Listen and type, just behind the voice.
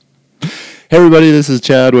Hey everybody, this is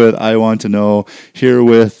Chad with I Want to Know, here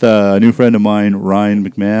with a new friend of mine, Ryan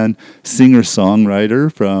McMahon,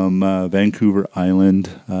 singer-songwriter from Vancouver Island,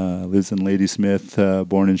 lives in Ladysmith,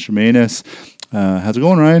 born in Chemainus. How's it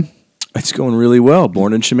going, Ryan? It's going really well,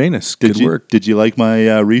 born in Chemainus. Good work. Did you like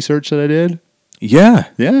my research that I did? Yeah.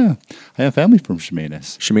 Yeah, I have family from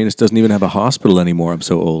Chemainus. Chemainus doesn't even have a hospital anymore. I'm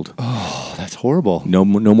so old. Oh, that's horrible. No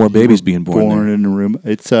more babies being born there. In a room.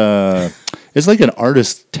 It's like an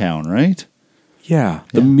artist town, right? Yeah,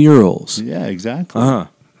 the murals. Yeah, exactly. Uh-huh.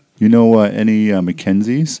 You know any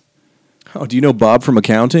Mackenzies? Oh, do you know Bob from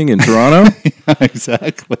accounting in Toronto? Yeah,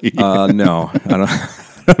 exactly. No,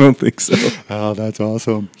 I don't think so. Oh, that's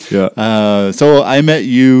awesome. Yeah. So I met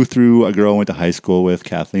you through a girl I went to high school with,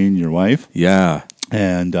 Kathleen, your wife. Yeah.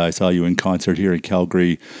 And I saw you in concert here in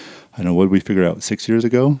Calgary. I don't know, what did we figure out, 6 years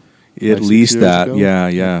ago? At least that. Ago?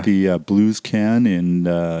 Yeah. The Blues Can in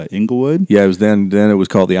Inglewood. Yeah, it was then it was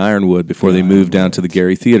called the Ironwood before they moved down to the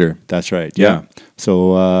Gary Theatre. That's right. Yeah.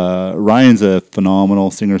 So Ryan's a phenomenal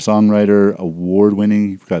singer-songwriter,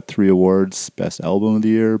 award-winning. You've got 3 awards: Best Album of the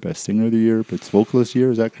Year, Best Singer of the Year, Best Vocalist of the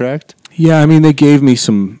Year. Is that correct? Yeah, I mean, they gave me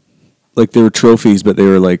some, like, they were trophies, but they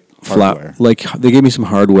were like Hardware. flat. Like, they gave me some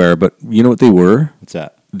hardware, but you know what they were? What's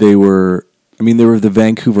that? They were the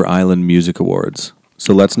Vancouver Island Music Awards.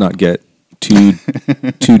 So let's not get too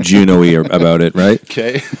Juno-y about it, right?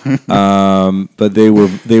 Okay. But they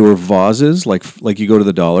were vases, like you go to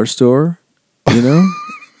the dollar store, you know,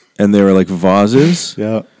 and they were like vases.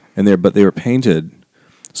 Yeah. But they were painted.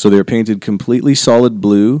 So they were painted completely solid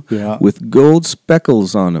blue with gold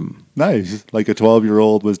speckles on them. Nice. Like a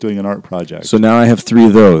 12-year-old was doing an art project. So now I have 3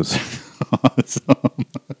 of those. Awesome.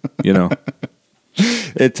 You know.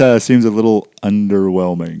 It seems a little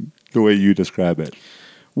underwhelming, the way you describe it.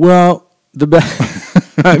 Well,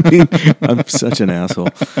 I mean, I'm such an asshole.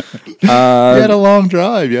 You had a long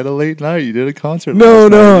drive. You had a late night. You did a concert. No.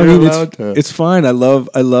 I mean, it's fine. I love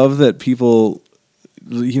that people,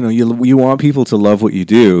 you know, you want people to love what you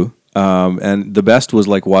do. And the best was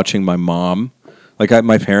like watching my mom. Like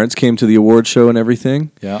my parents came to the award show and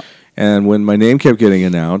everything. Yeah. And when my name kept getting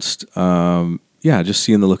announced, just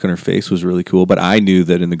seeing the look on her face was really cool. But I knew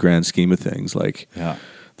that in the grand scheme of things, like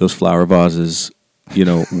those flower vases, you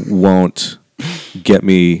know, won't get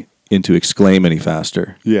me into Exclaim any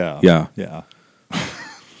faster. Yeah.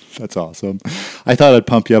 That's awesome. I thought I'd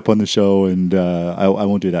pump you up on the show, and I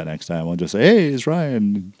won't do that next time. I'll just say, hey, it's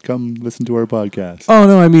Ryan. Come listen to our podcast. Oh,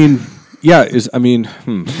 no, I mean... Yeah,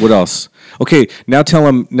 what else? Okay, now tell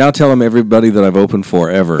them everybody that I've opened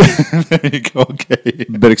for ever. There you go. Okay.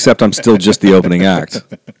 But except I'm still just the opening act.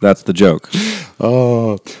 That's the joke.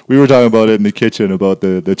 Oh, we were talking about it in the kitchen about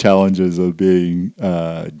the challenges of being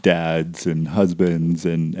dads and husbands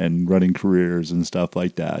and running careers and stuff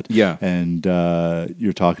like that. Yeah. And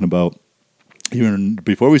you're talking about, even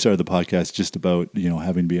before we started the podcast, just about, you know,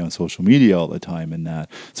 having to be on social media all the time and that.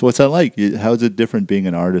 So what's that like? How is it different being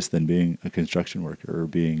an artist than being a construction worker or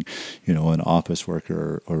being, you know, an office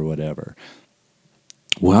worker or whatever?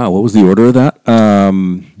 Wow, what was the order of that?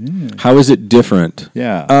 How is it different?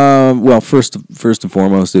 Yeah. Well, first and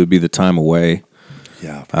foremost, it would be the time away.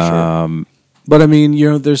 Yeah, for sure. But I mean, you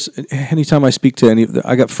know, there's anytime I speak to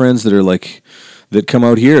I got friends that are like that come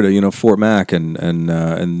out here to, you know, Fort Mac and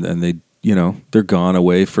they, you know, they're gone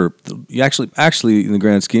away for actually in the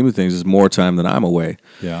grand scheme of things is more time than I'm away.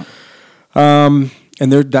 Yeah. And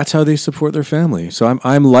that's how they support their family. So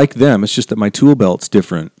I'm like them. It's just that my tool belt's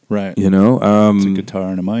different. Right. You know, it's a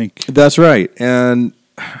guitar and a mic. That's right. And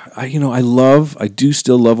I do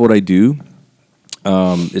still love what I do.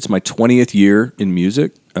 It's my 20th year in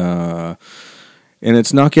music. And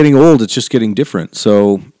it's not getting old, it's just getting different.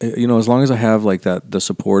 So, you know, as long as I have like the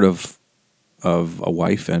support of a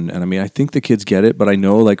wife and I mean, I think the kids get it, but I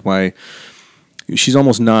know like she's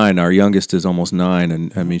almost 9. Our youngest is almost 9.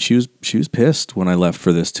 And I mean, she was pissed when I left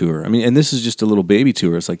for this tour. I mean, and this is just a little baby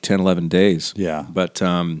tour. It's like 10, 11 days. Yeah. But,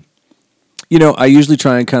 you know, I usually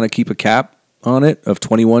try and kind of keep a cap on it of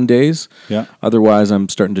 21 days. Yeah. Otherwise I'm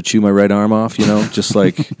starting to chew my right arm off, you know, just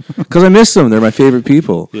like, cause I miss them. They're my favorite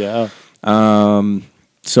people. Yeah.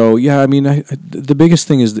 So yeah, I mean, the biggest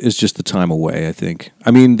thing is just the time away. I think.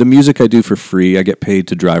 I mean, the music I do for free, I get paid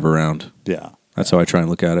to drive around. Yeah, that's how I try and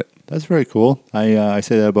look at it. That's very cool. I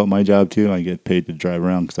say that about my job too. I get paid to drive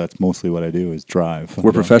around because that's mostly what I do is drive.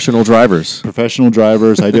 We're professional drivers. Professional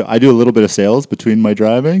drivers. I do a little bit of sales between my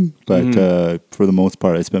driving, but for the most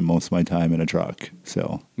part, I spend most of my time in a truck.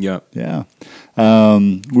 So Yeah. yeah.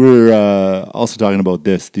 We're also talking about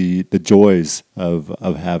the joys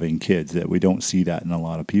of having kids, that we don't see that in a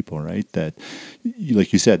lot of people, right? That,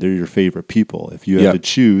 like you said, they're your favorite people. If you have to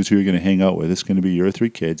choose who you're going to hang out with, it's going to be your 3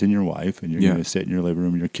 kids and your wife, and you're going to sit in your living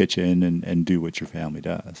room, in your kitchen, and do what your family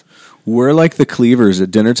does. We're like the Cleavers at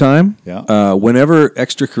dinner time. Yeah. Whenever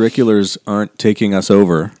extracurriculars aren't taking us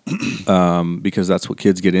over, because that's what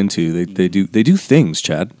kids get into. They do things,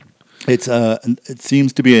 Chad. It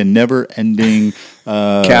seems to be a never-ending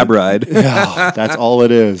Cab ride. Yeah, that's all it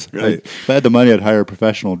is. Right. If I had the money, I'd hire a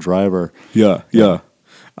professional driver. Yeah.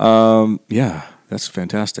 That's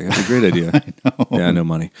fantastic. That's a great idea. I know. Yeah, no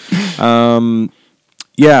money.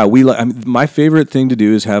 My favorite thing to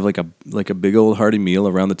do is have like a big old hearty meal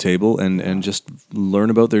around the table and just learn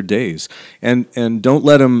about their days. And don't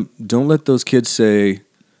let those kids say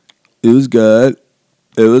it was good,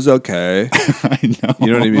 it was okay. I know.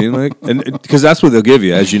 You know what I mean? Like, and because that's what they'll give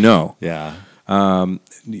you, as you know. Yeah.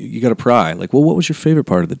 You got to pry. Like, well, what was your favorite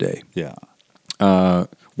part of the day? Yeah.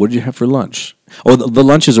 What did you have for lunch? Oh, the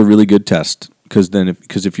lunch is a really good test because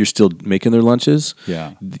if you're still making their lunches,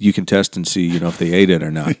 Yeah. you can test and see if they ate it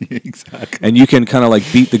or not. Exactly. And you can kind of like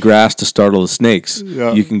beat the grass to startle the snakes.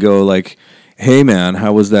 Yeah. You can go like, "Hey man,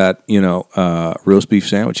 how was that roast beef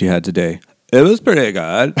sandwich you had today?" It was pretty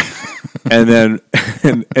good. and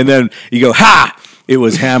then you go, "Ha! It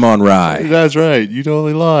was ham on rye." That's right. You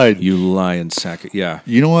totally lied. You lying sack. Yeah.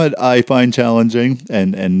 You know what I find challenging,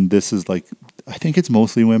 and this is like, I think it's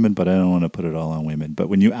mostly women, but I don't want to put it all on women. But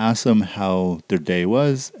when you ask them how their day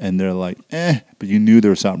was, and they're like, but you knew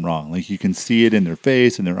there was something wrong. Like you can see it in their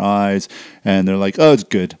face, in their eyes, and they're like, "Oh, it's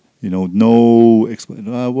good." No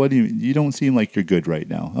explain. What do you don't seem like you're good right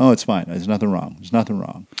now. Oh, it's fine. There's nothing wrong. There's nothing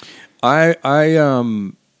wrong. I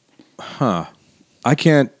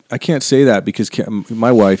can't say that because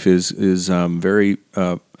my wife is very.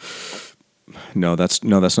 No, that's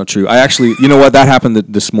not true. I actually, you know what? That happened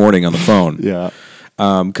this morning on the phone. Yeah.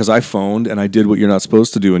 Because I phoned and I did what you're not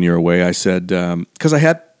supposed to do when you're away. I said because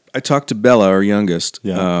I talked to Bella, our youngest,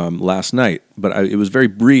 last night, but it was very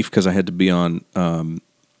brief because I had to be on.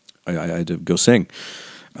 I had to go sing.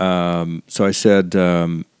 So I said,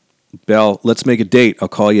 Belle, let's make a date. I'll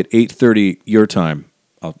call you at 8:30 your time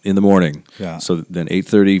in the morning. Yeah. So then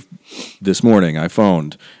 8:30 this morning I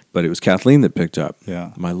phoned, but it was Kathleen that picked up.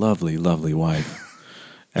 Yeah. My lovely, lovely wife.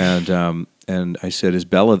 And I said, "Is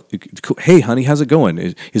Bella? Hey, honey, how's it going?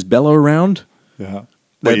 Is Bella around?" Yeah.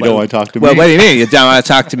 But you don't want to talk to me? Well, what do you mean? You don't want to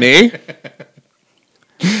talk to me?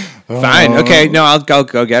 Fine. Okay. No, I'll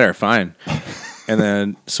go get her. Fine. And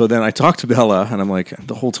then I talked to Bella, and I'm like,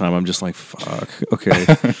 the whole time I'm just like, fuck. Okay.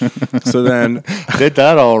 So then did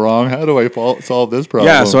that all wrong. How do I solve this problem?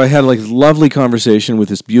 yeah. So I had like lovely conversation with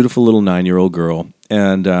this beautiful little 9-year-old girl,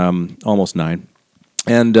 and almost 9,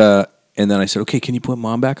 and then I said, okay, can you put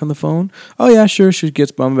mom back on the phone? Oh yeah, sure. She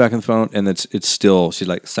gets mom back on the phone, and it's still, she's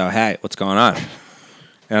like, so hey, what's going on?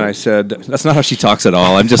 And I said, that's not how she talks at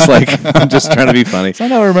all. I'm just trying to be funny. It's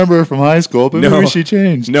not how I remember her from high school, but maybe she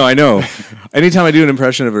changed. No, I know. Anytime I do an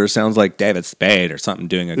impression of her, it sounds like David Spade or something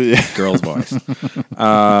doing a girl's voice.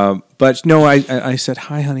 But no, I said,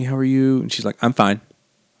 hi, honey, how are you? And she's like, I'm fine.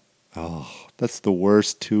 Oh, that's the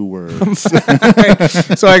worst 2 words.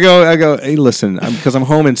 So I go, hey, listen, because I'm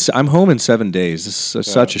home in 7 days. This is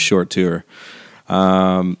such a short tour.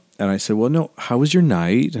 And I said, well, no, how was your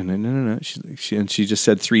night? And no. She just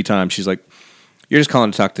said 3 times. She's like, you're just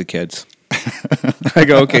calling to talk to the kids. I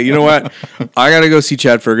go, okay, you know what? I got to go see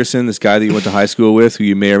Chad Ferguson, this guy that you went to high school with, who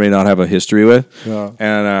you may or may not have a history with. Yeah.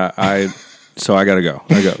 And so I got to go.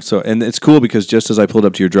 So, and it's cool because just as I pulled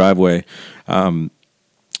up to your driveway,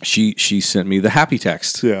 she sent me the happy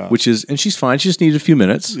text, and she's fine. She just needed a few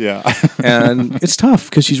minutes. Yeah. And it's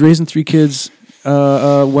tough because she's raising 3 kids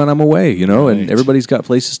when I'm away, and everybody's got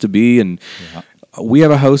places to be, and we have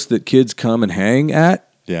a house that kids come and hang at.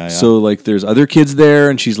 Yeah. So like, there's other kids there,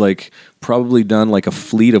 and she's like probably done like a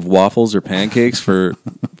fleet of waffles or pancakes for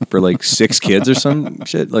like 6 kids or some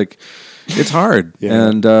shit. Like, it's hard,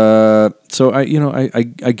 and so I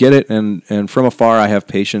get it, and from afar I have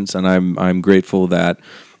patience, and I'm grateful that.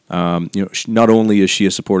 Not only is she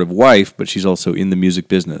a supportive wife, but she's also in the music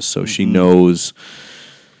business, so she knows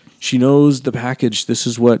the package. This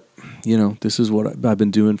is what I've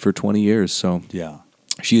been doing for 20 years. So yeah,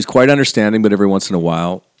 she is quite understanding, but every once in a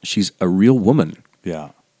while, she's a real woman. Yeah,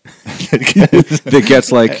 that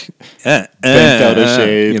gets like bent out of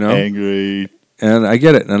shape, angry. And I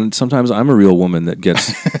get it. And sometimes I'm a real woman that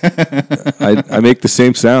gets, I make the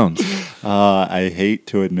same sounds. I hate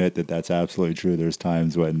to admit that that's absolutely true. There's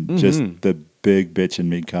times when just the big bitch in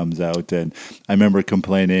me comes out. And I remember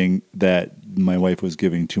complaining that my wife was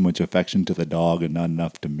giving too much affection to the dog and not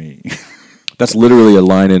enough to me. That's literally a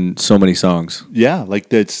line in so many songs. Yeah, like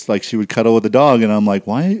that's like she would cuddle with the dog, and I'm like,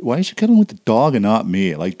 why is she cuddling with the dog and not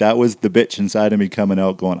me? Like that was the bitch inside of me coming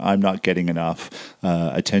out, going, I'm not getting enough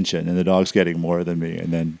attention, and the dog's getting more than me.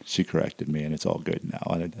 And then she corrected me, and it's all good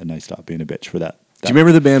now, and I stopped being a bitch for that. Do you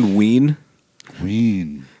remember the band Ween?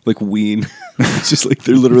 Ween? Like Ween. It's just like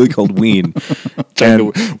they're literally called Ween.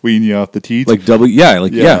 Trying to wean you off the teeth? Like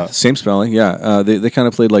same spelling. Yeah, they kind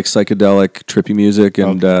of played like psychedelic, trippy music,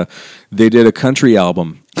 and they did a country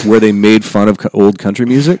album where they made fun of old country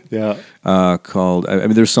music. Yeah. Called, I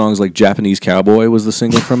mean, there's songs like Japanese Cowboy was the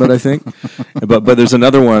single from it, I think. but there's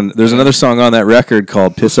another one. There's another song on that record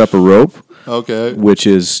called Piss Up a Rope. Okay. Which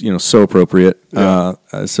is, so appropriate. Yeah.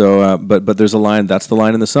 But there's a line, that's the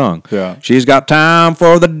line in the song. Yeah. She's got time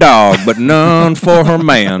for the dog, but none for her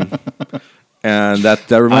man. And that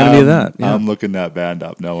reminded me of that. Yeah. I'm looking that band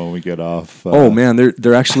up now when we get off. Oh man,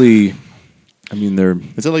 they're actually, I mean, they're.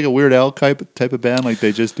 Is it like a Weird Al type of band? Like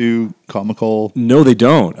they just do comical? No, they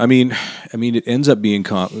don't. I mean, it ends up being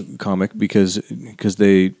comic because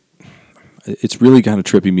it's really kind of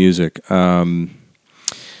trippy music.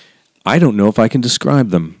 I don't know if I can describe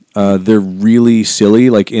them. They're really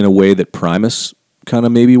silly, like in a way that Primus kind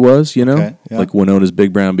of maybe was, Okay, yeah. like Winona's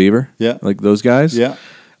Big Brown Beaver, Yeah. like those guys. Yeah.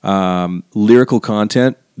 Lyrical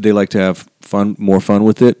content, they like to have more fun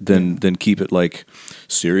with it than keep it like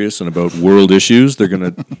serious and about world issues.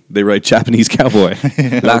 They write Japanese Cowboy,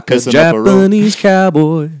 like a Japanese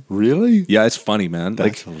cowboy. Really? Yeah, it's funny, man.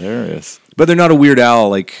 That's hilarious. But they're not a Weird Al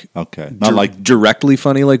like Okay, not like directly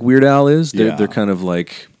funny like Weird Al is. Yeah. They're kind of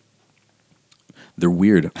like. They're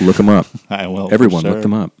weird. Look them up. I will. Everyone, for sure. look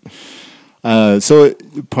them up. So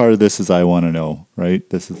part of this is I want to know, right?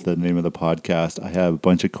 This is the name of the podcast. I have a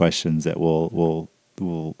bunch of questions that we'll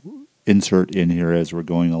insert in here as we're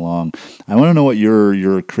going along. I want to know what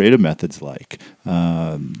your creative method's like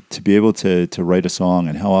to be able to write a song,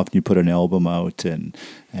 and how often you put an album out, and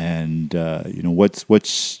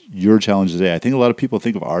what's your challenge today. I think a lot of people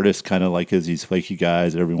think of artists kind of like as these flaky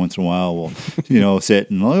guys that every once in a while will sit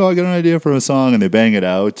and I got an idea for a song, and they bang it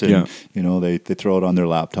out, and they throw it on their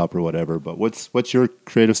laptop or whatever. But what's your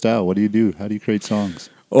creative style? What do you do? How do you create songs?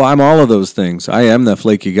 Well, I'm all of those things. I am the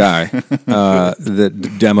flaky guy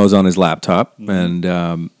that demos on his laptop, and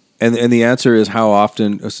the answer is how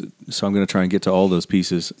often. So I'm going to try and get to all those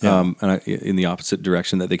pieces, in the opposite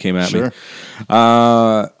direction that they came at me.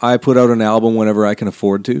 I put out an album whenever I can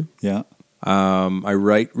afford to. Yeah. I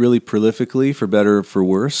write really prolifically, for better or for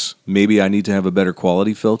worse. Maybe I need to have a better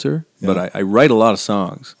quality filter, but I write a lot of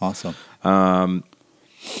songs. Awesome.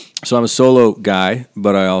 So I'm a solo guy,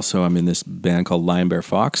 but I'm in this band called Lion Bear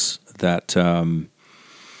Fox that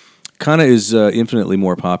kind of is infinitely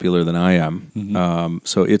more popular than I am. Mm-hmm.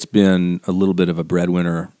 So it's been a little bit of a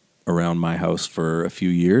breadwinner around my house for a few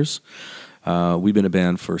years. We've been a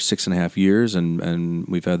band for 6.5 years, and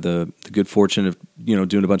we've had the good fortune of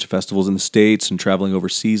doing a bunch of festivals in the States and traveling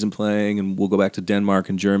overseas and playing. And we'll go back to Denmark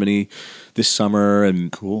and Germany this summer.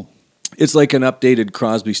 And cool. It's like an updated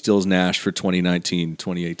Crosby, Stills, Nash for 2019,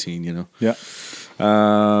 2018, Yeah.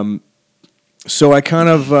 So I kind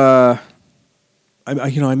of,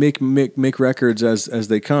 I make records as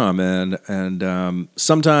they come, and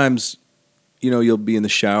sometimes, you'll be in the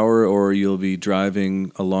shower or you'll be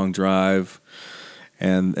driving a long drive,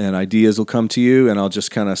 and ideas will come to you, and I'll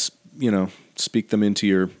just kind of, speak them into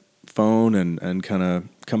your phone and kind of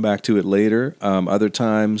come back to it later. Other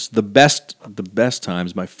times, the best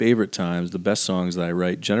times, my favorite times, the best songs that I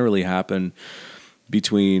write generally happen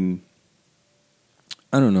between,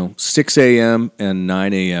 6 a.m. and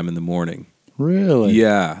 9 a.m. in the morning. Really?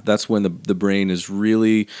 Yeah, that's when the brain is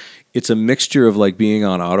really, it's a mixture of like being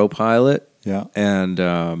on autopilot, and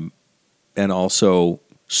also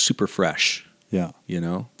super fresh. Yeah.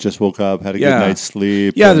 Just woke up, had a good night's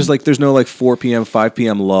sleep. Yeah, there's no like 4 p.m., 5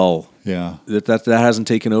 p.m. lull. Yeah. That hasn't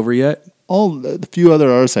taken over yet. All the few other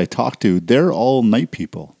artists I talk to, they're all night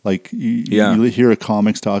people. Like you hear a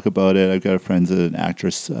comics talk about it. I've got a friend that's an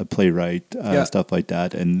actress, playwright, stuff like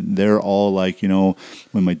that, and they're all like,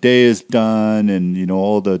 when my day is done and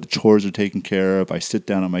all the chores are taken care of, I sit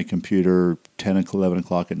down on my computer 10 or 11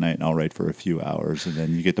 o'clock at night and I'll write for a few hours, and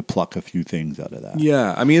then you get to pluck a few things out of that.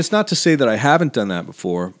 Yeah, I mean, it's not to say that I haven't done that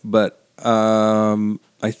before, but I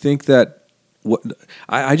think that.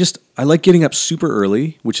 I like getting up super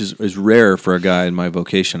early, which is rare for a guy in my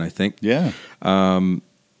vocation, I think. Yeah.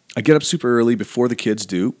 I get up super early before the kids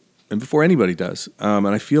do, and before anybody does. And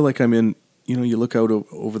I feel like I'm in. You look out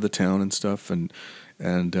over the town and stuff, and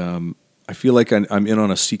I feel like I'm in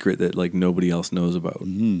on a secret that like nobody else knows about. So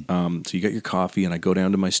you got your coffee, and I go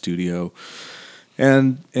down to my studio,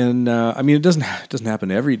 and I mean it doesn't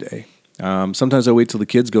happen every day. Sometimes I wait till the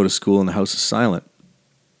kids go to school and the house is silent.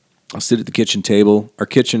 I'll sit at the kitchen table. Our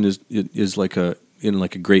kitchen is in a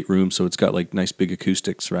great room, so it's got like nice big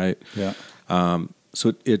acoustics, right? Yeah.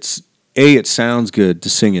 So it sounds good to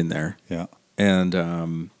sing in there. Yeah.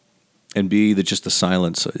 And B, that just the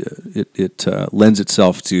silence, it lends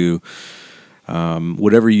itself to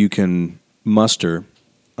whatever you can muster.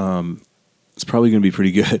 It's probably going to be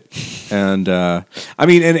pretty good. And I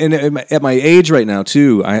mean, and at my age right now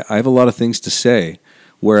too, I have a lot of things to say.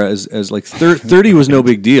 Whereas as like 30 was no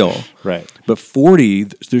big deal, Right. But 40,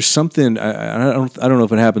 there's something. I don't know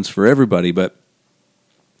if it happens for everybody, but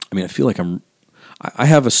I mean, I feel like I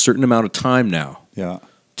have a certain amount of time now. Yeah.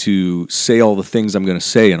 To say all the things I'm going to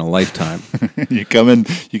say in a lifetime. You come in,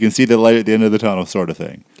 you can see the light at the end of the tunnel, sort of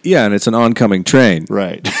thing. Yeah, and it's an oncoming train.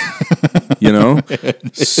 Right.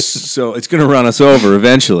 So it's going to run us over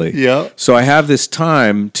eventually. Yeah. So I have this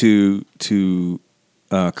time to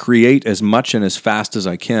create as much and as fast as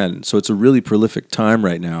I can. So it's a really prolific time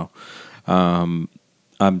right now. I'm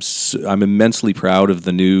immensely proud of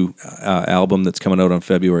the new album that's coming out on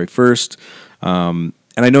February 1st. And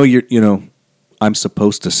I know I'm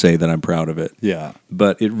supposed to say that I'm proud of it. Yeah.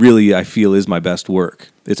 But it really, I feel, is my best work.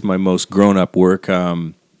 It's my most grown-up work.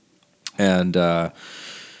 How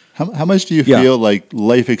much do you feel like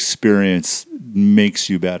life experience makes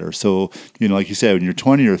you better? So, like you said, when you're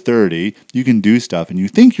 20 or 30, you can do stuff and you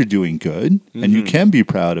think you're doing good and you can be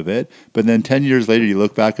proud of it. But then 10 years later, you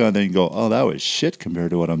look back on it and you go, oh, that was shit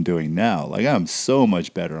compared to what I'm doing now. Like, I'm so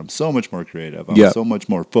much better. I'm so much more creative. I'm so much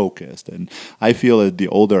more focused. And I feel that the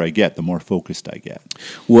older I get, the more focused I get.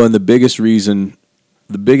 Well, and the biggest reason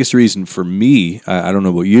for me, I don't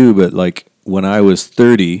know about you, but like when I was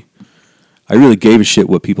 30, I really gave a shit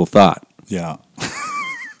what people thought. Yeah.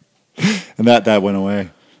 And that went away.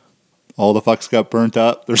 All the fucks got burnt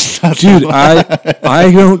up. There's nothing. Dude,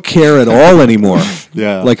 I don't care at all anymore.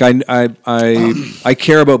 Yeah. Like I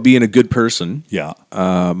care about being a good person. Yeah.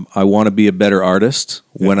 I want to be a better artist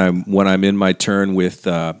when I'm in my turn with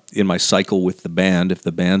in my cycle with the band. If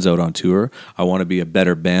the band's out on tour, I want to be a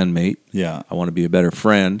better bandmate. Yeah. I want to be a better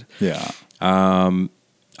friend. Yeah.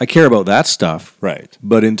 I care about that stuff. Right.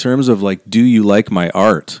 But in terms of like, do you like my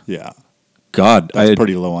art? Yeah. God, That's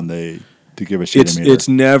pretty low on the give a shit meter. It's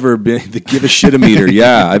never been the give a shit meter.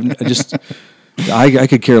 Yeah, I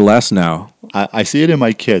could care less now. I see it in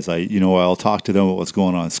my kids. I'll talk to them about what's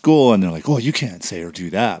going on in school, and they're like, "Oh, you can't say or do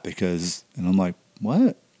that because," and I'm like,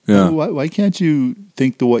 "What? Yeah. Why can't you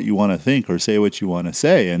think what you want to think or say what you want to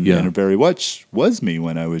say?" And it very much was me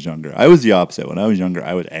when I was younger. I was the opposite. When I was younger,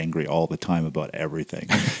 I was angry all the time about everything.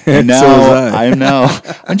 And now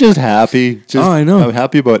So I'm just happy. I know. I'm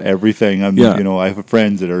happy about everything. I have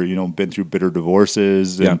friends that are been through bitter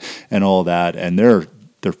divorces and all that, and they're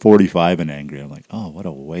 45 and angry. I'm like, oh, what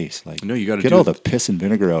a waste. Like, no, you got to get all the piss and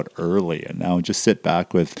vinegar out early and now just sit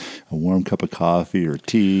back with a warm cup of coffee or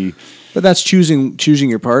tea. But that's choosing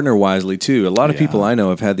your partner wisely too. A lot of people I know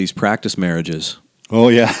have had these practice marriages. Oh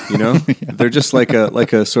yeah. They're just like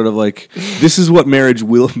a sort of like, this is what marriage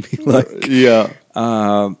will be like. Yeah.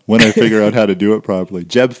 When I figure out how to do it properly.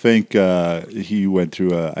 Jeb Fink, he went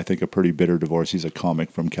through I think a pretty bitter divorce. He's a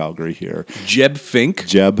comic from Calgary here. Jeb Fink?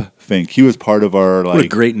 Jeb Fink. He was part of our what a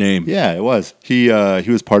great name. Yeah, it was. He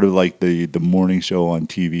was part of like the morning show on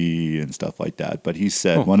TV and stuff like that. But he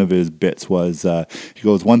said one of his bits was he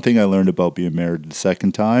goes, one thing I learned about being married the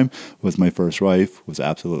second time was my first wife was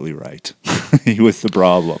absolutely right. He was the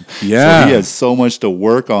problem. Yeah. So he has so much to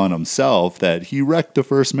work on himself that he wrecked the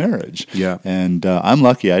first marriage. Yeah. And I'm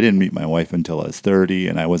lucky. I didn't meet my wife until I was 30,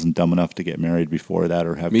 and I wasn't dumb enough to get married before that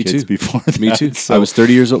or have kids before that. Me too. So, I was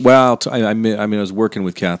 30 years old. Well, I was working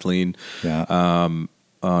with Kathleen on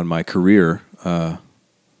my career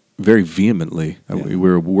very vehemently. Yeah. We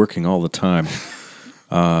were working all the time.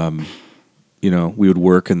 We would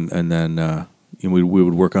work and then we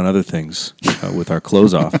would work on other things with our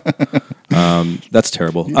clothes off. That's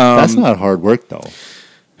terrible. that's not hard work, though.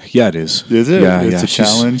 Yeah, it is. Is it? Yeah, it's a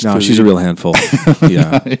challenge. No, she's a real handful.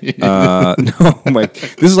 Yeah.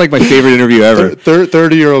 This is like my favorite interview ever.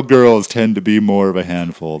 30-year-old girls tend to be more of a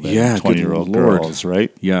handful than 20-year-old girls,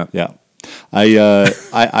 right? Yeah. Yeah.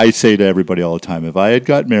 I say to everybody all the time, if I had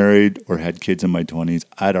got married or had kids in my 20s,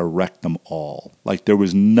 I'd have wrecked them all. Like there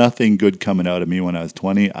was nothing good coming out of me when I was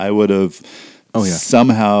 20. I would have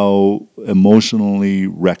somehow emotionally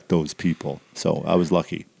wrecked those people. So I was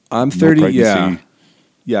lucky. I'm no 30. pregnancy.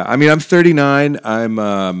 Yeah. I mean, I'm 39.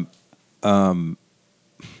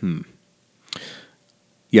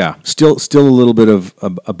 Yeah, still a little bit of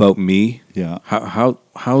about me. Yeah.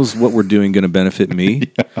 How's what we're doing going to benefit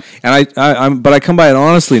me? And but I come by it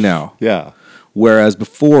honestly now. Yeah. Whereas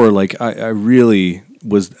before, like I really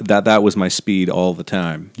was that was my speed all the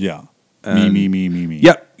time. Yeah. And- Me.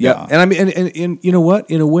 Yeah. And I mean, and you know what?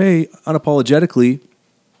 In a way, unapologetically,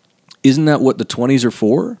 isn't that what the 20s are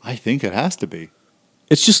for? I think it has to be.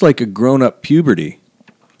 It's just like a grown-up puberty.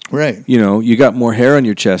 Right. You know, you got more hair on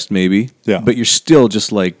your chest, maybe. Yeah. But you're still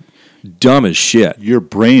just like dumb as shit. Your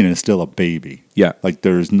brain is still a baby. Yeah. Like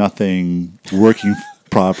there's nothing working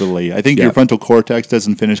properly. I think Yeah. your frontal cortex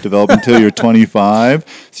doesn't finish developing until you're 25,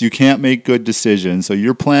 so you can't make good decisions. So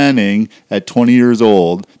you're planning at 20 years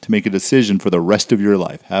old to make a decision for the rest of your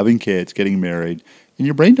life, having kids, getting married, and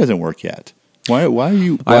your brain doesn't work yet. Why are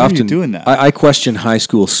you doing that? I question high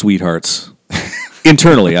school sweethearts.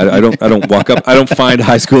 Internally, I don't walk up. I don't find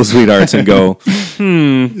high school sweethearts and go,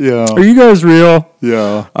 yeah. "Are you guys real?"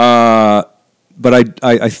 Yeah. But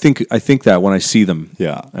I think that when I see them,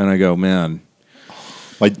 Yeah. and I go, "Man,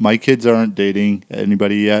 My kids aren't dating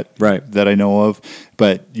anybody yet, Right. that I know of.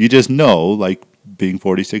 But you just know, like being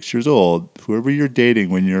 46 years old, whoever you're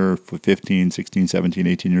dating when you're 15, 16, 17,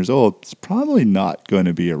 18 years old, it's probably not going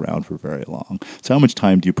to be around for very long. So how much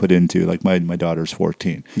time do you put into, like my daughter's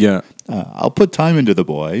 14. yeah, I'll put time into the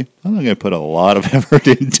boy. I'm not going to put a lot of effort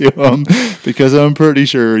into him because I'm pretty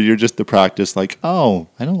sure you're just the practice like, oh,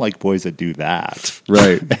 I don't like boys that do that.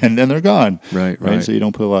 Right. And then they're gone. Right. So you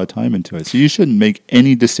don't put a lot of time into it. So you shouldn't make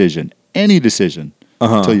any decision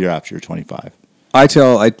until you're after you're 25.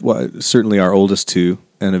 certainly our oldest two,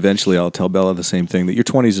 and eventually I'll tell Bella the same thing, that your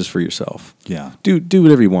 20s is for yourself. Yeah. Do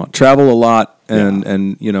whatever you want. Travel a lot,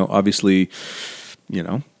 and you know, obviously, you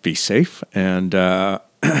know, be safe, and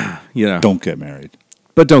you know, Don't get married.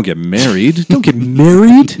 but don't get married. Don't get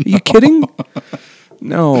married. Are you kidding?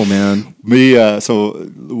 No, man. So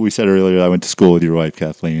we said earlier I went to school with your wife,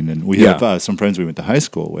 Kathleen, and we Yeah. have some friends we went to high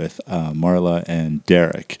school with, Marla and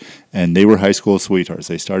Derek, and they were high school sweethearts.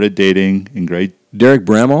 They started dating in grade. Derek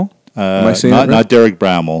Bramall. Am I saying that right? Not Derek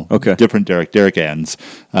Bramall. Okay. Different Derek. Derek Enns.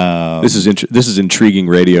 This is intriguing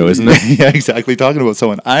radio, isn't it? Yeah, exactly. Talking about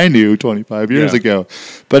someone I knew 25 years Yeah. ago.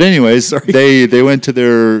 But anyways, they went to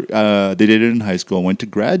they dated in high school, went to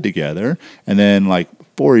grad together, and then like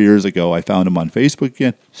 4 years ago, I found them on Facebook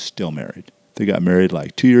again, still married. They got married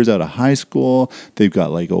like 2 years out of high school. They've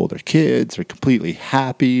got like older kids. They're completely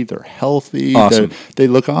happy. They're healthy. Awesome. They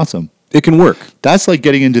look awesome. It can work. That's like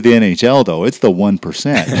getting into the NHL, though. It's the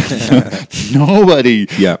 1%.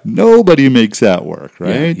 Nobody makes that work,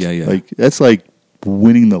 right? Yeah. Like that's like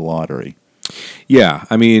winning the lottery. Yeah,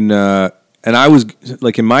 I mean, and I was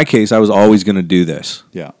like, in my case, I was always going to do this.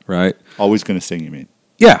 Yeah. Right. Always going to sing, you mean?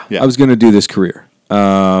 Yeah, Yeah. I was going to do this career.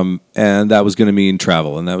 And that was going to mean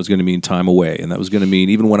travel, and that was going to mean time away, and that was going to mean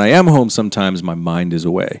even when I am home, sometimes my mind is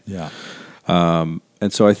away. Yeah.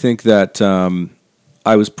 And so I think that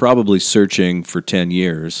I was probably searching for 10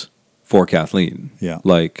 years for Kathleen. Yeah.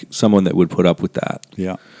 Like someone that would put up with that.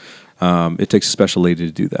 Yeah. It takes a special lady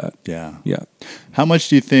to do that. Yeah. Yeah. How much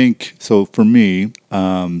do you think? So for me,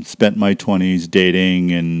 spent my 20s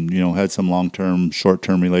dating and, had some long-term,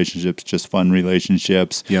 short-term relationships, just fun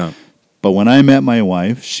relationships. Yeah. But when I met my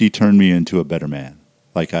wife, she turned me into a better man.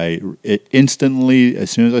 Like instantly, as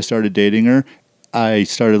soon as I started dating her, I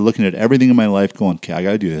started looking at everything in my life going, okay, I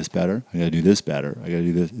got to do this better. I got to do this better. I got to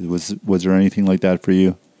do this. Was there anything like that for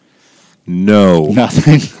you? No.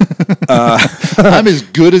 Nothing. I'm as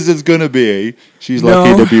good as it's going to be. She's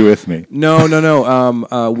lucky to be with me.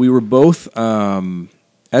 No. We were both,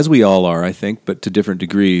 as we all are, I think, but to different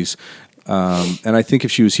degrees. And I think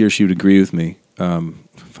if she was here, she would agree with me.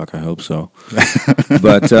 I hope so.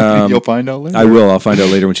 But you'll find out later. I will. I'll find out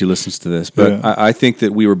later when she listens to this. But Yeah. I think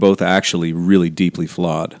that we were both actually really deeply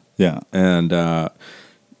flawed. Yeah. And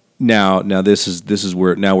now this is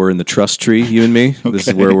where now we're in the trust tree, you and me. This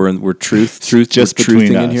is where we're truth Just we're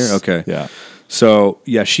between truthing us. in here. Okay. Yeah. So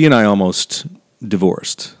yeah, she and I almost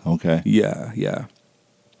divorced. Okay. Yeah.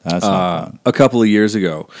 That's not fun. A couple of years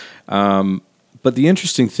ago. But the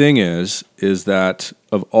interesting thing is that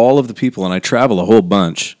of all of the people, and I travel a whole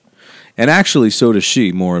bunch, and actually so does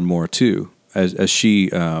she more and more too, as she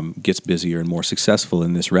gets busier and more successful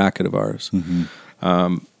in this racket of ours.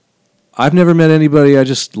 Mm-hmm. I've never met anybody I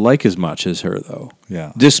just like as much as her, though.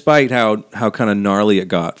 Yeah. Despite how kind of gnarly it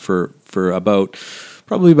got for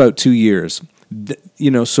probably about 2 years.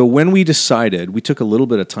 So when we decided, we took a little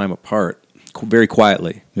bit of time apart, very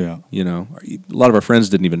quietly. Yeah. A lot of our friends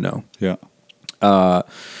didn't even know. Yeah.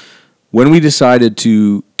 When we decided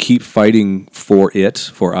to keep fighting for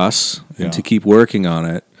us, Yeah. and to keep working on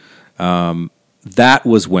it. That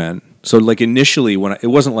was when. So like initially, it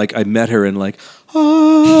wasn't like I met her and like,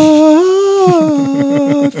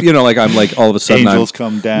 like I'm like all of a sudden Angels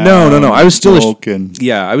come down. No. I was still smoke and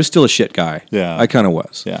I was still a shit guy. Yeah. I kind of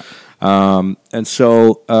was. yeah, And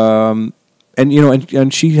so,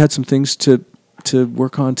 and she had some things to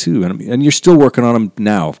work on too, and you're still working on them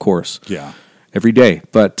now, of course, yeah, every day.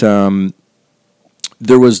 But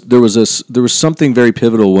there was something very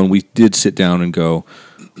pivotal when we did sit down and go,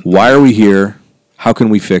 why are we here? How can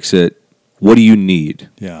we fix it? What do you need?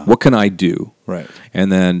 Yeah. What can I do? right.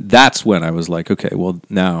 And then that's when I was like, okay, well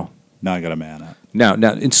now Now I got a man up. now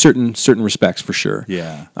in certain respects for sure.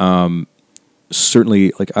 Yeah,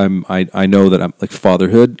 Certainly, like I know that I'm like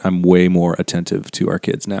fatherhood. I'm way more attentive to our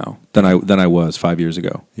kids now than I was 5 years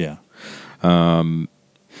ago. yeah,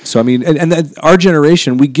 So I mean, and our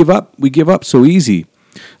generation, we give up so easy.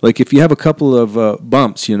 Like if you have a couple of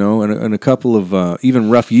bumps, and a couple of even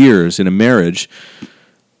rough years in a marriage,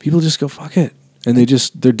 people just go fuck it, and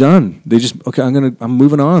they're done. They just okay, I'm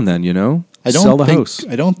moving on then. Sell the house.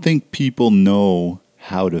 I don't think people know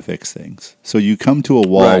how to fix things. So you come to a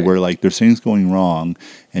wall Right. where like there's things going wrong,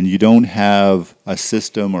 and you don't have a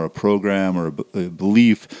system or a program or a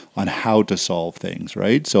belief on how to solve things,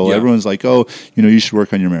 right? So Yeah. everyone's like, oh, you should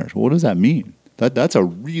work on your marriage. Well, what does that mean? That's a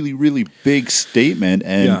really, really big statement,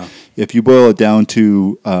 and Yeah. if you boil it down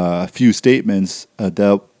to a few statements,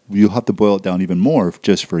 that you'll have to boil it down even more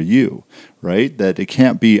just for you, right? That it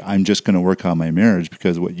can't be, I'm just going to work on my marriage,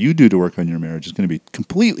 because what you do to work on your marriage is going to be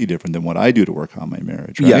completely different than what I do to work on my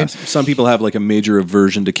marriage, right? Yeah, some people have like a major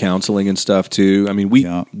aversion to counseling and stuff too. I mean,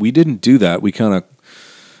 we didn't do that. We kind of,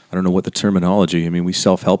 I don't know what the terminology. I mean, we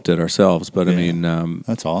self-helped it ourselves, but I Yeah. mean,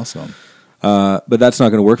 That's awesome. but that's not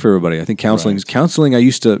going to work for everybody. I think counseling. Right. Counseling, I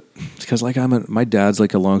used to, because like my dad's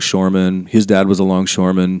like a longshoreman. His dad was a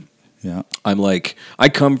longshoreman. Yeah. I'm like, I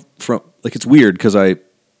come from like, it's weird because I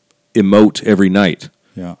emote every night,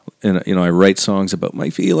 Yeah. and I write songs about my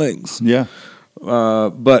feelings. Yeah.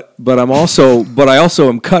 But I also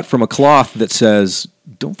am cut from a cloth that says,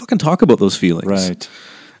 don't fucking talk about those feelings. Right.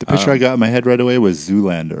 The picture I got in my head right away was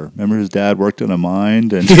Zoolander. Remember his dad worked in a mine,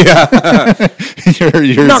 and Yeah.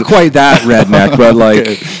 you're Not quite that redneck, but like,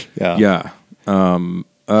 Okay. yeah.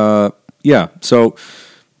 Yeah. So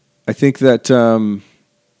I think that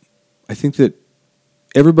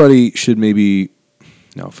everybody should maybe,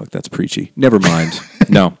 no, fuck, that's preachy. Never mind.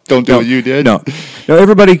 No. Don't do what you did. No,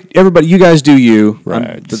 everybody, you guys do you.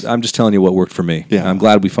 Right. I'm just telling you what worked for me. Yeah. I'm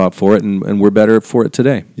glad we fought for it, and we're better for it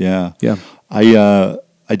today. Yeah. Yeah.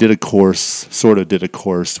 I did a course, sort of did a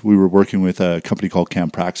course. We were working with a company called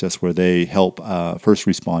Camp Praxis, where they help first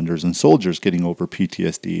responders and soldiers getting over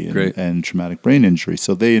PTSD and traumatic brain injury.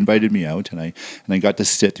 So they invited me out, and I got to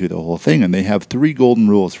sit through the whole thing. And they have 3 golden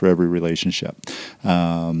rules for every relationship.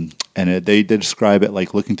 They describe it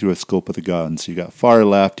like looking through a scope of the gun. So you got far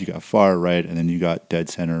left, you got far right, and then you got dead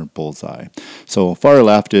center, bullseye. So far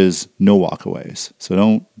left is no walkaways. So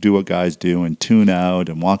don't do what guys do and tune out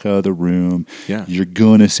and walk out of the room. Yeah. You're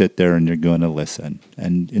going to sit there and you're going to listen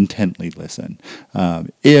and intently listen.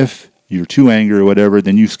 If you're too angry or whatever,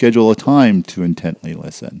 then you schedule a time to intently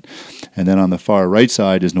listen. And then on the far right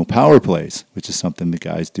side is no power plays, which is something the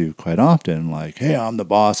guys do quite often. Like, hey, I'm the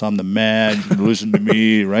boss, I'm the man, you can listen to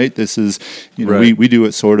me, right? This is, Right. we do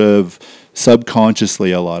it sort of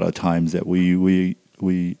subconsciously a lot of times, that we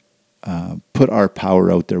put our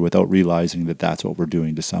power out there without realizing that that's what we're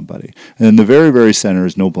doing to somebody. And then the very, very center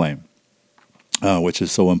is no blame. Which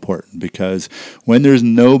is so important, because when there's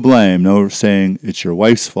no blame, no saying it's your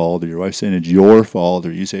wife's fault, or your wife saying it's your fault,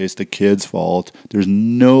 or you say it's the kid's fault, there's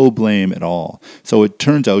no blame at all. So it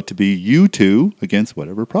turns out to be you two against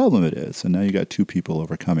whatever problem it is. And now you got 2 people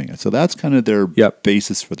overcoming it. So that's kind of their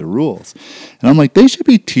basis for the rules. And I'm like, they should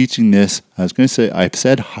be teaching this. I was going to say, I've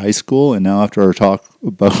said high school, and now after our talk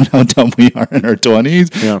about how dumb we are in our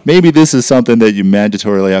 20s, maybe this is something that you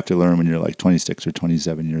mandatorily have to learn when you're like 26 or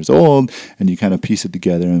 27 years old, and you kind of piece it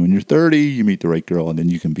together. And when you're 30, you meet the right girl, and then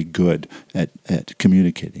you can be good at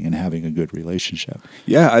communicating and having a good relationship.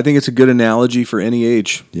 Yeah, I think it's a good analogy for any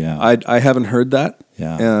age. Yeah. I haven't heard that.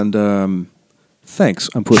 Yeah. And thanks.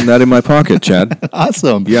 I'm putting that in my pocket, Chad.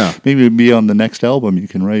 Awesome. Yeah. Maybe it'd be on the next album. You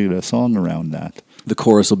can write a song around that. The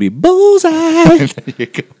chorus will be bullseye. There you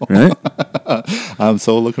go. Right? I'm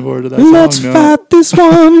so looking forward to that Let's song. fight this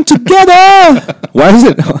one together. Why is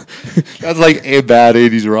it? That's like a bad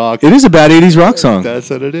 80s rock. It is a bad 80s rock song.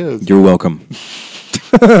 That's what it is. You're welcome.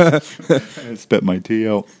 I spit my tea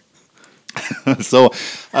out. So,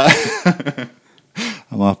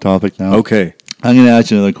 I'm off topic now. Okay. I'm going to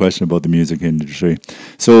ask you another question about the music industry.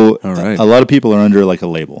 So, All right. a lot of people are under like a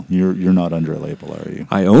label. You're not under a label, are you?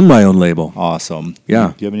 I own my own label. Awesome.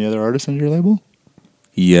 Yeah. Do you have any other artists under your label?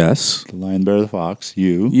 Yes. The Lion, Bear, the Fox.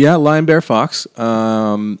 You. Yeah, Lion Bear Fox.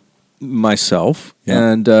 Myself.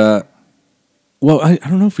 Yeah. And well, I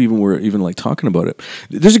don't know if we're even like talking about it.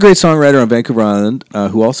 There's a great songwriter on Vancouver Island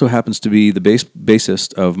who also happens to be the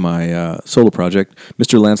bassist of my solo project,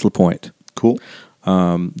 Mr. Lance Lapointe. Cool.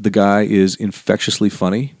 The guy is infectiously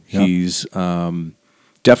funny. Yeah. He's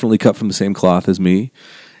definitely cut from the same cloth as me.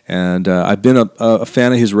 And I've been a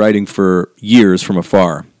fan of his writing for years from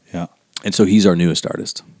afar. Yeah. And so he's our newest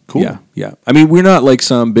artist. Cool. Yeah, yeah. I mean, we're not like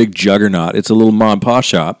some big juggernaut. It's a little mom and pop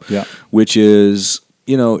shop, Yeah. which is,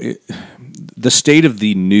 the state of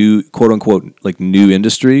the new, quote unquote, like new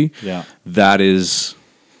industry. Yeah. That's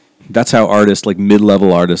how artists, like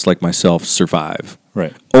mid-level artists like myself, survive.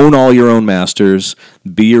 Right. Own all your own masters,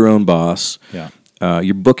 be your own boss. Yeah.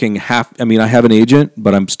 You're booking half. I mean, I have an agent,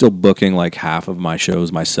 but I'm still booking like half of my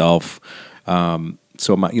shows myself.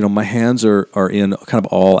 So my hands are in kind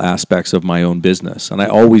of all aspects of my own business, and I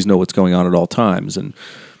always know what's going on at all times, and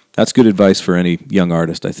that's good advice for any young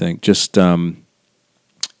artist, I think. Just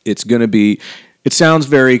it's going to be. It sounds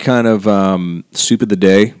very kind of soup of the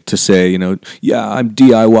day to say, yeah, I'm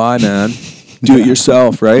DIY, man. Do it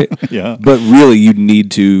yourself, right? Yeah. But really, you need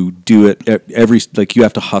to do it you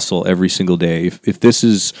have to hustle every single day. If this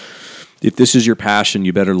is your passion,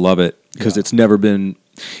 you better love it, because it's never been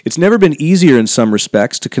easier in some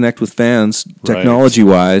respects to connect with fans technology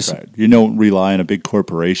wise. Right. You don't rely on a big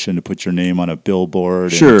corporation to put your name on a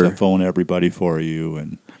billboard Sure. and to phone everybody for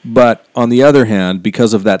you. But on the other hand,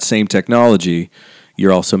 because of that same technology,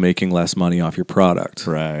 you're also making less money off your product.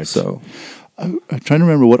 Right. So I'm trying to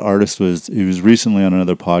remember what artist was. He was recently on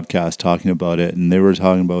another podcast talking about it, and they were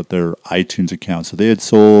talking about their iTunes account. So they had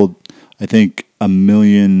sold, I think, 1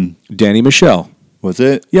 million. Danny Michelle. Was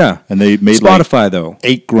it? Yeah. And they made Spotify though.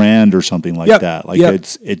 $8,000 or something like Yep. that. Like Yep.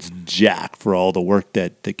 it's jack for all the work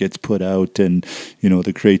that gets put out, and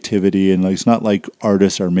the creativity, and like it's not like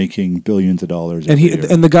artists are making billions of dollars. And every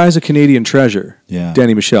year. the guy's a Canadian treasure. Yeah.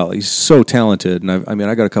 Danny Michelle. He's so talented, and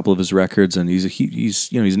I got a couple of his records, and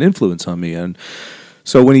he's an influence on me. And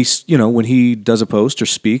so when he does a post or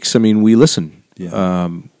speaks, I mean, we listen. Yeah.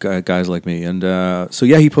 Guys like me, and so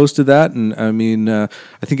yeah, he posted that, and I mean, I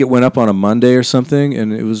think it went up on a Monday or something,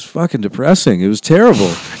 and it was fucking depressing. It was terrible.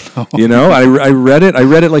 I read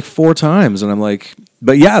it like 4 times, and I'm like,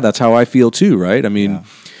 but yeah, that's how I feel too, right? I mean,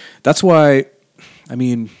 that's why. I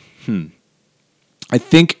mean, I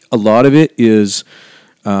think a lot of it is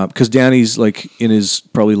because Danny's like in his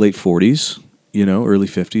probably late 40s, early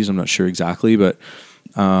 50s. I'm not sure exactly, but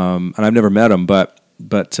and I've never met him, but.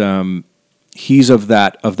 He's of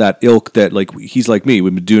that ilk that, like, he's like me.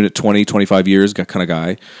 We've been doing it 20, 25 years, kind of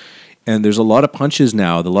guy. And there's a lot of punches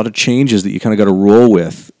now, a lot of changes that you kind of got to roll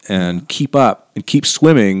with and keep up and keep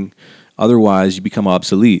swimming. Otherwise, you become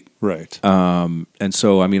obsolete. Right. And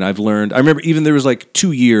so, I mean, I've learned. I remember even there was like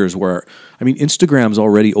 2 years where, I mean, Instagram's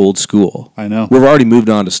already old school. I know. We've already moved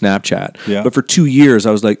on to Snapchat. Yeah. But for 2 years,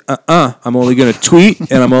 I was like, I'm only going to tweet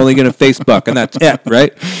and I'm only going to Facebook, and that's it,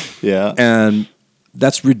 right? Yeah. And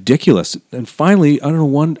that's ridiculous. And finally, I don't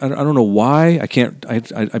know why.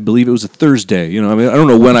 I believe it was a Thursday. I mean, I don't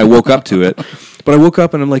know when I woke up to it, but I woke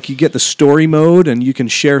up and I'm like, you get the story mode and you can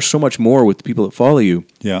share so much more with the people that follow you.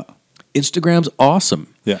 Yeah. Instagram's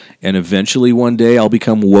awesome. Yeah. And eventually one day I'll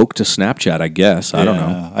become woke to Snapchat, I guess. I don't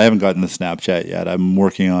know. I haven't gotten to Snapchat yet. I'm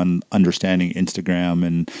working on understanding Instagram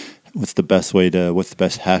and what's the best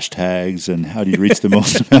hashtags and how do you reach the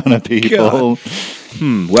most amount of people.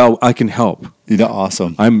 Well, I can help.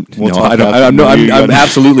 Awesome. I'm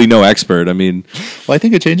absolutely no expert. I mean, well, I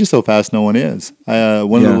think it changes so fast. No one is.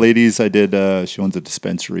 One of the ladies I did. She owns a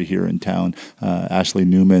dispensary here in town. Ashley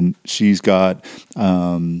Newman. She's got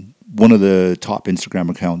one of the top Instagram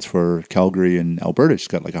accounts for Calgary and Alberta. She's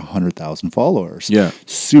got like 100,000 followers. Yeah.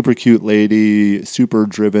 Super cute lady, super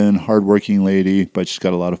driven, hardworking lady, but she's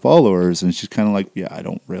got a lot of followers. And she's kind of like, I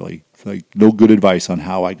don't really, like, no good advice on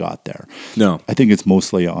how I got there. No. I think it's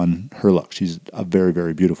mostly on her luck. She's a very,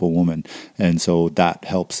 very beautiful woman. And so that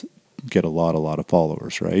helps get a lot of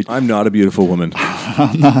followers, right? I'm not a beautiful woman.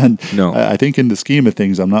 I'm not. No. I think in the scheme of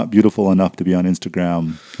things, I'm not beautiful enough to be on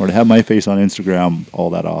Instagram or to have my face on Instagram all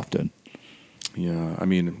that often. Yeah, I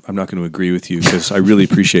mean, I'm not going to agree with you because I really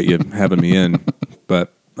appreciate you having me in.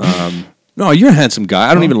 But no, you're a handsome guy.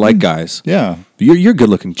 I don't even like guys. Yeah. You're a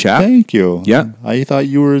good-looking chap. Thank you. Yeah. I thought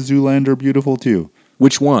you were a Zoolander beautiful too.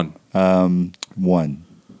 Which one? One.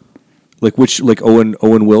 Like which? Like Owen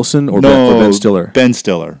Wilson or Ben Stiller? Ben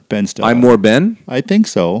Stiller. I'm more Ben? I think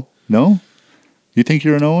so. No? You think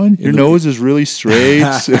you're an Owen? Your nose is really straight.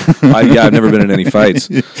 Yeah, I've never been in any fights.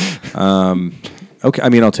 Okay, I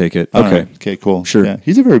mean, I'll take it. All Okay, right. Okay, cool. Sure. Yeah.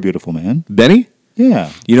 He's a very beautiful man. Benny.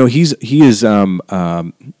 Yeah. You know, he is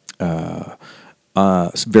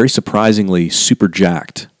very surprisingly super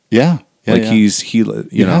jacked. Yeah. Yeah, Like yeah. you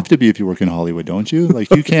You know. have to be if you work in Hollywood, don't you?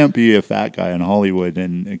 Like you can't be a fat guy in Hollywood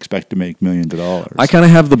and expect to make millions of dollars. I kind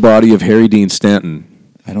of have the body of Harry Dean Stanton.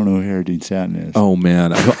 I don't know who Harry Dean Stanton is. Oh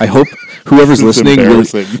man, I hope whoever's This is listening. Really,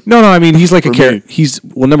 embarrassing. no, I mean he's like a For character. me. He's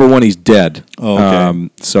number one, he's dead. Oh, okay.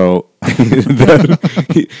 So,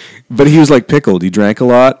 but he was like pickled. He drank a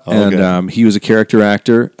lot, Oh, okay. and he was a character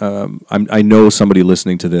actor. I know somebody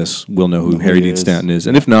listening to this will know who Harry he Dean is. Stanton is,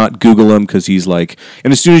 and if not, Google him because he's like.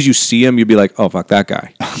 And as soon as you see him, you'll be like, "Oh fuck that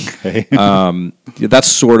guy." Okay. Yeah, that's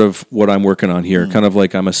sort of what I'm working on Hmm. here. Kind of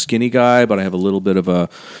like I'm a skinny guy, but I have a little bit of a.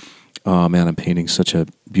 Oh man, I'm painting such a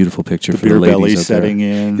beautiful picture for the beer ladies belly out there. setting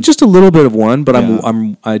in. It's just a little bit of one, but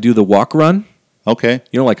Yeah. I do the walk run. Okay.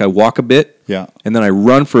 You know, like I walk a bit, Yeah. and then I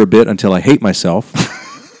run for a bit until I hate myself,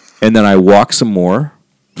 and then I walk some more.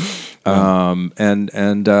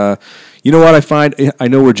 You know what I find? I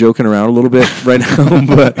know we're joking around a little bit right now,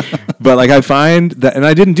 but like I find that, and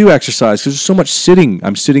I didn't do exercise because there's so much sitting.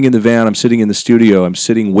 I'm sitting in the van. I'm sitting in the studio. I'm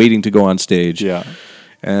sitting waiting to go on stage. Yeah.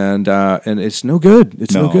 And it's no good.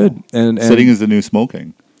 It's no good. And sitting is the new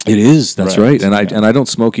smoking. it is. That's Right. right. And Yeah. I don't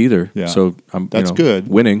smoke either. Yeah. So I'm That's good.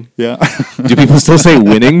 winning. Yeah. Do people still say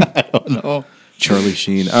winning? No. Charlie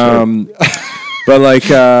Sheen. But like,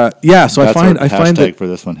 yeah. So That's I find our that hashtag for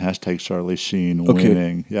this one. Hashtag Charlie Sheen Okay.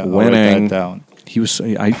 winning. Yeah. I'll Winning. write that down. he was.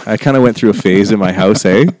 I kind of went through a phase in my house,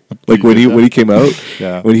 like when he came out,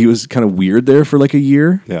 Yeah. when he was kind of weird there for like a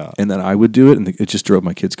year, Yeah. and then I would do it, and it just drove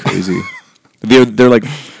my kids crazy. they're like.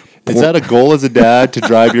 Is that a goal as a dad to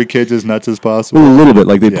drive your kids as nuts as possible? Well, a little bit.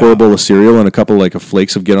 Like they'd pour Yeah. a bowl of cereal and a couple like of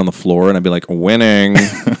flakes of get on the floor, and I'd be like, winning.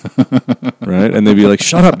 Right? And they'd be like,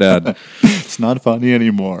 shut up, Dad. It's not funny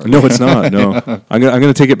anymore. No, it's not. No. I'm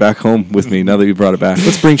gonna take it back home with me now that you brought it back.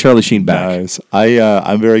 Let's bring Charlie Sheen back. Nice.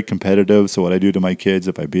 I'm very competitive, so what I do to my kids,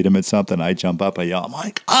 if I beat them at something, I jump up, I yell, I'm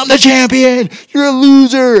like, I'm the champion, you're a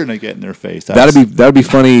loser, and I get in their face. That'd be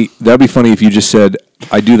funny. That'd be funny if you just said,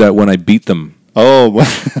 I do that when I beat them. Oh,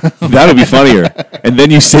 That'd be funnier. And then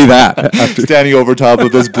you say that after. standing over top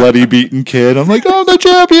of this bloody beaten kid, I'm like, I'm the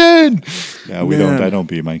champion. Yeah, Man. I don't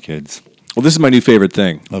beat my kids. Well, this is my new favorite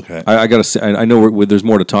thing. Okay. I gotta say, I know there's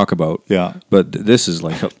more to talk about. Yeah. But this is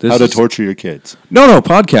like How to torture your kids. No,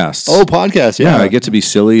 podcasts. Oh, podcast. yeah. I get to be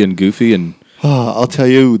silly and goofy and. I'll tell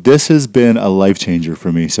you, this has been a life changer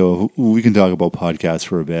for me. So we can talk about podcasts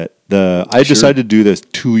for a bit. I decided to do this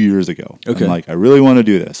 2 years ago. Okay. I'm like, I really want to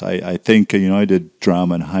do this. I think, I did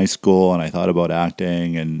drama in high school and I thought about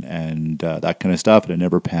acting and that kind of stuff, and it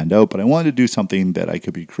never panned out. But I wanted to do something that I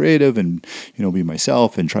could be creative and, be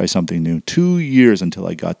myself and try something new. 2 years until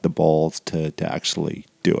I got the balls to actually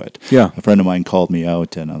do it. Yeah. A friend of mine called me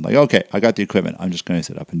out and I'm like, okay, I got the equipment. I'm just going to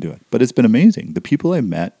sit up and do it. But it's been amazing. The people I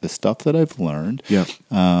met, the stuff that I've learned, Yeah.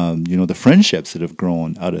 the friendships that have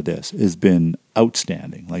grown out of this has been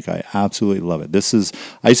outstanding. Like I absolutely love it.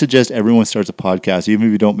 I suggest everyone starts a podcast, even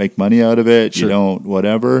if you don't make money out of it, Sure. you don't,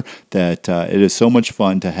 whatever, that it is so much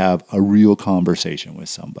fun to have a real conversation with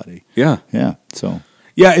somebody. Yeah. Yeah. So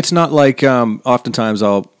Yeah, it's not like oftentimes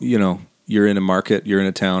you're in a market, you're in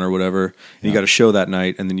a town or whatever, and you got a show that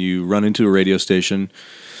night, and then you run into a radio station.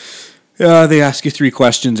 They ask you 3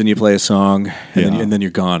 questions, and you play a song, and then you're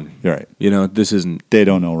gone. you're right. This isn't They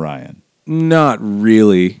don't know Ryan. not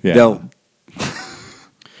really. Yeah.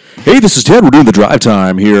 Hey, this is Ted. We're doing the drive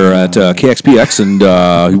time here at KXPX, and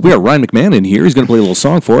we got Ryan McMahon in here. He's going to play a little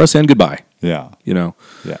song for us, and goodbye. Yeah. Yeah,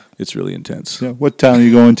 It's really intense. Yeah. What town are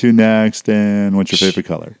you going to next, and what's your favorite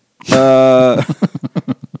color?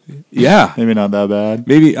 Yeah. Maybe not that bad.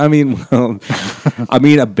 Maybe,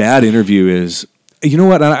 a bad interview is, you know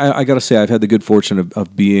what, I got to say, I've had the good fortune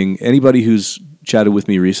of being, anybody who's chatted with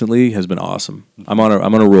me recently has been awesome. I'm on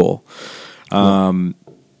a roll.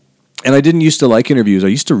 And I didn't used to like interviews. I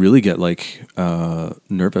used to really get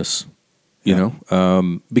nervous,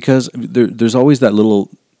 because there's always that little,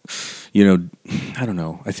 I don't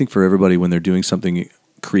know. I think for everybody when they're doing something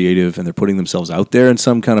creative and they're putting themselves out there in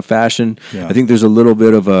some kind of fashion, Yeah. I think there's a little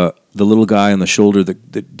bit of the little guy on the shoulder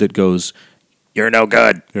that goes, "You're no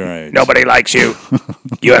good. Right. Nobody likes you.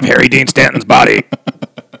 You have Harry Dean Stanton's body."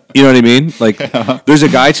 You know what I mean? Like, there's a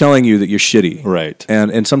guy telling you that you're shitty. Right.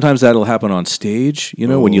 And sometimes that'll happen on stage,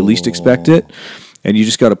 when you least expect it, and you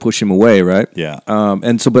just got to push him away, right? Yeah.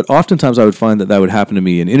 But oftentimes I would find that would happen to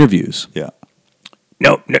me in interviews. Yeah.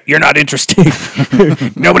 No, you're not interesting.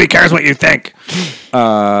 Nobody cares what you think.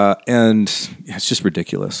 And it's just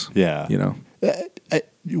ridiculous. Yeah.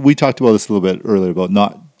 We talked about this a little bit earlier about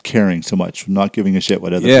not caring so much, not giving a shit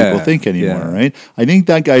what other Yeah, people think anymore, yeah. right? I think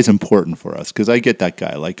that guy's important for us because I get that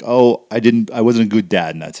guy. Like, oh, I wasn't a good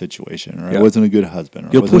dad in that situation, or Yeah. I wasn't a good husband, or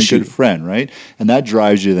He'll I wasn't push a good you. friend, right? And that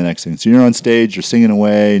drives you to the next thing. So you're on stage, you're singing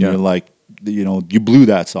away, and Yeah. you're like, you blew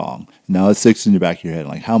that song. Now it sticks in the back of your head.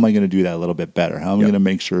 Like, how am I going to do that a little bit better? How am I Yeah. going to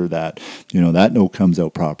make sure that that note comes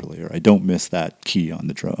out properly, or I don't miss that key on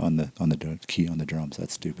the drum key on the drums.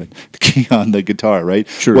 That's stupid. The key on the guitar, right?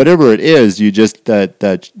 Sure. Whatever it is, you just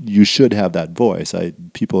that you should have that voice.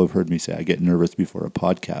 People have heard me say I get nervous before a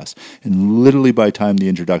podcast, and literally by the time the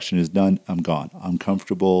introduction is done, I'm gone. I'm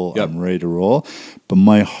comfortable. Yep. I'm ready to roll, but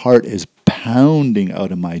my heart is pounding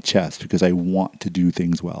out of my chest because I want to do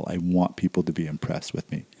things well. I want people to be impressed with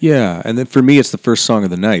me. Yeah, and then for me, it's the first song of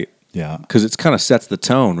the night Yeah. because it kind of sets the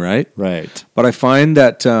tone, right? Right. But I find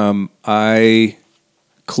that I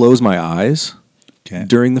close my eyes Okay.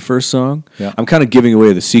 during the first song. Yeah. I'm kind of giving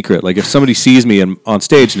away the secret. Like if somebody sees me on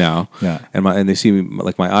stage now, Yeah. and they see me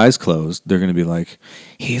like my eyes closed, they're going to be like,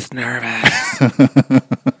 "He's nervous.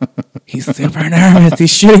 He's super nervous. He's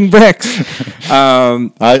shooting bricks."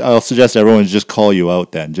 I'll suggest everyone just call you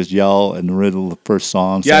out then. Just yell in the middle of the first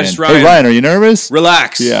song. Yeah, saying, just Hey, Ryan. Ryan, are you nervous?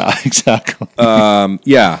 Relax. Yeah, exactly.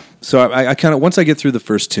 Yeah. So I kind of once I get through the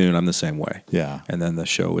first tune, I'm the same way. Yeah. And then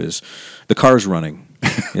the car's running.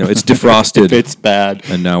 It's defrosted. If it's bad,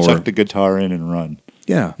 And now chuck we're- the guitar in and run.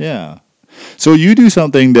 Yeah. Yeah. So you do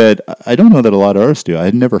something that I don't know that a lot of artists do. I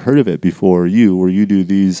had never heard of it before you, where you do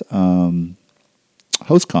these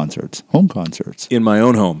house concerts, home concerts. In my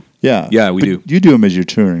own home. Yeah. Yeah, we But do. You do them as you're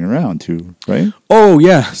touring around too, right? Oh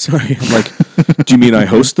yeah, sorry. I'm like, do you mean I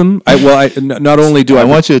host them? Not only do I I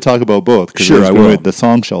want you to talk about both. 'Cause Sure, there's I gonna will. be- The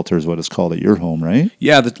Song Shelter is what it's called at your home, right?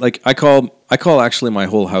 Yeah, I call actually my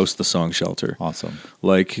whole house the song shelter. Awesome.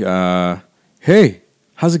 Like, hey,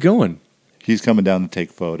 how's it going? He's coming down to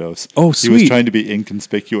take photos. Oh, He was sweet. trying to be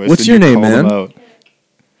inconspicuous. What's and your you name, called him man? out.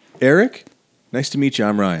 Eric? Nice to meet you.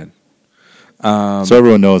 I'm Ryan. So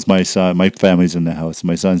everyone knows my son. My family's in the house.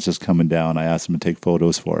 My son's just coming down. I asked him to take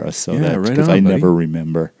photos for us, so Yeah, that right because on, I buddy. never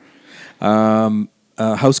remember.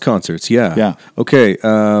 House concerts, yeah. Yeah. Okay.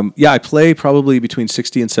 I play probably between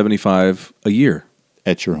 60 and 75 a year.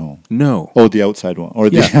 At your home. No. Oh, the outside one, or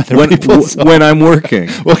the Yeah. other people's home. when I'm working.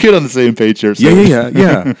 We'll get on the same page here.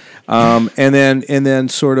 Yeah. And then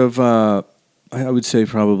sort of, I would say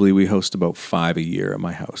probably we host about 5 a year at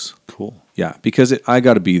my house. Cool. Yeah, because I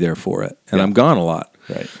got to be there for it, and Yeah. I'm gone a lot.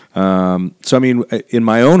 Right. So I mean, in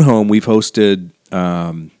my own home, we've hosted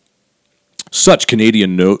such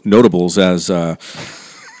Canadian notables as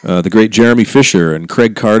the great Jeremy Fisher and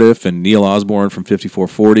Craig Cardiff and Neil Osborne from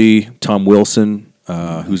 5440, Tom Wilson,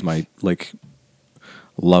 who's my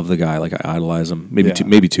love the guy, like I idolize him, maybe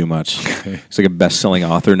Yeah. too much. He's like a best-selling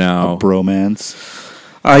author now. Bromance.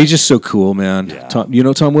 He's just so cool, man. Yeah.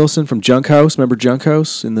 Tom Wilson from Junk House. Remember Junk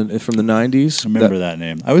House from the 90s? I remember that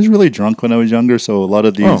name. I was really drunk when I was younger, so a lot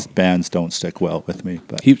of these Oh. bands don't stick well with me.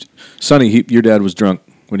 But Sonny, your dad was drunk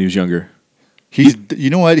when he was younger. you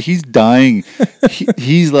know what? He's dying.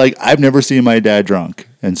 He's like, I've never seen my dad drunk.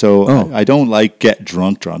 And so Oh. I don't like get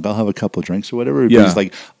drunk. I'll have a couple of drinks or whatever. But Yeah. he's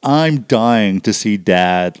like, I'm dying to see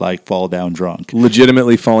dad like fall down drunk.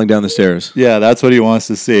 Legitimately falling down the stairs. Yeah, that's what he wants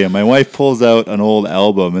to see. And my wife pulls out an old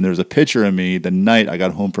album, and there's a picture of me the night I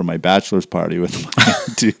got home from my bachelor's party with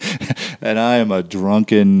my and I am a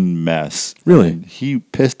drunken mess. Really? And he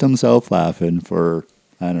pissed himself laughing for,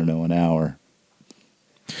 I don't know, an hour.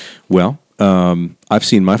 Well, I've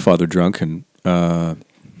seen my father drunk, and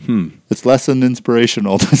It's less than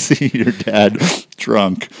inspirational to see your dad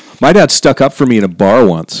drunk. my dad stuck up for me in a bar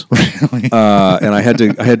once. And I had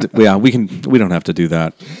to. Yeah, we don't have to do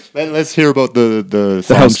that. Let's hear about the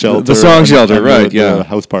song house- shelter. the song and- shelter, and right, the yeah.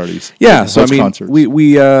 house parties. Yeah, The so I house mean, concerts.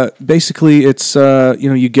 we basically it's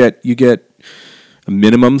you get a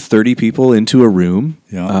minimum 30 people into a room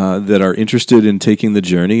Yeah. that are interested in taking the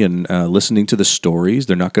journey and listening to the stories.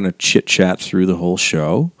 They're not going to chit chat through the whole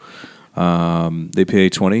show. They pay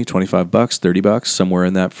 $20, $25, $30, somewhere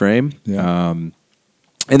in that frame. Yeah.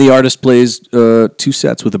 And the artist plays 2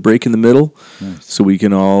 sets with a break in the middle, so we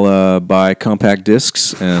can all buy compact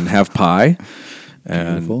discs and have pie.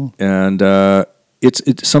 Beautiful. And it's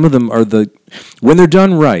some of them are when they're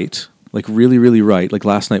done right, like really, really right. Like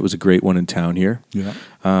last night was a great one in town here. Yeah.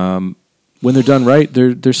 When they're done right,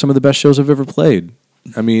 they're some of the best shows I've ever played.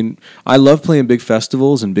 I mean, I love playing big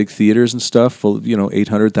festivals and big theaters and stuff full of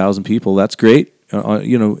 800,000 people. That's great.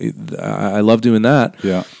 I love doing that.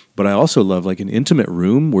 Yeah. But I also love like an intimate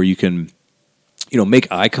room where you can,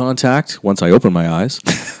 make eye contact once I open my eyes,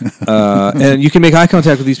 and you can make eye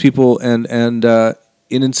contact with these people, and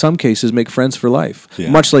in some cases make friends for life. Yeah.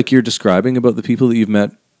 Much like you're describing about the people that you've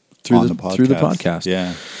met through the podcast.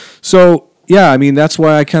 Yeah. So yeah, I mean that's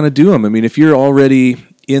why I kind of do them. I mean, if you're already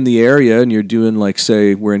in the area and you're doing like,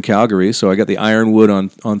 say, we're in Calgary, so I got the Ironwood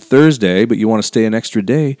on Thursday, but you want to stay an extra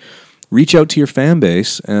day, reach out to your fan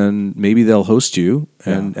base and maybe they'll host you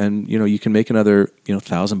and you know, you can make another, you know,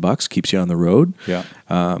 $1,000, keeps you on the road. Yeah.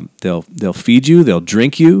 They'll feed you, they'll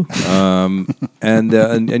drink you,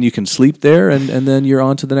 and you can sleep there and then you're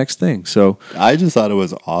on to the next thing. So I just thought it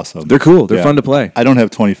was awesome. they're cool. They're fun to play. I don't have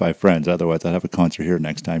 25 friends. Otherwise, I'd have a concert here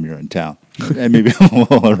next time you're in town. And maybe we'll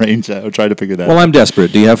arrange that. We'll try to figure that out. Well, I'm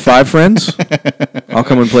desperate. Do you have 5 friends? I'll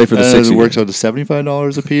come and play for the 6. It works out to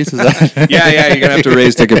 $75 a piece. Is that? Yeah, you're gonna have to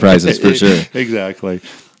raise ticket prices for sure. Exactly.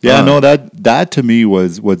 Yeah, no, that to me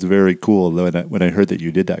was very cool when I heard that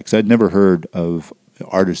you did that, because I'd never heard of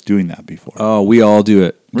artists doing that before. Oh, we all do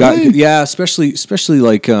it. Really? Yeah, especially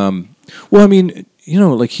like, well, I mean, you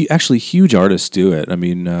know, like actually huge artists do it. I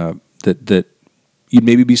mean, that you'd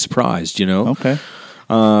maybe be surprised, you know. Okay.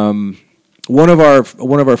 One of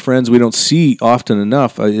our friends we don't see often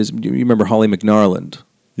enough is, you remember Holly McNarland?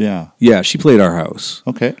 Yeah. Yeah, she played our house.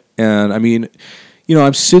 Okay. And I mean, you know,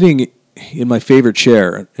 I'm sitting in my favorite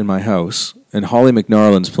chair in my house, and Holly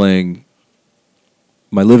McNarland's playing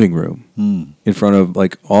my living room in front of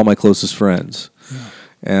like all my closest friends. Yeah.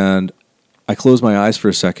 And I closed my eyes for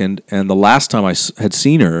a second, and the last time I had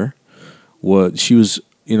seen her she was,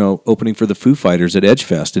 you know, opening for the Foo Fighters at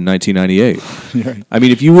Edgefest in 1998. Right. I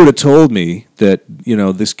mean, if you would have told me that, you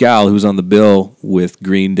know, this gal who was on the bill with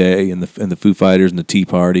Green Day and the Foo Fighters and the Tea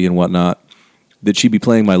Party and whatnot, that she'd be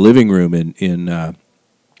playing my living room in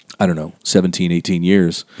I don't know, 17, 18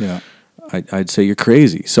 years, Yeah. I'd say you're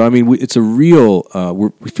crazy. So, I mean, it's a real,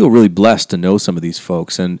 we feel really blessed to know some of these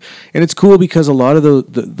folks. And it's cool because a lot of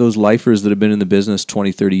those lifers that have been in the business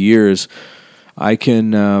 20, 30 years, I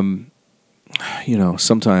can, you know,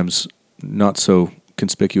 sometimes not so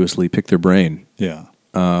conspicuously pick their brain. Yeah.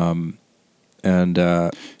 And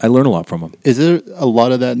I learn a lot from them. Is there a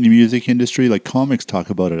lot of that in the music industry? Like comics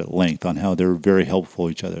talk about it at length on how they're very helpful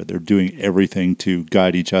to each other. They're doing everything to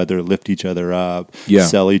guide each other, lift each other up,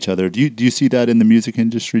 sell each other. Do you see that in the music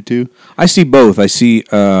industry too? I see both. I see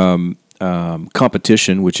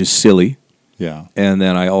competition, which is silly. Yeah. And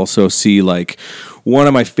then I also see, like, one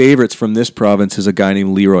of my favorites from this province is a guy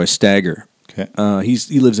named Leroy Stagger. Okay.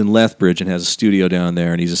 He lives in Lethbridge and has a studio down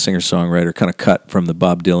there, and he's a singer-songwriter, kind of cut from the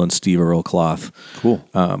Bob Dylan, Steve Earle cloth. Cool.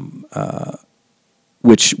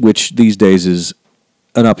 Which these days is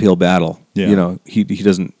an uphill battle. Yeah. You know, he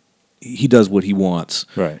does what he wants.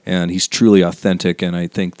 Right. And he's truly authentic, and I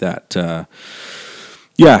think that,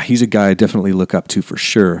 he's a guy I definitely look up to for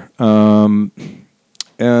sure.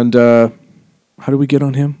 How do we get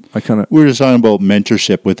on him? We were just talking about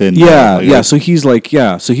mentorship within. So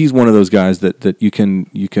he's one of those guys that you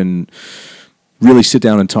can really sit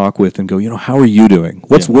down and talk with and go, you know, how are you doing?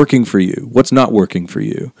 What's working for you? What's not working for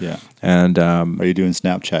you? Yeah. And are you doing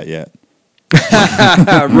Snapchat yet?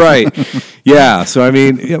 Right. Yeah. So I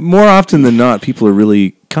mean, more often than not, people are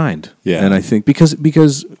really kind. Yeah. And I think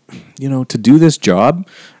because you know, to do this job,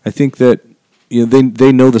 I think that, you know,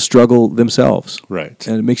 they know the struggle themselves. Right.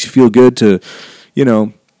 And it makes you feel good to, you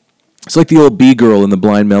know, it's like the old bee girl in the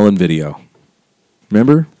Blind Melon video.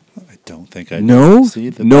 Remember? I don't think I No? see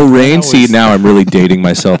that. No rain? See, now I'm really dating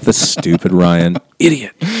myself. That's stupid, Ryan.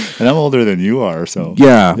 Idiot. And I'm older than you are, so.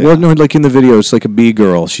 Yeah. Well, no, like in the video, it's like a bee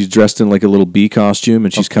girl. She's dressed in like a little bee costume,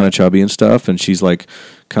 and she's kind of chubby and stuff, and she's like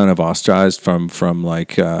kind of ostracized from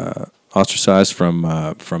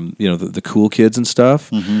you know the cool kids and stuff.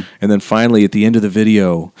 Mm-hmm. And then finally at the end of the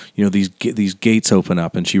video, you know, these gates open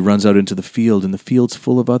up and she runs out into the field, and the field's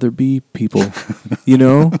full of other bee people. You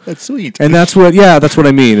know, That's sweet. and that's what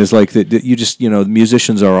I mean is like that you just, you know,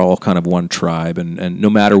 musicians are all kind of one tribe, and no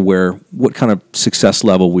matter what kind of success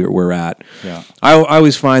level we're at. Yeah. I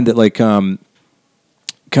always find that like kind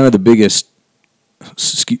of the biggest,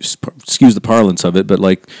 excuse the parlance of it, but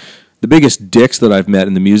like the biggest dicks that I've met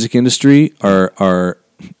in the music industry are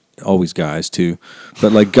always guys too,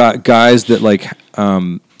 but like guys that like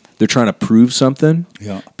they're trying to prove something.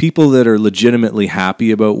 Yeah. People that are legitimately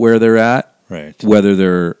happy about where they're at, Right. whether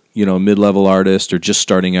they're, you know, a mid-level artist or just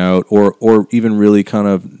starting out, or even really kind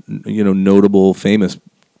of, you know, notable, famous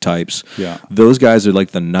types. Yeah. Those guys are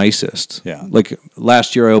like the nicest. Yeah. Like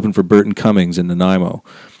last year I opened for Burton Cummings in Nanaimo.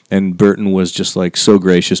 And Burton was just like so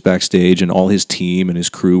gracious backstage, and all his team and his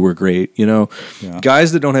crew were great. You know,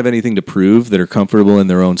 guys that don't have anything to prove, that are comfortable in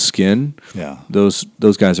their own skin. Yeah. Those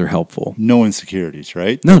guys are helpful. No insecurities,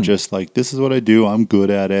 right? None. They're just like, this is what I do. I'm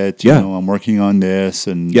good at it. Yeah. You know, I'm working on this.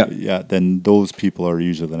 And then those people are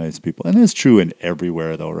usually the nice people. And it's true in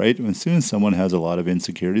everywhere though, right? As soon as someone has a lot of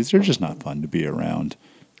insecurities, they're just not fun to be around.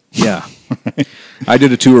 Yeah. Right? I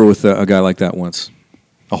did a tour with a guy like that once.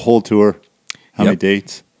 A whole tour? How many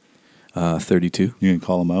dates? 32. You can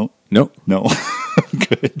call them out? Nope. No.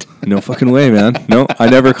 Good. No fucking way, man. No, I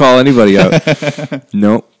never call anybody out.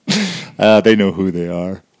 Nope. They know who they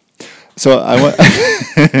are. So I went.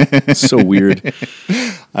 So weird.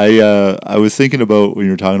 I was thinking about when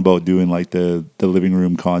you were talking about doing like the living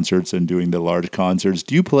room concerts and doing the large concerts.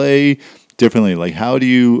 Do you play differently? Like how do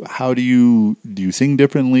you sing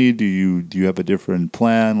differently? Do you have a different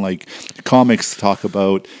plan? Like comics talk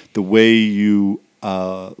about the way you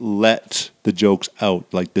let the jokes out,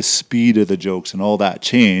 like the speed of the jokes and all that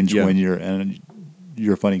change when you're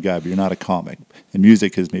a funny guy, but you're not a comic. And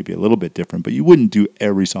music is maybe a little bit different, but you wouldn't do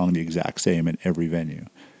every song the exact same in every venue.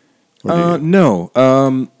 No.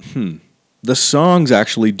 The songs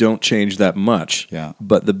actually don't change that much. Yeah.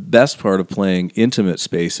 But the best part of playing intimate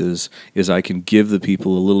spaces is I can give the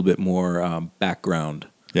people a little bit more background.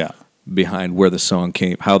 Yeah. Behind where the song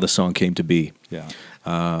came, how the song came to be. Yeah.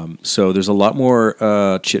 So there's a lot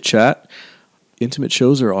more chit chat. Intimate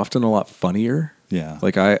shows are often a lot funnier. Yeah.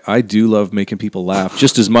 Like I do love making people laugh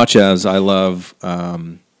just as much as I love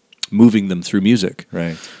moving them through music.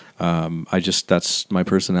 Right. That's my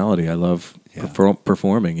personality. I love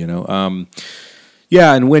performing, you know.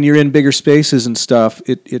 And when you're in bigger spaces and stuff,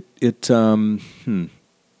 it's kind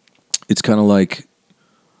of like,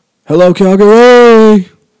 hello, Calgary.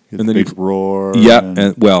 And then big roar.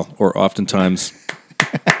 Yeah, or oftentimes,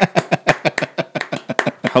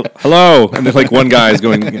 hello, and then like one guy is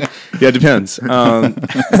going, yeah, it depends. But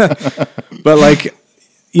like,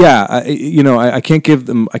 I can't give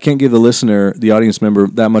the listener, the audience member,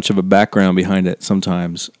 that much of a background behind it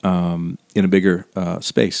sometimes in a bigger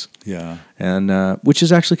space. Yeah, and which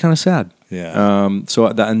is actually kind of sad. Yeah.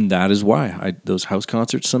 That is why those house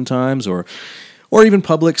concerts sometimes, or even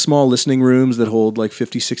public small listening rooms that hold like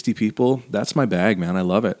 50, 60 people. That's my bag, man. I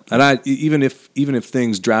love it. And even if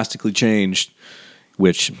things drastically changed,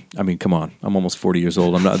 which, I mean, come on, I'm almost 40 years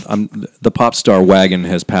old. The pop star wagon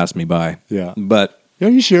has passed me by. Yeah. But are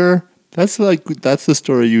you sure? That's the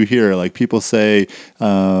story you hear. Like people say,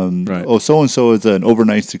 right. Oh, so-and-so is an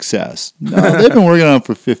overnight success. No, they've been working on it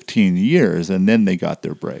for 15 years and then they got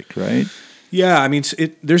their break, right? Yeah, I mean,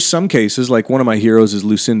 there's some cases, like one of my heroes is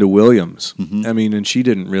Lucinda Williams. Mm-hmm. I mean, and she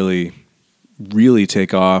didn't really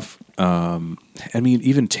take off.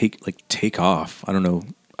 Even take off. I don't know.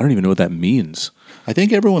 I don't even know what that means. I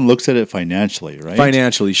think everyone looks at it financially, right?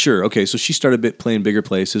 Financially, sure. Okay, so she started playing bigger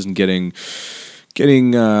places and getting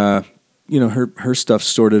her stuff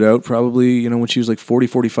sorted out probably, when she was like 40,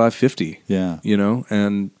 45, 50. Yeah.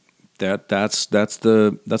 And that's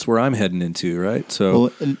where I'm heading into, right?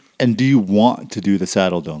 So and do you want to do the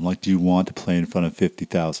Saddle Dome? Like, do you want to play in front of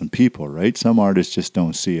 50,000 people, right? Some artists just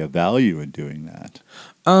don't see a value in doing that.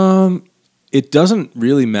 It doesn't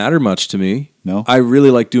really matter much to me. No? I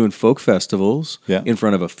really like doing folk festivals in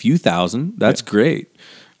front of a few thousand. That's great.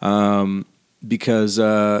 Because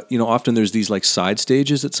often there's these like side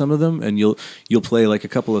stages at some of them, and you'll play like a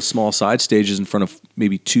couple of small side stages in front of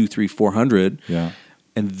maybe 200, 300, 400. Yeah.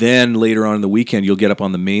 And then later on in the weekend, you'll get up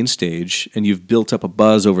on the main stage, and you've built up a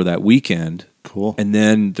buzz over that weekend. Cool. And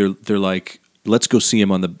then they're like, let's go see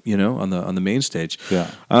him on the on the main stage.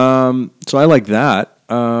 Yeah. So I like that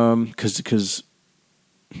because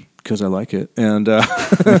I like it, and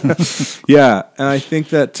yeah, and I think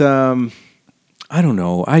that I don't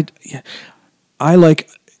know. I like,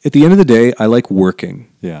 at the end of the day, I like working.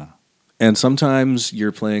 Yeah. And sometimes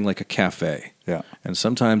you're playing like a cafe. Yeah. And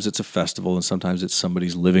sometimes it's a festival, and sometimes it's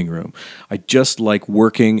somebody's living room. I just like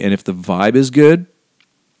working, and if the vibe is good,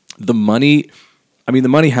 the money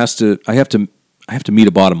has to, I have to meet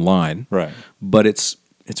a bottom line. Right. But it's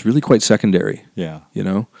really quite secondary. Yeah.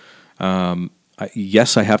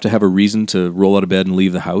 Yes, I have to have a reason to roll out of bed and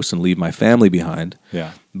leave the house and leave my family behind.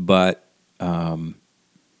 Yeah. But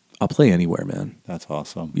I'll play anywhere, man. That's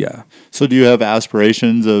awesome. Yeah. So do you have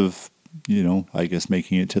aspirations of, I guess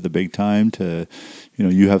making it to the big time to,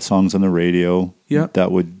 you have songs on the radio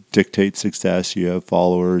that would dictate success. You have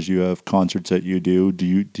followers, you have concerts that you do. Do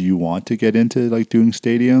you want to get into like doing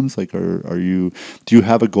stadiums? Like, do you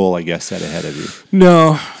have a goal, I guess, set ahead of you?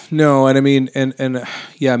 No. And I mean, and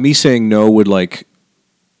yeah, me saying no would like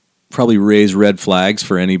probably raise red flags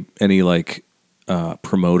for any like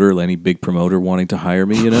promoter, any big promoter wanting to hire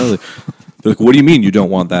me. They're like, what do you mean you don't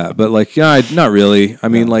want that? But like, yeah, not really. I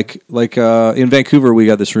mean, like in Vancouver, we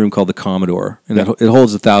got this room called the Commodore, and it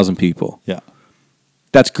holds 1,000 people. Yeah.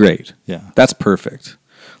 That's great. Yeah. That's perfect.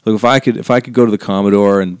 Look, if I could go to the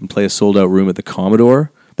Commodore and play a sold out room at the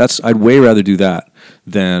Commodore, I'd way rather do that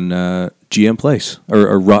than GM Place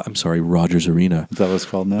or Rogers Arena. Is that what it's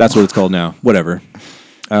called now? That's what it's called now. Whatever.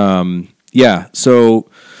 Yeah. So,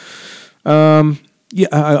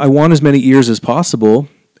 I want as many ears as possible,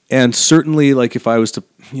 and certainly, like if I was to,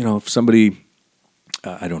 if somebody,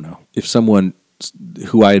 I don't know, if someone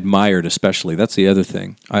who I admired, especially, that's the other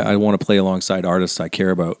thing. I want to play alongside artists I care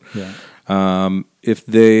about. Yeah. If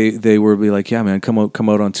they were be like, yeah, man, come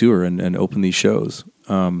out on tour and open these shows.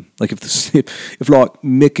 Like if like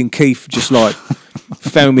Mick and Keith just like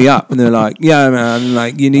phone me up and they're like, yeah, man,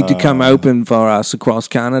 like you need to come open for us across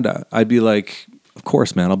Canada, I'd be like, of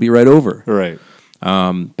course, man, I'll be right over. Right.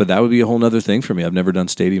 But that would be a whole nother thing for me. I've never done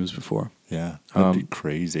stadiums before. Yeah, that'd be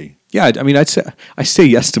crazy. Yeah, I mean, I say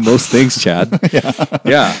yes to most things, Chad.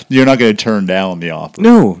 Yeah. You're not going to turn down the offer.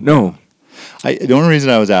 No. The only reason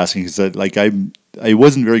I was asking is that, like, I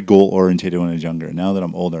wasn't very goal orientated when I was younger. Now that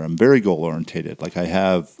I'm older, I'm very goal orientated. Like, I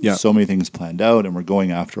have so many things planned out, and we're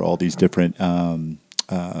going after all these different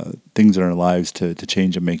things in our lives to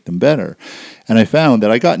change and make them better. And I found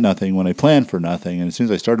that I got nothing when I planned for nothing. And as soon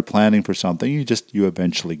as I started planning for something, you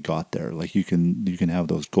eventually got there. Like you can have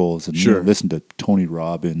those goals and listen to Tony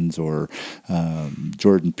Robbins or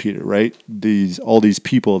Jordan Peter, right? All these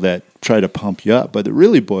people that try to pump you up, but it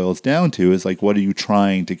really boils down to is like, what are you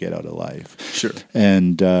trying to get out of life? Sure.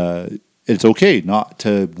 And it's okay not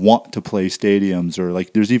to want to play stadiums, or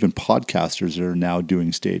like there's even podcasters that are now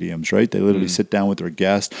doing stadiums, right? They literally sit down with their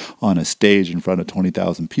guest on a stage in front of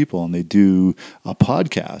 20,000 people and they do a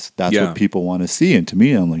podcast. That's what people want to see. And to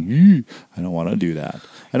me, I'm like, I don't want to do that.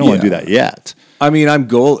 I don't want to do that yet. I mean,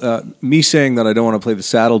 me saying that I don't want to play the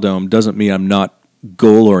Saddle Dome doesn't mean I'm not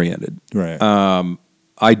goal oriented. Right.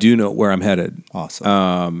 I do know where I'm headed.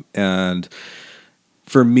 Awesome. And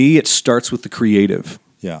for me, it starts with the creative.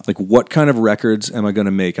 Yeah. Like, what kind of records am I going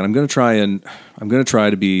to make? And I'm going to try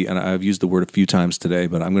to be, and I've used the word a few times today,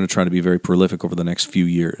 but I'm going to try to be very prolific over the next few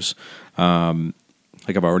years. Like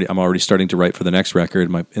I'm already starting to write for the next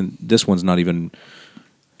record. And this one's not even,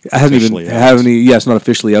 it hasn't even have any. Yeah, it's not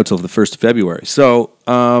officially out till the 1st of February. So,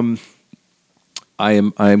 I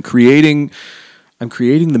am creating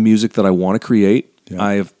the music that I want to create. Yeah.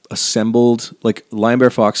 I've assembled, like, Lion Bear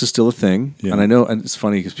Fox is still a thing. Yeah. And I know, and it's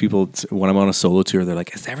funny because people, when I'm on a solo tour, they're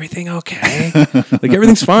like, is everything okay? Like,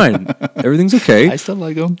 everything's fine. Everything's okay. I still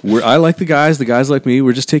like them. I like the guys like me.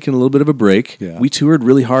 We're just taking a little bit of a break. Yeah. We toured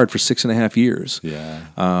really hard for 6.5 years.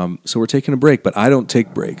 Yeah. So we're taking a break, but I don't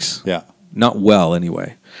take breaks. Yeah. Not well,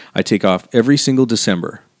 anyway. I take off every single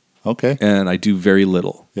December. Okay. And I do very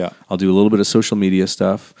little. Yeah. I'll do a little bit of social media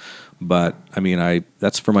stuff. But I mean,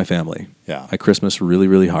 that's for my family. Yeah. I Christmas really,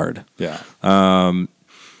 really hard. Yeah.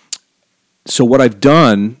 So what I've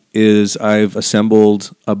done is I've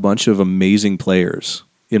assembled a bunch of amazing players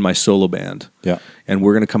in my solo band. Yeah. And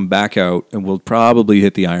we're going to come back out and we'll probably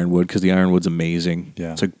hit the Ironwood because the Ironwood's amazing.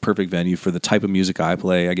 Yeah. It's a perfect venue for the type of music I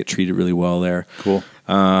play. I get treated really well there. Cool.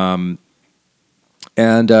 And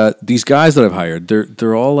these guys that I've hired,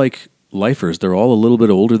 they're all like lifers. They're all a little bit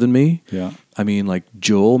older than me. Yeah. I mean, like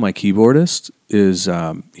Joel, my keyboardist, is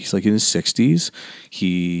he's like in his 60s.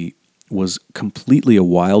 He was completely a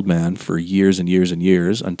wild man for years and years and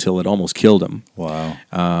years until it almost killed him. Wow.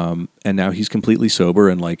 And now he's completely sober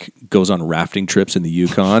and like goes on rafting trips in the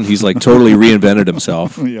Yukon. He's like totally reinvented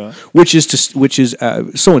himself. Yeah. Which is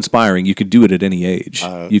so inspiring. You could do it at any age.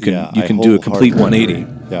 You can do a complete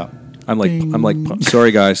 180. Yeah. I'm like,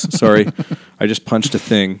 sorry guys, sorry. I just punched a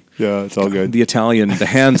thing. Yeah, it's all good. The Italian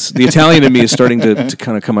in me is starting to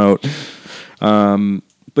kind of come out.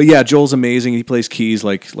 But yeah, Joel's amazing. He plays keys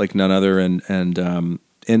like none other, and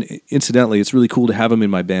incidentally, it's really cool to have him in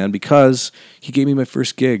my band because he gave me my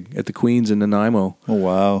first gig at the Queens in Nanaimo. Oh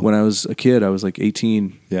wow! When I was a kid, I was like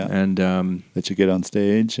 18. Yeah, and let you get on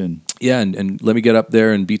stage and and let me get up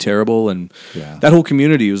there and be terrible, and that whole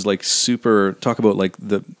community was like super. Talk about like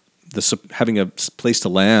the having a place to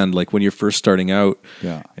land, like when you're first starting out,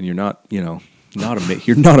 and you're not, you're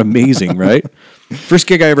not amazing, right? First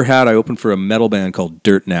gig I ever had, I opened for a metal band called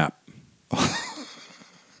Dirt Nap.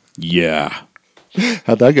 Yeah.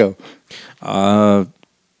 How'd that go?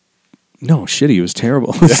 No, shitty. It was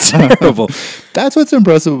terrible. It was terrible. That's what's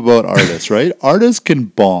impressive about artists, right? Artists can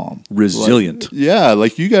bomb. Resilient.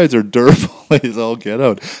 Like you guys are durable. plays all get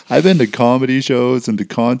out. I've been to comedy shows and to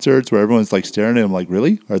concerts where everyone's like staring at him like,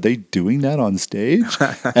 really? Are they doing that on stage?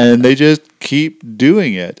 And they just keep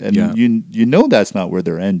doing it. And Yeah. you know that's not where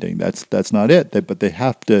they're ending. That's not it. But they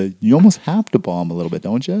have to, you almost have to bomb a little bit,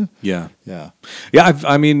 don't you? Yeah. Yeah.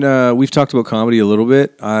 Yeah, we've talked about comedy a little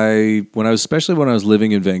bit. Especially when I was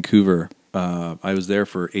living in Vancouver, I was there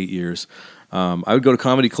for 8 years. I would go to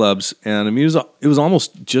comedy clubs, and I mean, it was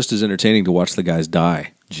almost just as entertaining to watch the guys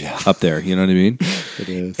die up there. You know what I mean? It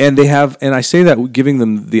is. And and I say that giving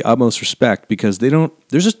them the utmost respect because they don't.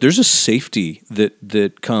 There's a safety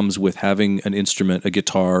that comes with having an instrument, a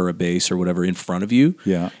guitar or a bass or whatever in front of you.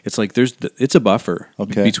 Yeah. It's like it's a buffer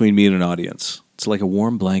between me and an audience. It's like a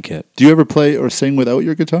warm blanket. Do you ever play or sing without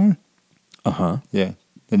your guitar? Yeah.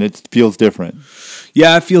 And it feels different.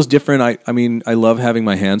 Yeah, it feels different. I mean, I love having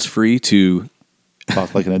my hands free to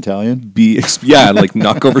Talk like an Italian. like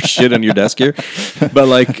knock over shit on your desk here, but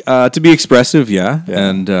like to be expressive,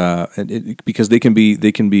 and because they can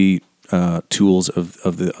be tools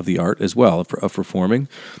of the art as well of performing.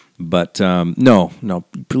 But no,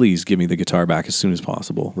 please give me the guitar back as soon as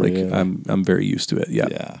possible. Really? Like I'm very used to it.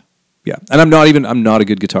 Yeah. And I'm not a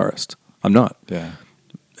good guitarist. I'm not. Yeah.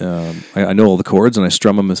 I know all the chords and I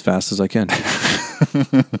strum them as fast as I can.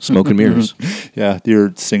 Smoke and mirrors. Yeah,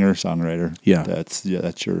 you're singer songwriter. Yeah. That's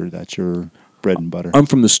your bread and butter. I'm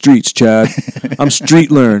from the streets, Chad. I'm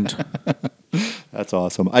street learned. That's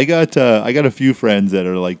awesome. I got a few friends that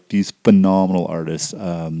are like these phenomenal artists.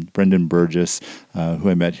 Brendan Burgess, who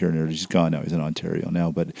I met here in he's gone now. He's in Ontario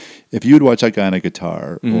now. But if you would watch that guy on a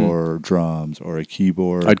guitar or drums or a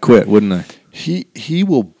keyboard, I'd quit, wouldn't I? He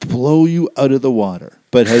will blow you out of the water,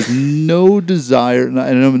 but has no desire. And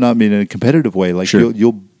I'm not meaning in a competitive way. Like sure.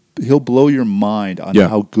 he'll blow your mind on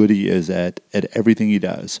how good he is at everything he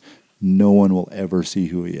does. No one will ever see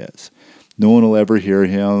who he is. No one will ever hear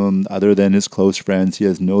him other than his close friends. He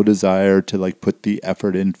has no desire to like put the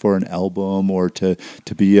effort in for an album or to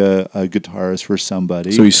be a guitarist for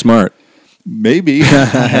somebody. So he's smart. Maybe.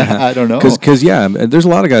 I don't know. Because there's a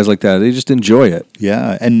lot of guys like that. They just enjoy it.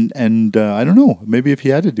 Yeah, and I don't know. Maybe if he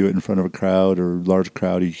had to do it in front of a crowd or large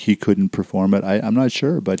crowd, he couldn't perform it. I'm not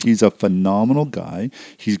sure, but he's a phenomenal guy.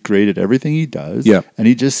 He's great at everything he does. Yeah. And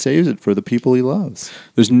he just saves it for the people he loves.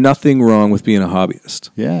 There's nothing wrong with being a hobbyist.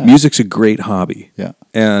 Yeah. Music's a great hobby. Yeah.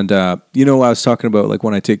 And, I was talking about like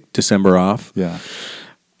when I take December off. Yeah.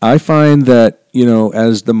 I find that,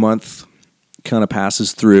 as the month kind of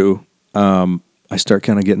passes through, I start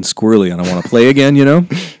kind of getting squirrely and I want to play again,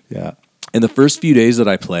 Yeah. And the first few days that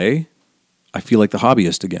I play, I feel like the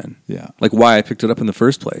hobbyist again. Yeah. Like why I picked it up in the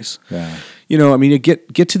first place. Yeah. You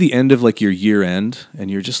get to the end of like your year end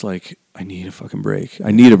and you're just like, I need a fucking break.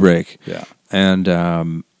 I need a break. Yeah. And,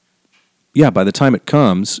 by the time it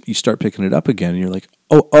comes, you start picking it up again and you're like,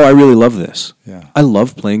 oh, I really love this. Yeah. I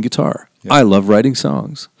love playing guitar. Yeah. I love writing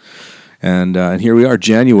songs. And here we are,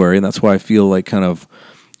 January, and that's why I feel like kind of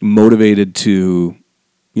motivated to,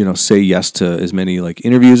 say yes to as many like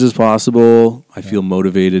interviews as possible. I feel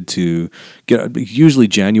motivated to get. Usually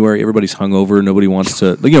January, everybody's hungover. Nobody wants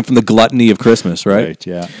to, from the gluttony of Christmas, right? Right.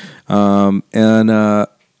 Yeah. I'm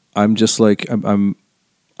just like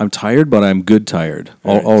I'm tired, but I'm good tired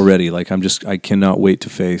already. Like I cannot wait to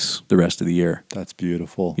face the rest of the year. That's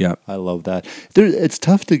beautiful. Yeah. I love that. It's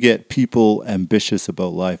tough to get people ambitious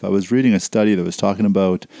about life. I was reading a study that was talking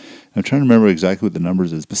about, I'm trying to remember exactly what the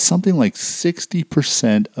numbers is, but something like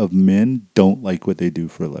 60% of men don't like what they do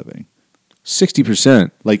for a living. 60%.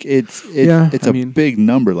 Like it's a big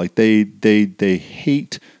number. Like they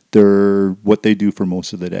hate what they do for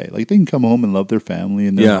most of the day. Like they can come home and love their family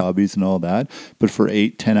and their hobbies and all that, but for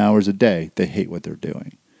 8-10 hours a day, they hate what they're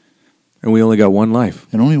doing. And we only got one life.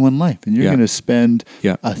 And only one life. And you're going to spend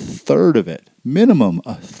a third of it, minimum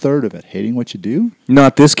a third of it, hating what you do?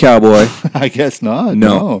 Not this cowboy. I guess not.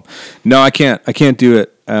 No, I can't. I can't do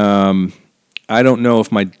it. I don't know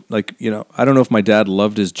if my dad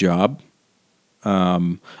loved his job.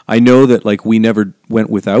 I know that like we never went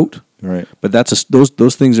without. Right. But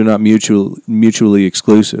those things are not mutually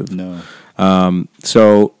exclusive. No.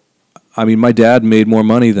 So, I mean, my dad made more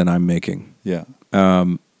money than I'm making. Yeah.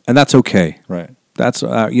 And that's okay. Right. That's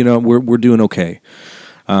we're doing okay.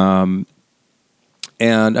 And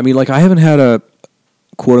I mean, like I haven't had a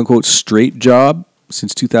quote unquote straight job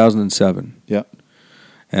since 2007. Yeah.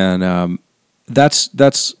 And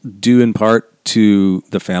that's due in part to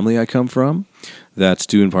the family I come from. That's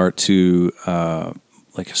due in part to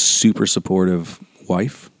like a super supportive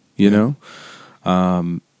wife, know.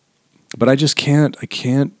 But I just can't. I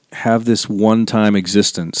can't have this one-time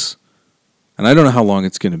existence, and I don't know how long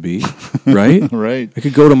it's going to be. Right? Right. I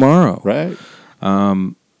could go tomorrow. Right.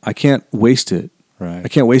 I can't waste it. Right. I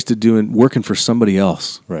can't waste it working for somebody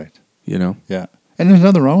else. Right. You know. Yeah. And there's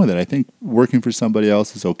nothing wrong with it. I think working for somebody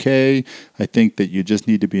else is okay. I think that you just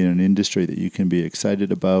need to be in an industry that you can be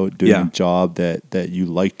excited about, doing a job that you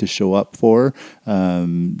like to show up for.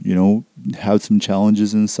 Have some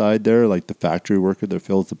challenges inside there, like the factory worker that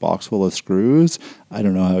fills the box full of screws. I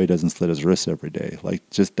don't know how he doesn't slit his wrists every day. Like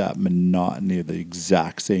just that monotony of the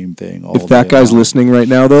exact same thing all If that day guy's long. listening right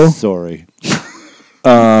now, though, Sorry.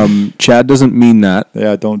 Chad doesn't mean that.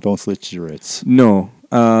 Yeah, don't slit your wrists. No.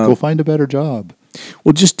 Go find a better job.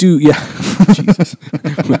 Well, just do, Jesus.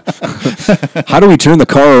 How do we turn the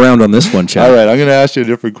car around on this one, Chad? All right, I'm going to ask you a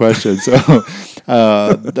different question. So,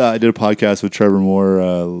 I did a podcast with Trevor Moore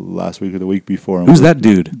last week or the week before. And Who's that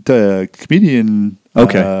dude? The comedian,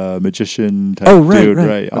 magician type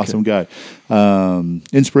dude, awesome guy,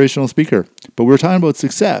 inspirational speaker. But we were talking about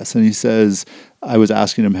success, and he says, I was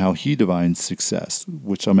asking him how he defines success,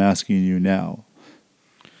 which I'm asking you now.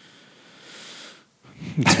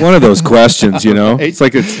 It's one of those questions, you know. It's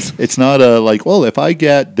like it's not a like, well, if I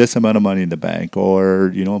get this amount of money in the bank,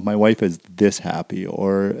 or if my wife is this happy,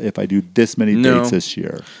 or if I do this many dates this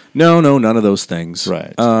year. No, none of those things.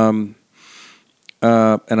 Right. And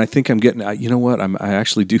I think I'm getting. You know what? I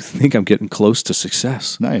actually do think I'm getting close to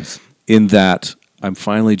success. Nice. In that I'm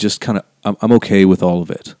finally just kind of I'm okay with all of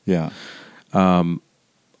it. Yeah.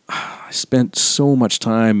 I spent so much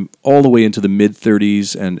time all the way into the mid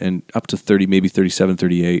 30s and up to 30, maybe 37,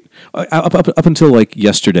 38, up until like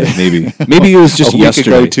yesterday, maybe it was just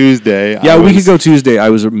yesterday. A week ago Tuesday. Yeah, a week ago Tuesday, I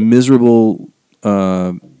was a miserable.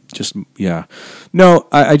 No,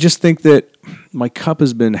 I just think that my cup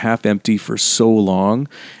has been half empty for so long.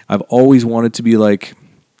 I've always wanted to be like.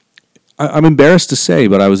 I'm embarrassed to say,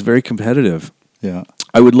 but I was very competitive. Yeah.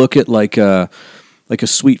 I would look at like a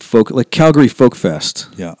sweet folk, like Calgary Folk Fest.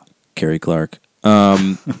 Yeah. Carrie Clark.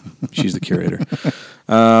 She's the curator.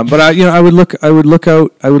 But I would look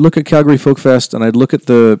at Calgary Folk Fest, and I'd look at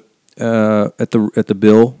the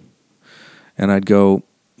bill, and I'd go,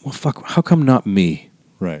 well, fuck, how come not me?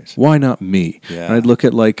 Right. Why not me? Yeah. And I'd look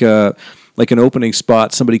at like an opening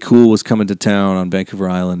spot. Somebody cool was coming to town on Vancouver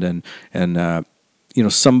Island, and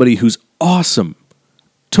somebody who's awesome,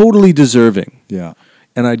 totally deserving. Yeah.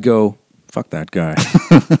 And I'd go, fuck that guy.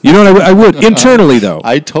 You know what I would internally though.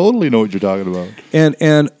 I totally know what you're talking about.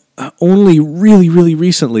 And only really, really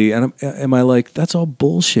recently, and am I like, that's all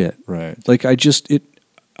bullshit. Right. Like I'm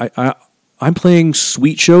playing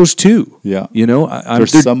sweet shows too. Yeah.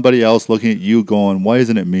 There's somebody else looking at you going, why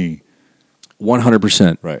isn't it me?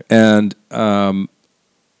 100%. Right. And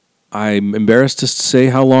I'm embarrassed to say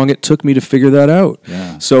how long it took me to figure that out.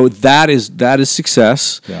 Yeah. So that is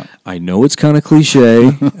success. Yeah. I know it's kind of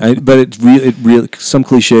cliche, but it really some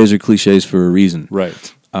cliches are cliches for a reason.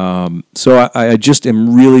 Right. So I just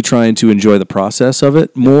am really trying to enjoy the process of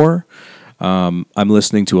it more. I'm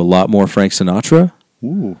listening to a lot more Frank Sinatra.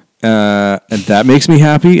 Ooh. And that makes me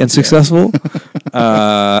happy and successful.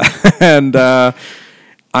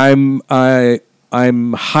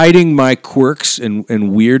 I'm hiding my quirks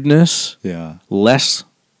and weirdness less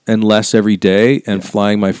and less every day, and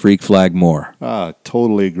flying my freak flag more.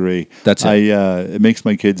 Totally agree. That's it. It makes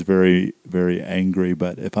my kids very, very angry,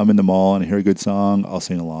 but if I'm in the mall and I hear a good song, I'll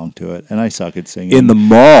sing along to it. And I suck at singing. In the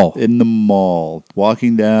mall? In the mall.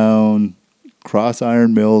 Walking down Cross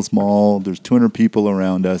Iron Mills Mall, there's 200 people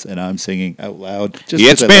around us, and I'm singing out loud.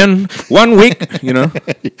 It's been 1 week, you know.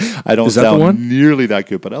 I don't sound nearly that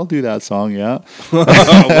good, but I'll do that song, yeah.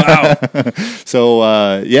 Wow. So,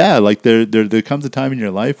 like there comes a time in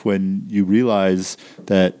your life when you realize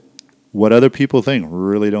that what other people think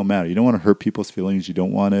really don't matter. You don't want to hurt people's feelings. You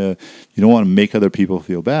don't want to make other people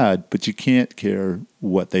feel bad, but you can't care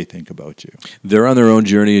what they think about you. They're on their own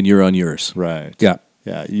journey, and you're on yours. Right. Yeah.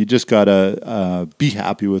 Yeah, you just got to be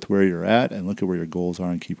happy with where you're at and look at where your goals are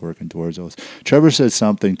and keep working towards those. Trevor said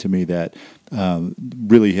something to me that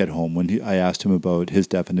really hit home when I asked him about his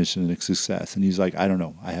definition of success. And he's like, I don't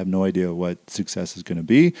know. I have no idea what success is going to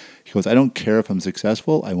be. He goes, I don't care if I'm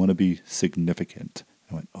successful. I want to be significant.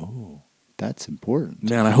 I went, oh, that's important.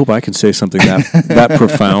 Man, I hope I can say something that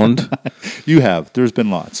profound. You have. There's been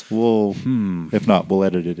lots. If not, we'll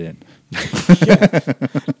edit it in.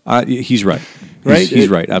 He's right. Right? He's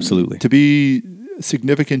right, absolutely. To be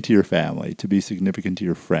significant to your family, to be significant to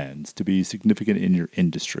your friends, to be significant in your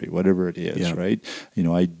industry, whatever it is, right?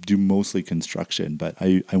 I do mostly construction, but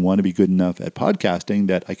I want to be good enough at podcasting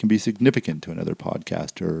that I can be significant to another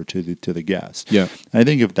podcaster or to the guest. Yeah. And I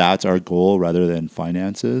think if that's our goal rather than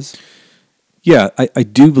finances. Yeah, I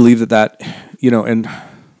do believe that, and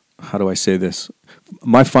how do I say this?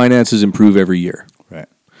 My finances improve every year. Right.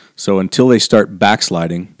 So until they start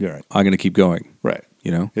backsliding, You're right. I'm going to keep going. Right.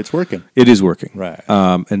 You know, It's working. it is working. Right.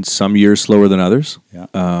 And some years slower than others. Yeah.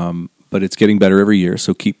 But it's getting better every year.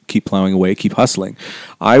 So keep plowing away, keep hustling.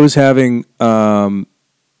 I was having, I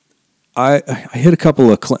hit a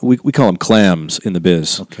couple of, we call them clams in the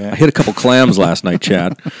biz. Okay. I hit a couple clams last night,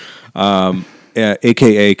 Chad.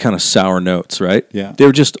 AKA kind of sour notes, right? Yeah. They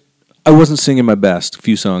were just, I wasn't singing my best a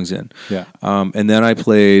few songs in. Yeah. And then I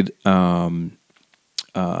played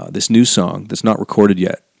this new song that's not recorded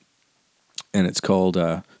yet. And it's called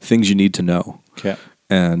Things You Need to Know. Okay.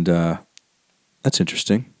 And that's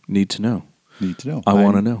interesting. Need to know. Need to know. I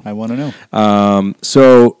want to know. I want to know.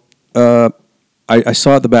 So I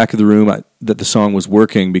saw at the back of the room that the song was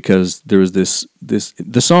working because there was the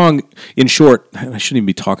song, in short, I shouldn't even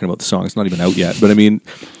be talking about the song. It's not even out yet. But I mean,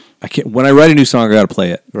 I can't. When I write a new song, I got to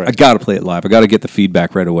play it. Right. I got to play it live. I got to get the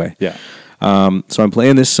feedback right away. Yeah. So I'm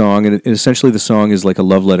playing this song, and essentially the song is like a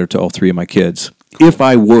love letter to all three of my kids. If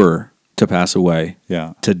I were to pass away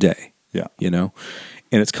Yeah. today, Yeah. you know,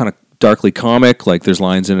 and it's kind of darkly comic. Like there's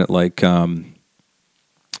lines in it like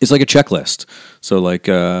it's like a checklist. So like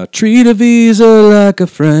treat a visa like a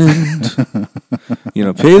friend, you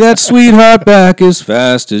know, pay that sweetheart back as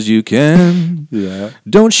fast as you can. Yeah.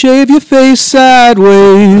 Don't shave your face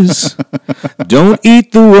sideways. Don't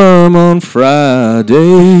eat the worm on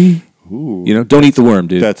Friday. Ooh. You know, don't eat the worm,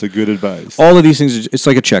 dude. That's a good advice. All of these things, it's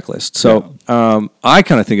like a checklist. So I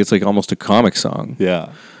kind of think it's like almost a comic song.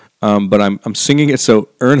 Yeah. But I'm singing it so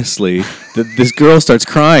earnestly that this girl starts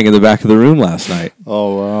crying in the back of the room last night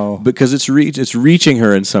Oh wow. because it's reaching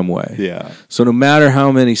her in some way. Yeah. So no matter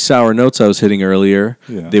how many sour notes I was hitting earlier,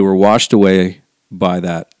 Yeah. they were washed away by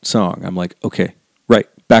that song. I'm like, okay, right,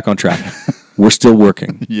 back on track. We're still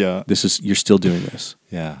working. Yeah. You're still doing this.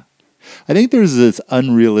 Yeah. I think there's this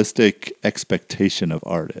unrealistic expectation of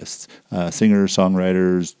artists, singers,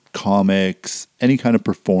 songwriters, comics, any kind of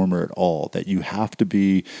performer at all, that you have to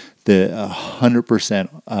be the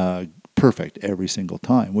 100% perfect every single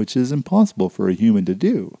time, which is impossible for a human to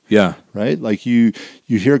do. Yeah. Right? Like you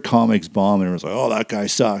hear comics bomb and everyone's like, oh, that guy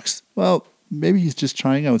sucks. Well, maybe he's just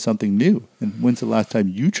trying out something new. And when's the last time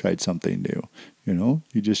you tried something new? You know,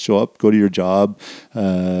 you just show up, go to your job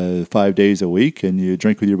 5 days a week, and you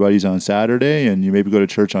drink with your buddies on Saturday, and you maybe go to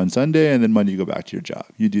church on Sunday, and then Monday you go back to your job.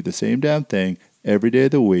 You do the same damn thing every day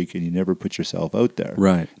of the week, and you never put yourself out there.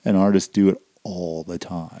 Right. And artists do it all the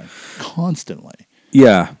time, constantly.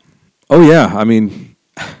 Yeah. Oh yeah. I mean,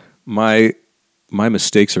 my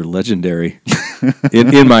mistakes are legendary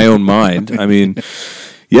in my own mind. I mean,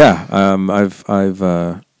 yeah. I've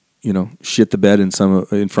you know, shit the bed in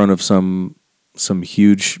front of some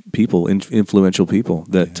huge people, influential people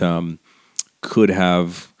that could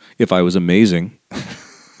have, if I was amazing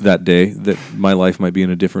that day, that my life might be in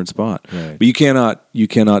a different spot. Right. But you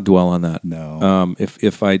cannot dwell on that. No.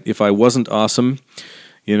 If I wasn't awesome,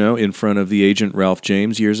 you know, in front of the agent Ralph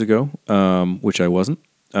James years ago, which I wasn't,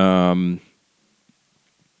 then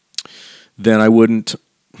I wouldn't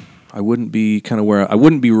be kind of where I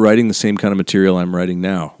wouldn't be writing the same kind of material I'm writing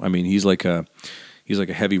now. I mean, he's like a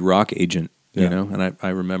heavy rock agent, you know. And I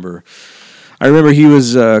remember he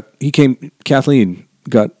was he came. Kathleen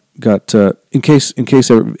got in case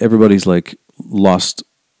everybody's like lost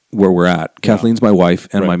where we're at. Kathleen's my wife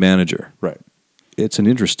and my manager. Right. It's an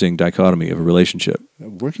interesting dichotomy of a relationship.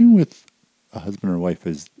 Working with a husband or wife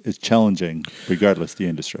is challenging, regardless of the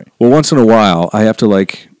industry. Well, once in a while, I have to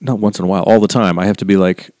not once in a while, all the time, I have to be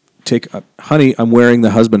like, honey, I'm wearing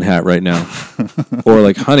the husband hat right now. Or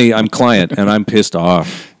like, honey, I'm client and I'm pissed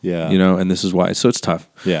off. Yeah. You know, and this is why. So it's tough.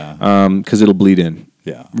 Yeah. Because it'll bleed in.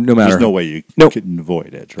 Yeah. No matter. There's no way you can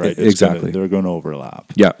avoid it, right? Exactly. They're going to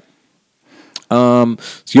overlap. Yeah.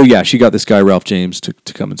 So yeah, she got this guy Ralph James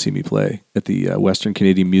to come and see me play at the Western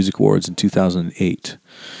Canadian Music Awards in 2008,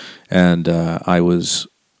 and I was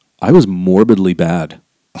morbidly bad.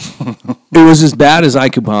 It was as bad as I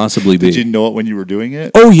could possibly be. Did you know it when you were doing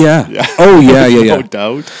it? Oh yeah. Oh yeah. No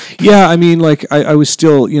doubt. Yeah, I mean, like I was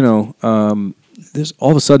still, you know, there's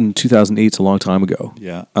all of a sudden 2008's a long time ago.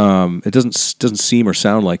 Yeah. It doesn't seem or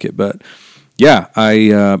sound like it, but yeah,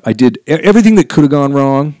 I did everything that could have gone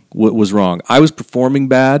wrong was wrong. I was performing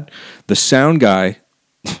bad. The sound guy,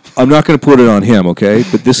 I'm not going to put it on him, okay?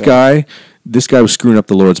 But this guy was screwing up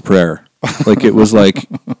the Lord's Prayer. Like it was like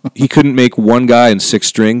he couldn't make one guy in 6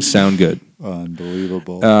 strings sound good.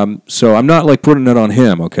 Unbelievable. So I'm not like putting it on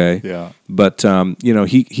him, okay? Yeah. But you know,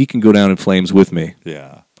 he can go down in flames with me.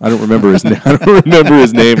 Yeah. I don't remember his name. I don't remember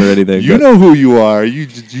his name or anything. You know who you are. You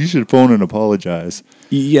should phone and apologize.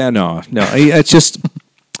 Yeah, no. It's just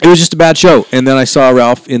It was just a bad show. And then I saw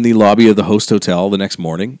Ralph in the lobby of the Host Hotel the next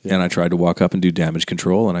morning, and I tried to walk up and do Damage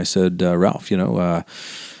Control, and I said, Ralph,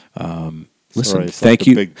 listen, thank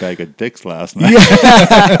you. Big bag of dicks last night.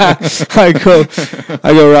 Yeah. I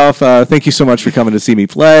go, Ralph, thank you so much for coming to see me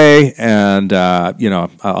play, and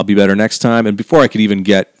I'll be better next time. And before I could even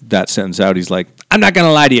get that sentence out, he's like, I'm not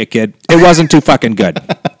gonna lie to you, kid. It wasn't too fucking good.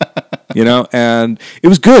 And it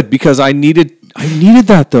was good because I needed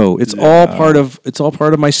that though. It's all part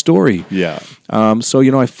of my story. Yeah. So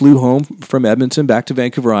I flew home from Edmonton back to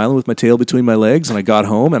Vancouver Island with my tail between my legs, and I got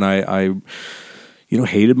home and I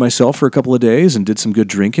hated myself for a couple of days and did some good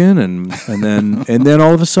drinking, and then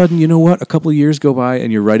all of a sudden, a couple of years go by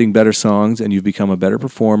and you're writing better songs and you've become a better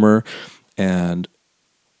performer, and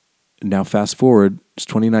now fast forward, it's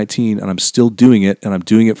 2019 and I'm still doing it, and I'm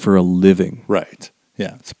doing it for a living. Right.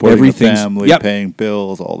 Yeah, supporting the family, paying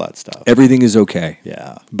bills, all that stuff. Everything is okay.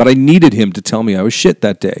 Yeah. But I needed him to tell me I was shit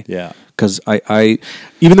that day. Yeah. Because I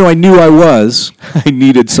even though I knew I was, I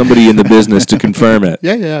needed somebody in the business to confirm it.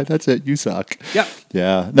 Yeah, that's it. You suck. Yeah.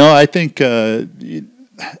 Yeah. No, I think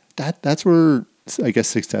that's where I guess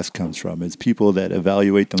success comes from. It's people that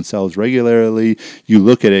evaluate themselves regularly. You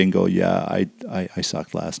look at it and go, yeah, I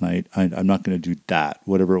sucked last night. I'm not going to do that,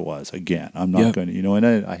 whatever it was, again. I'm not going to,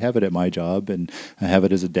 and I have it at my job, and I have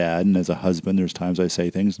it as a dad and as a husband. There's times I say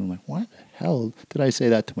things and I'm like, what the hell did I say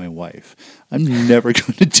that to my wife? I'm never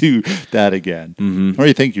going to do that again. Mm-hmm. Or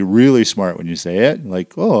you think you're really smart when you say it.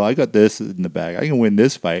 Like, oh, I got this in the bag. I can win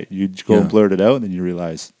this fight. You go and blurt it out, and then you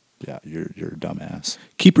realize, yeah, you're a dumbass.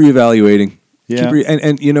 Keep reevaluating. Yeah.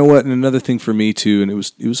 And you know what? And another thing for me too, and it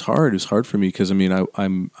was hard. It was hard for me because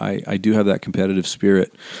I do have that competitive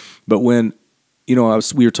spirit. But when we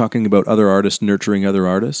were talking about other artists nurturing other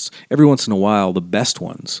artists, every once in a while the best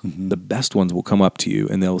ones will come up to you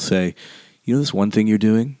and they'll say, this one thing you're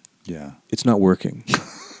doing, it's not working.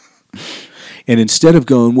 And instead of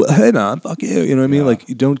going, well, hey man, fuck you, you know what I mean? Like,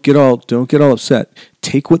 don't get all upset.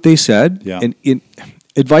 Take what they said, and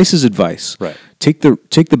advice is advice. Right. Take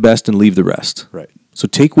the best and leave the rest. Right. So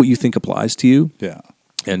take what you think applies to you. Yeah.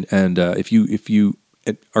 And if you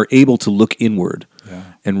are able to look inward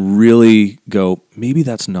and really go, maybe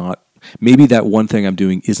that one thing I'm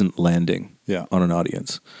doing isn't landing on an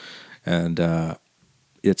audience, and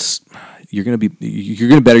you're gonna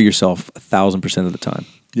better yourself 1,000% of the time.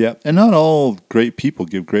 Yeah, and not all great people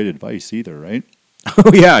give great advice either, right?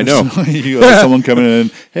 Oh yeah, I know. So you have someone coming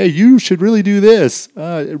in, hey, you should really do this.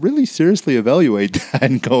 Really seriously evaluate that,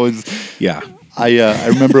 and goes, yeah. I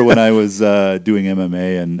remember when I was doing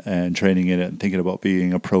MMA and training in it and thinking about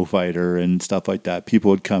being a pro fighter and stuff like that. People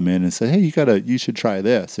would come in and say, "Hey, you should try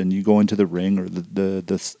this." And you go into the ring or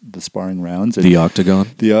the sparring rounds. And the octagon.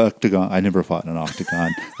 The octagon. I never fought in an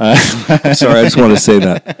octagon. Sorry, I just want to say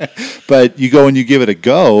that. But you go and you give it a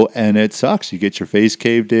go, and it sucks. You get your face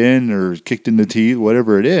caved in or kicked in the teeth,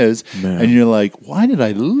 whatever it is, and you're like, "Why did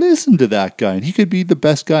I listen to that guy?" And he could be the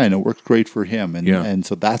best guy, and it worked great for him. And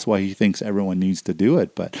so that's why he thinks everyone needs to do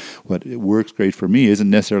it, but what it works great for me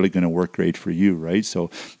isn't necessarily going to work great for you, right?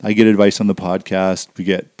 So I get advice on the podcast. We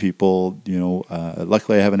get people,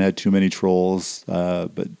 luckily I haven't had too many trolls,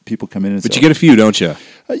 but people come in and But you get a few, don't you?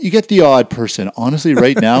 You get the odd person. Honestly,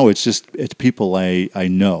 right now, it's people I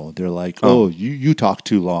know. They're like, oh, you talk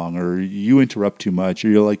too long, or you interrupt too much, or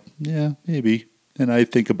you're like, yeah, maybe. And I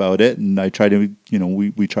think about it, and I try to,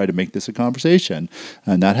 we try to make this a conversation,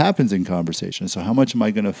 and that happens in conversation. So how much am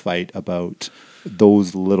I going to fight about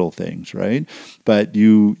those little things, right? But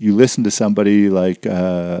you listen to somebody like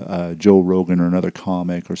Joe Rogan or another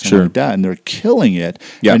comic or something like that, and they're killing it,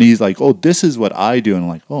 and he's like, oh, this is what I do, and I'm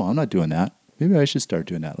like, oh, I'm not doing that. Maybe I should start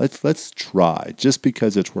doing that. Let's try, just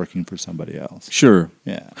because it's working for somebody else. Sure.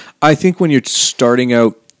 Yeah. I think when you're starting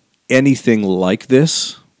out anything like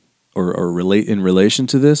this, or relate in relation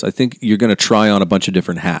to this, I think you're going to try on a bunch of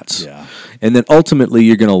different hats. Yeah. And then ultimately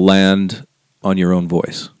you're going to land on your own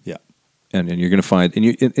voice. Yeah. And you're going to find, and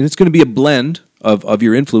it's going to be a blend of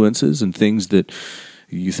your influences and things that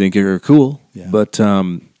you think are cool. Yeah. But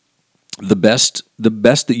the best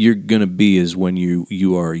that you're going to be is when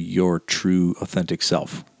you are your true, authentic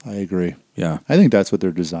self. I agree. Yeah. I think that's what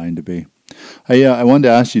they're designed to be. I wanted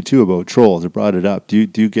to ask you too about trolls. I brought it up. Do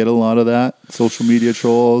you get a lot of that, social media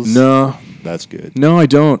trolls? No, that's good. No, I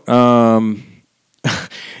don't.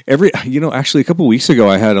 Actually, a couple of weeks ago,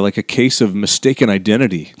 I had a case of mistaken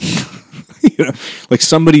identity. Like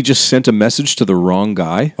somebody just sent a message to the wrong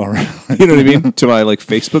guy. All right. You know what I mean? To my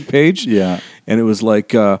Facebook page. Yeah. And it was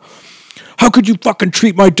like, how could you fucking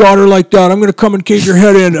treat my daughter like that? I'm going to come and cave your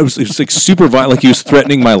head in. It was like super violent. Like he was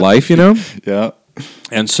threatening my life, Yeah.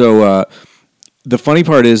 And so the funny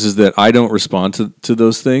part is that I don't respond to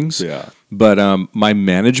those things. Yeah. But my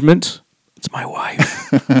management, it's my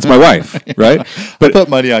wife. It's my wife, right? But I put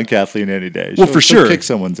money on Kathleen any day. Well, for she'll sure. kick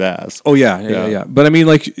someone's ass. Oh yeah. But I mean,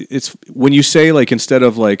 like, it's when you say like instead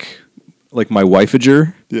of like my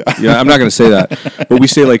wifeager. Yeah. Yeah, I'm not going to say that. But we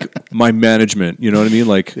say like my management, you know what I mean?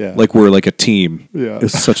 Like like we're like a team. Yeah.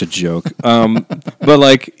 It's such a joke. But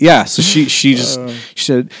like, yeah, so she just she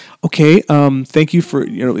said, "Okay, thank you for,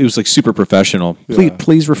 you know, it was like super professional.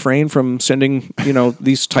 Please refrain from sending, you know,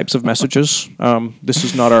 these types of messages. This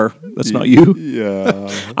is not that's not you." Yeah.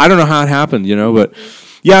 I don't know how it happened, you know, but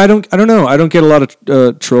yeah, I don't know. I don't get a lot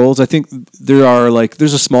of trolls. I think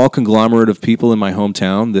there's a small conglomerate of people in my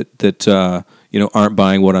hometown that you know, aren't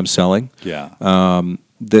buying what I'm selling. Yeah.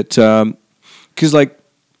 Because like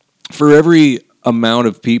for every amount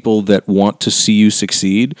of people that want to see you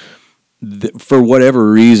succeed, for whatever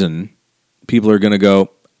reason, people are going to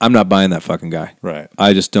go, I'm not buying that fucking guy. Right.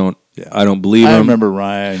 I just don't. Yeah. I don't believe him. I remember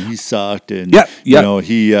Ryan. He sucked, and you know,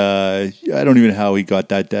 he. I don't even know how he got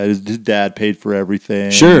that. His dad paid for everything.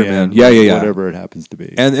 Sure, man. Yeah. Whatever it happens to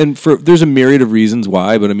be. And there's a myriad of reasons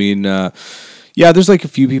why, but I mean, there's like a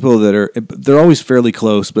few people that they're always fairly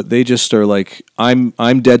close, but they just are like,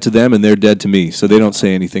 I'm dead to them and they're dead to me, so they don't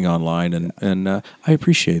say anything online, and I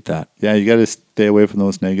appreciate that. Yeah, you got to stay away from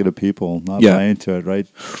those negative people. Not buy into it, right?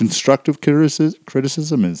 Constructive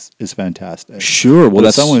criticism is fantastic. Sure. Well, but if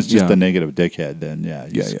that's someone's just a negative dickhead, then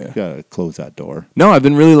you got to close that door. No, I've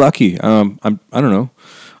been really lucky. I don't know.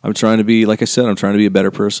 I'm trying to be, like I said, I'm trying to be a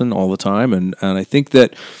better person all the time, and I think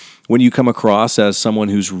that when you come across as someone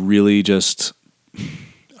who's really just,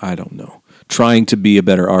 I don't know, trying to be a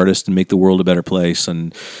better artist and make the world a better place,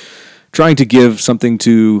 and trying to give something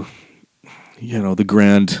to, you know, the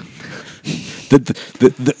grand,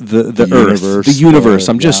 the earth, the universe.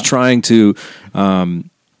 I'm just trying to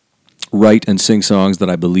write and sing songs that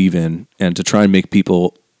I believe in, and to try and make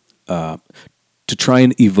people, to try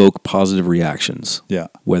and evoke positive reactions. Yeah.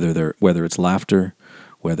 Whether it's laughter,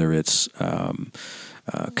 whether it's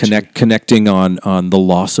connecting on the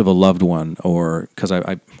loss of a loved one, or because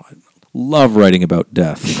I love writing about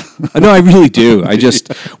death. No, I really do.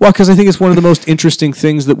 Because I think it's one of the most interesting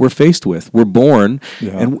things that we're faced with. We're born,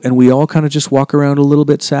 and we all kind of just walk around a little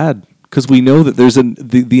bit sad because we know that there's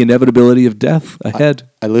the inevitability of death ahead.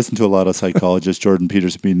 I listen to a lot of psychologists, Jordan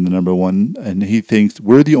Peterson being the number one, and he thinks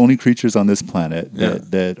we're the only creatures on this planet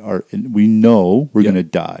that are, we know we're going to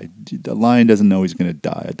die. The lion doesn't know he's going to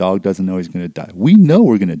die. A dog doesn't know he's going to die. We know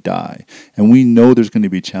we're going to die, and we know there's going to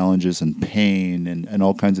be challenges and pain and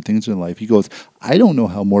all kinds of things in life. He goes, I don't know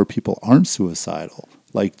how more people aren't suicidal,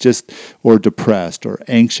 like just, or depressed or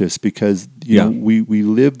anxious, because you know, we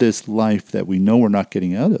live this life that we know we're not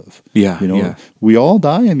getting out of. We all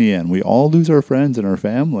die in the end. We all lose our friends and our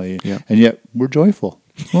family, and yet we're joyful.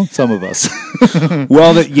 Well, some of us.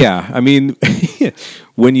 Well, I mean,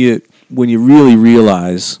 when you really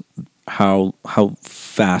realize how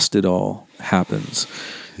fast it all happens,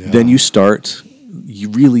 then you start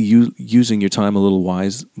really using your time a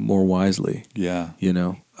little more wisely. Yeah, you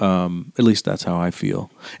know. At least that's how I feel,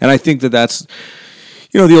 and I think that's,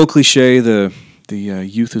 you know, the old cliche, the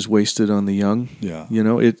youth is wasted on the young. Yeah, you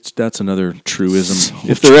know, that's another truism,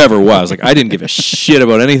 if there ever was. Like, I didn't give a shit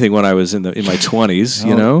about anything when I was in my 20s. No.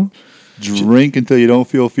 You know, drink until you don't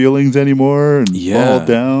feel feelings anymore, and fall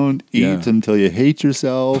down. Eat until you hate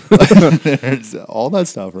yourself. There's all that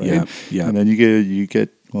stuff, right? Yeah. And then you get.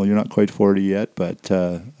 Well, you're not quite 40 yet, but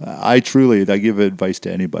I give advice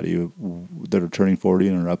to anybody that are turning 40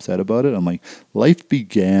 and are upset about it. I'm like, life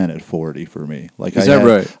began at 40 for me. Like, Is that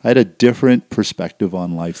right? I had a different perspective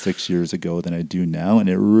on life 6 years ago than I do now, and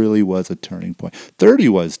it really was a turning point. 30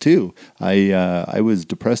 was too. I was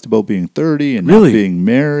depressed about being 30 and not being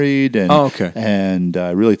married, and and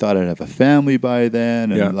I really thought I'd have a family by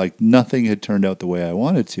then, and like nothing had turned out the way I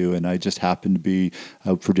wanted to, and I just happened to be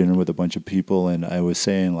out for dinner with a bunch of people, and I was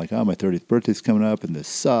saying, like, oh, my 30th birthday's coming up and this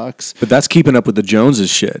sucks. But that's keeping up with the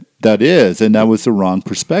Joneses shit. That is, and that was the wrong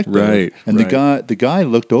perspective. Right. And the guy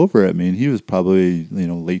looked over at me, and he was probably, you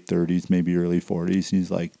know, late 30s, maybe early 40s, and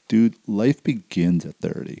he's like, dude, life begins at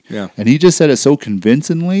 30. Yeah. And he just said it so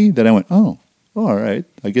convincingly that I went, oh, all right,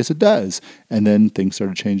 I guess it does. And then things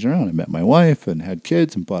started changing around. I met my wife and had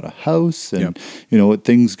kids and bought a house, and you know,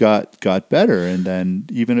 things got better. And then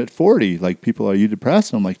even at 40, like, people, are you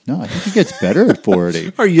depressed? And I'm like, no, I think it gets better at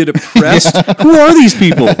 40. Are you depressed? Who are these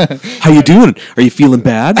people? How you doing? Are you feeling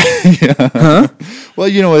bad? Huh? Well,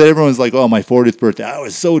 you know, everyone's like, oh, my 40th birthday, I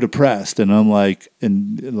was so depressed. And I'm like,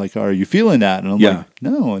 are you feeling that? And I'm like,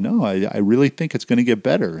 no, I really think it's going to get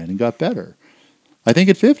better. And it got better. I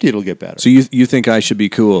think at 50 it'll get better. So you think I should be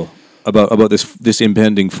cool? about this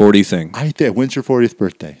impending 40 thing. I think. When's your 40th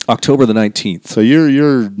birthday? October the 19th. So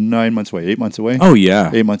you're 9 months away, 8 months away. Oh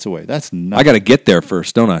yeah, 8 months away. That's not. I got to get there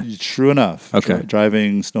first, don't I? True enough. Okay.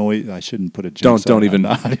 Driving snowy. I shouldn't put a jinx Don't on it. even-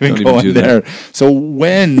 I'm not don't even even going do there. that. So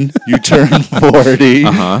when you turn 40,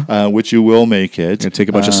 Uh-huh. which you will make it, Gonna take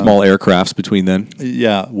a bunch of small aircrafts between then.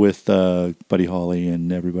 yeah, with Buddy Holly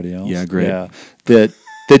and everybody else. Yeah, great. Yeah,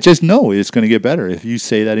 that just know it's going to get better if you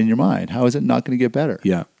say that in your mind. How is it not going to get better?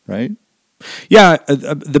 Yeah. Right. Yeah,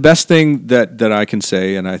 the best thing that I can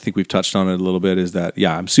say, and I think we've touched on it a little bit, is that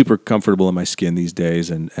I'm super comfortable in my skin these days,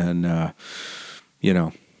 and you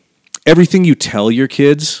know, everything you tell your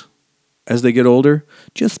kids as they get older,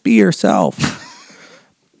 just be yourself,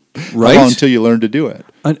 right? How long until you learn to do it.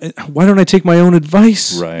 Why don't I take my own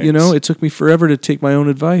advice? Right. You know, it took me forever to take my own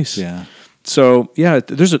advice. Yeah. So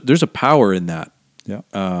there's a power in that. Yeah.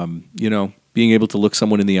 You know, being able to look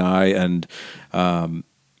someone in the eye and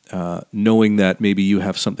knowing that maybe you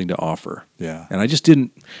have something to offer. Yeah. And I just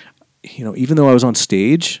didn't, you know, even though I was on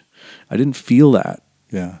stage, I didn't feel that.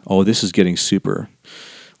 Yeah. Oh, this is getting super.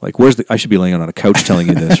 Like, I should be laying on a couch telling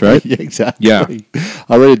you this, right? Yeah, exactly. Yeah.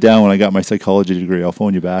 I'll write it down when I got my psychology degree. I'll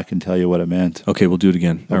phone you back and tell you what it meant. Okay, we'll do it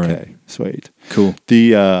again. All Okay, right. sweet. Cool.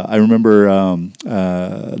 I remember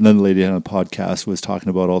another lady on a podcast was talking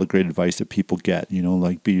about all the great advice that people get, you know,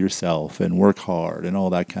 like be yourself and work hard and all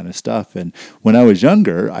that kind of stuff. And when I was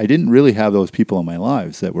younger, I didn't really have those people in my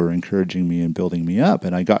lives that were encouraging me and building me up.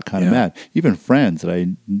 And I got kind of mad. Even friends that I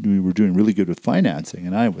knew were doing really good with financing,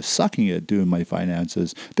 and I was sucking at doing my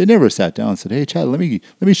finances. They never sat down and said, "Hey, Chad, let me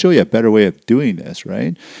show you a better way of doing this,"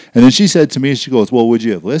 right? And then she said to me, she goes, "Well, would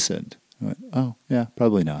you have listened?" I went, "Oh, yeah,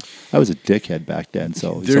 probably not. I was a dickhead back then,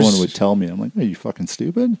 so someone would tell me, I'm like, are you fucking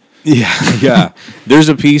stupid?" Yeah. There's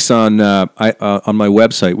a piece on my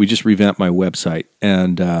website. We just revamped my website,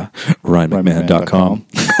 and RyanMcMahon.com.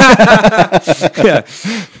 Yeah.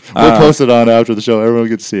 We'll post it on after the show. Everyone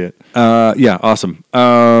gets to see it. Yeah, awesome.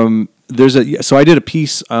 So I did a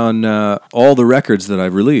piece on all the records that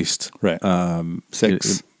I've released. Right.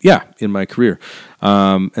 6. In my career.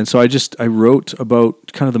 And so I wrote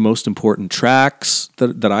about kind of the most important tracks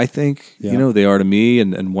that I think, you know, they are to me,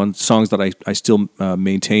 and one songs that I still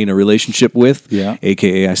maintain a relationship with,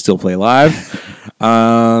 AKA I still play live.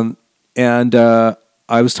 And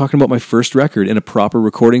I was talking about my first record in a proper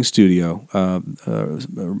recording studio,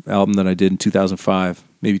 album that I did in 2005,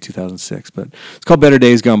 maybe 2006, but it's called Better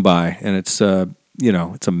Days Gone By, and it's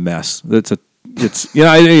it's a mess. It's go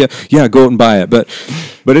out and buy it, but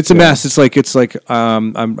it's a mess. It's like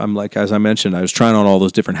I'm like, as I mentioned, I was trying on all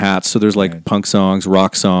those different hats. So there's like punk songs,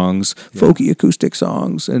 rock songs, folky acoustic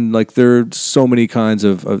songs, and like there's so many kinds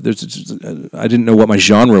of there's. I didn't know what my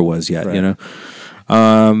genre was yet, you know,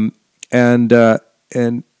 and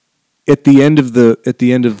at the end of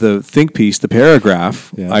the think piece, the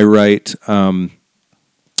paragraph, I write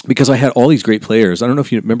because I had all these great players. I don't know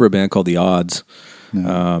if you remember a band called The Odds.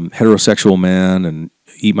 No. Heterosexual Man and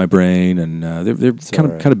Eat My Brain, and they're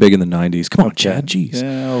kind of big in the 90s. Come on, Chad, jeez.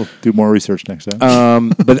 Yeah, I'll do more research next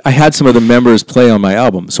time. But I had some of the members play on my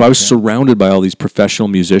album, so I was surrounded by all these professional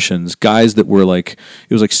musicians, guys that were like,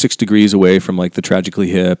 it was like 6 degrees away from like the Tragically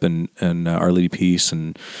Hip and Our Lady Peace,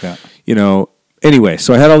 and you know. Anyway,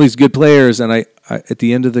 so I had all these good players, and I at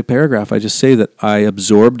the end of the paragraph, I just say that I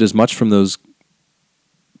absorbed as much from those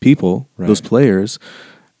people, those players,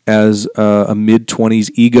 as a mid-20s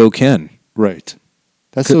ego can. Right.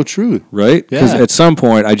 That's so true. Right? Because at some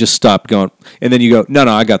point, I just stopped going, and then you go, no,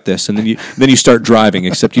 I got this. And then you start driving,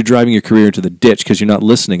 except you're driving your career into the ditch because you're not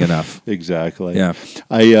listening enough. Exactly. Yeah.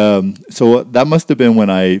 So that must have been when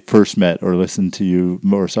I first met or listened to you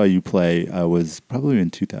or saw you play. I was probably in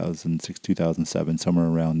 2006, 2007, somewhere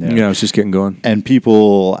around there. Yeah, I was just getting going. And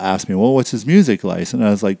people asked me, well, what's his music like? And I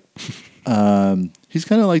was like, he's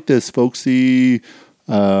kind of like this folksy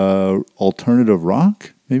alternative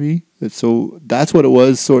rock, maybe. So that's what it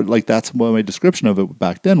was. Sort of like that's what my description of it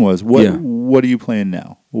back then was. What are you playing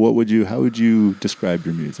now? How would you describe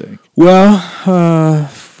your music? Well,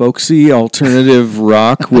 folksy alternative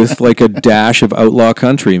rock with like a dash of outlaw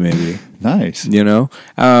country, maybe. Nice. You know,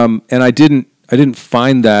 and I didn't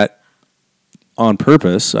find that on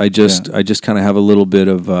purpose. I just kind of have a little bit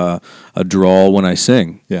of a drawl when I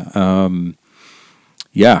sing. Because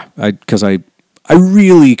I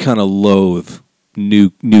really kind of loathe new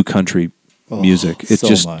country music. It's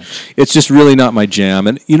it's just really not my jam.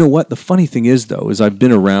 And you know what? The funny thing is, though, is I've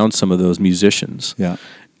been around some of those musicians. Yeah.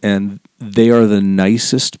 And they are the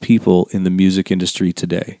nicest people in the music industry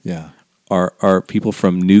today. Yeah. Are people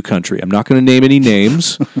from new country. I'm not going to name any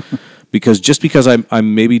names because I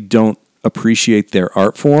maybe don't appreciate their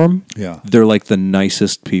art form, Yeah. they're like the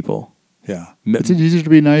nicest people. Yeah. Is it easier to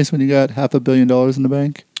be nice when you got $500 million in the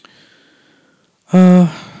bank?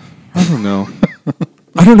 I don't know.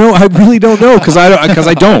 I don't know. I really don't know because I don't. I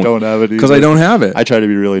don't have it because either. I don't have it. I try to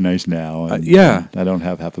be really nice now. And, yeah. and I don't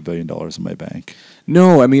have $500 million in my bank.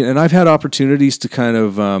 No, I mean, and I've had opportunities to kind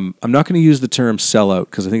of. I'm not going to use the term sellout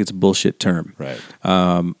because I think it's a bullshit term. Right.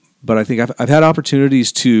 But I think I've had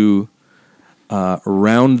opportunities to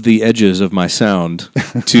round the edges of my sound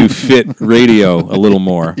to fit radio a little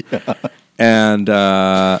more, and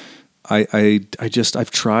I've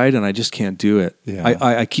tried and I just can't do it. Yeah.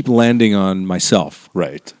 I keep landing on myself,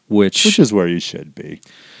 Right. which is where you should be.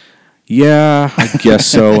 Yeah, I guess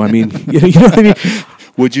so. I mean, you know what I mean?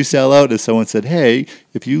 Would you sell out if someone said, "Hey,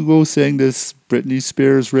 if you go sing this Britney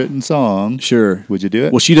Spears written song, Sure. would you do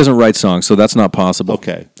it?" Well, she doesn't write songs, so that's not possible.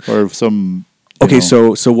 Okay. Or some. Okay,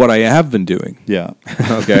 so what I have been doing, Yeah.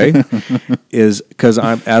 okay, is because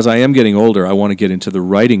as I am getting older, I want to get into the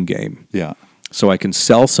writing game, Yeah. so I can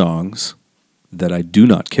sell songs that I do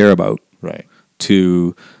not care about Right.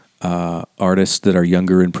 to artists that are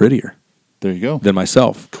younger and prettier There you go. than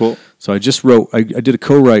myself. Cool. So I just wrote. I did a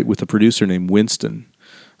co-write with a producer named Winston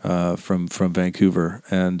from Vancouver,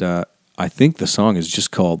 and I think the song is just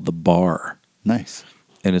called "The Bar," Nice.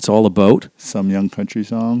 and it's all about. Some young country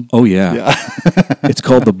song. Oh yeah, it's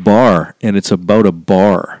called "The Bar," and it's about a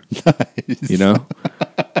bar. Nice. You know,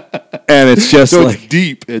 and it's just So like it's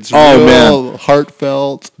deep. It's Oh, real man.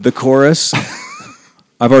 heartfelt. the chorus.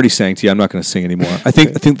 I've already sang to you. I'm not going to sing anymore. I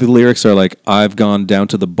think the lyrics are like, "I've gone down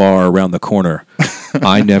to the bar around the corner.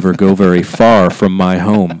 I never go very far from my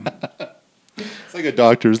home." It's like a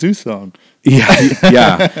Dr. Zeus song. Yeah,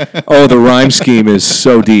 yeah. Oh, the rhyme scheme is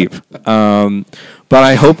so deep. But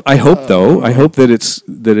I hope that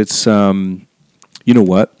it's. You know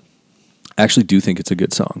what? I actually do think it's a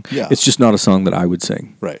good song. Yeah. It's just not a song that I would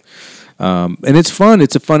sing. Right. And it's fun.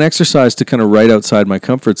 It's a fun exercise to kind of write outside my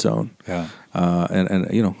comfort zone. Yeah. And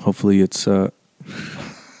you know, hopefully it's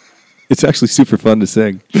actually super fun to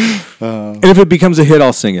sing. And if it becomes a hit,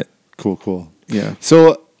 I'll sing it. Cool. Yeah.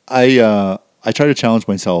 So I try to challenge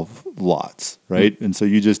myself lots, right? And so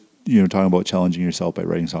you just talking about challenging yourself by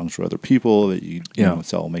writing songs for other people that you know,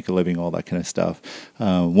 sell, make a living, all that kind of stuff.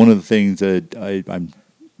 One of the things that I'm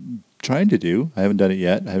trying to do, I haven't done it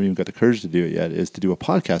yet, I haven't even got the courage to do it yet, is to do a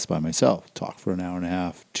podcast by myself, talk for an hour and a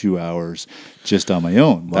half, 2 hours, just on my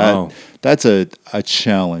own. Wow. That's a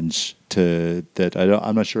challenge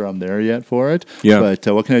I'm not sure I'm there yet for it. Yeah. But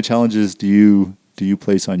what kind of challenges do you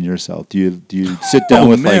place on yourself? Do you sit down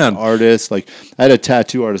with man. like artists? Like I had a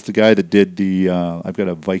tattoo artist, the guy that did the I've got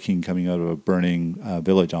a Viking coming out of a burning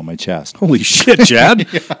village on my chest. Holy shit, Chad!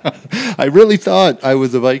 I really thought I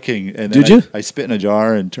was a Viking, and then Did you? I spit in a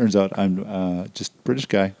jar, and turns out I'm just a British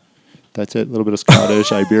guy. That's it. A little bit of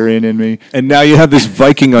Scottish, Iberian in me, And now you have this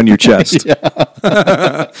Viking on your chest.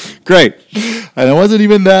 Great. and I wasn't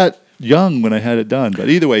even that young when I had it done. But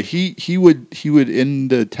either way, he would in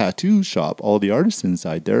the tattoo shop, all the artists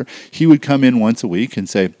inside there, he would come in once a week and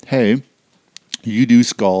say, "Hey, you do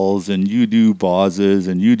skulls and you do vases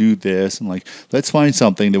and you do this, and like let's find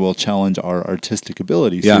something that will challenge our artistic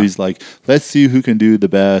ability." Yeah. So he's like, "Let's see who can do the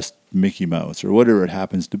best Mickey Mouse or whatever it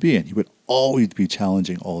happens to be," and he would always be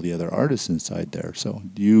challenging all the other artists inside there. So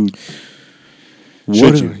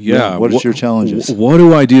what is your challenges? What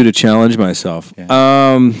do I do to challenge myself? Yeah.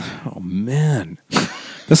 Oh man,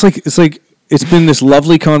 it's been this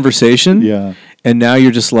lovely conversation. Yeah, And now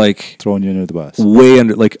you're just like throwing you under the bus. way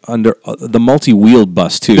under the multi-wheeled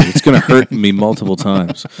bus too. It's going to hurt me multiple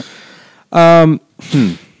times. I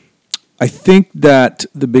think that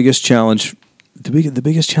the biggest challenge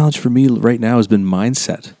for me right now has been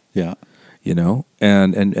mindset. Yeah, You know,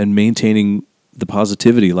 and maintaining the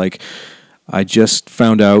positivity. Like I just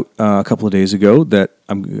found out a couple of days ago that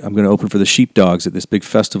I'm going to open for the Sheepdogs at this big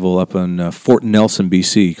festival up in Fort Nelson,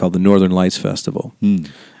 BC, called the Northern Lights Festival. And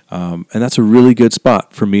that's a really good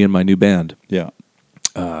spot for me and my new band. yeah.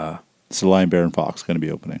 So Lion, Bear, and Fox going to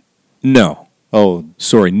be opening. No, Oh,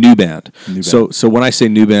 sorry, new band. New band. So when I say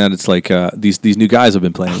new band, it's like these new guys I've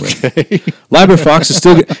been playing with. Lion, Bear, Fox is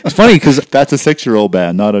still. It's funny because that's a 6-year-old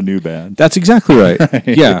band, not a new band. that's exactly right.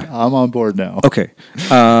 Yeah. I'm on board now. Okay.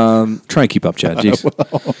 Try and keep up, Chad. Jeez.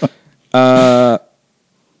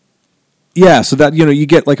 Yeah, so that, you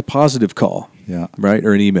get like a positive call, Yeah. right,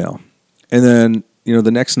 or an email. And then, the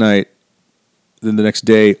next night, then the next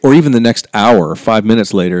day, or even the next hour, 5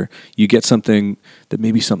 minutes later, you get something that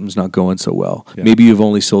maybe something's not going so well. Yeah. Maybe you've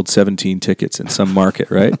only sold 17 tickets in some market,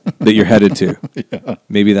 right, that you're headed to. Yeah.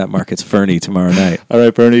 Maybe that market's Fernie tomorrow night. All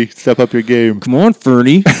right, Bernie, step up your game. Come on,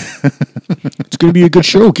 Fernie. It's going to be a good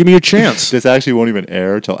show. Give me a chance. This actually won't even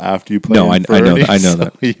air till after you play. No, I know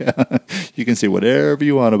that. Yeah, you can say whatever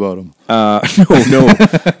you want about them. No.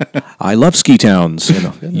 I love ski towns.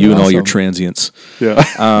 You and all your transients. Yeah.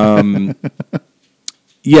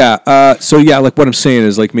 So like what I'm saying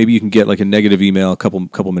is like maybe you can get like a negative email a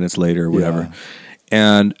couple minutes later or whatever. Yeah.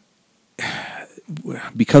 And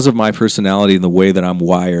because of my personality and the way that I'm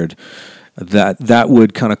wired, that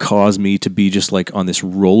would kind of cause me to be just like on this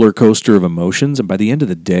roller coaster of emotions. And by the end of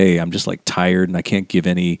the day, I'm just like tired and I can't give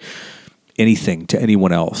anything to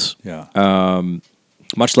anyone else. Yeah.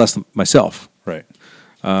 Much less myself. Right.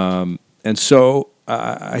 And so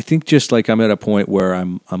I think just like I'm at a point where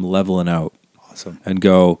I'm leveling out. Awesome. And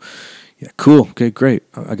go, yeah, cool. Okay, great.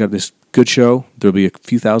 I got this good show. There'll be a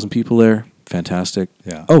few thousand people there. Fantastic.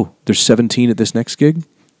 Yeah. Oh, there's 17 at this next gig.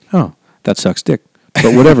 Oh, that sucks dick.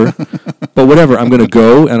 But whatever. I'm gonna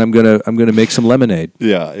go and I'm gonna make some lemonade.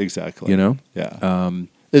 Yeah, exactly. You know? Yeah.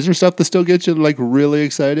 Is there stuff that still gets you like really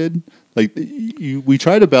excited? Like we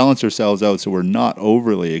try to balance ourselves out so we're not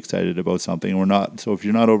overly excited about something. So if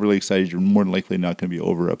you're not overly excited, you're more than likely not going to be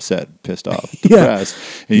over upset, pissed off, depressed.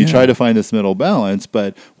 And you try to find this middle balance.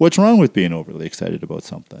 But what's wrong with being overly excited about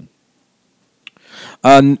something?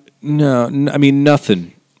 No, I mean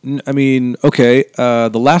nothing. I mean, okay. The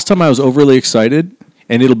last time I was overly excited,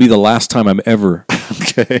 and it'll be the last time I'm ever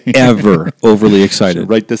overly excited. So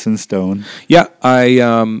write this in stone. Yeah,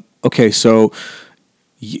 okay, so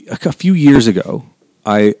a few years ago,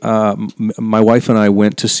 my wife and I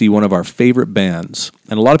went to see one of our favorite bands,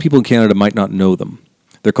 and a lot of people in Canada might not know them.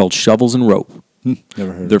 They're called Shovels and Rope.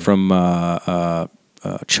 Never heard. They're from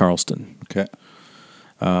Charleston. Okay.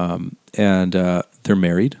 And they're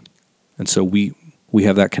married, and so we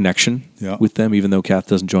have that connection with them, even though Kath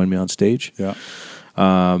doesn't join me on stage. Yeah.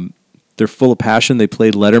 They're full of passion. They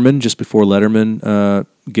played Letterman just before Letterman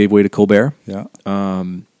gave way to Colbert. Yeah.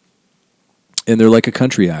 And they're like a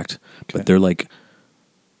country act, but they're like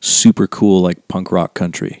super cool, like punk rock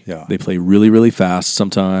country. Yeah. They play really, really fast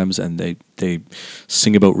sometimes, and they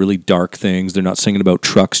sing about really dark things. They're not singing about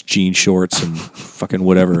trucks, jean shorts, and fucking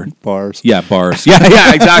whatever. Bars. Yeah, bars.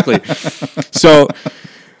 Yeah, exactly. So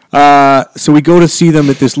we go to see them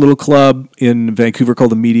at this little club in Vancouver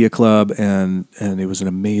called the Media Club, and it was an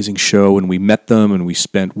amazing show, and we met them, and we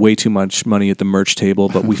spent way too much money at the merch table,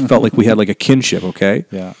 but we felt like we had like a kinship, okay?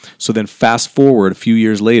 Yeah. So then fast forward a few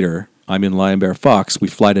years later, I'm in Lion Bear Fox. We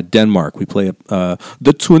fly to Denmark. We play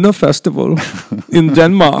the Tuna Festival in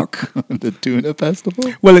Denmark. The Tuna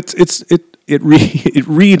Festival? Well, it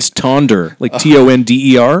reads Tonder, like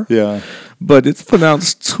Tonder. Yeah. But it's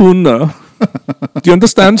pronounced Tuna. Do you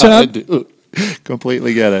understand, Chad? I do.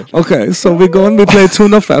 Completely get it. Okay, so we go and we play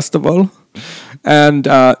Tuna Festival. And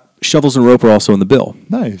Shovels and Rope are also in the bill.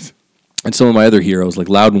 Nice. And some of my other heroes, like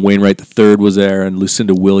Loudon Wainwright III was there, and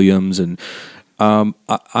Lucinda Williams. And I'm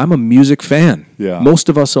a music fan. Yeah. Most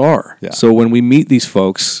of us are. Yeah. So when we meet these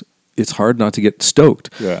folks, it's hard not to get stoked.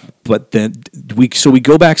 Yeah. But then we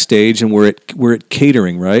go backstage, and we're at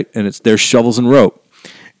catering, right? And there's Shovels and Rope.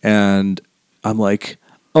 And I'm like,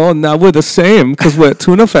 oh, now we're the same because we're at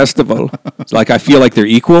Tuna Festival. Like, I feel like they're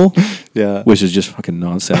equal, which is just fucking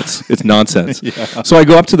nonsense. It's nonsense. Yeah. So I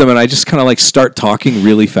go up to them and I just kind of like start talking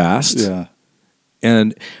really fast. Yeah.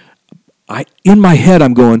 And in my head,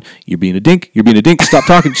 I'm going, you're being a dink. Stop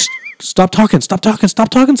talking. Stop talking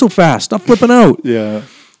so fast. Stop flipping out. Yeah.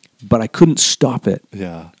 But I couldn't stop it.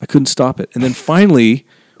 Yeah. I couldn't stop it. And then finally,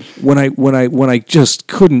 when I just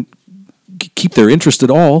couldn't keep their interest at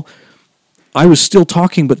all, I was still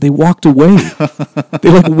talking, but they walked away. They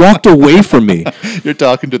like walked away from me. You're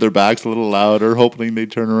talking to their backs a little louder, hoping they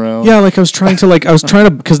turn around. Yeah, like I was trying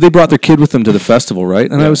to, because they brought their kid with them to the festival,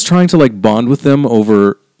 right? And I was trying to like bond with them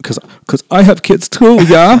over, because I have kids too.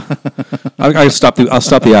 Yeah, I'll stop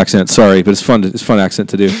the accent. Sorry, but it's fun accent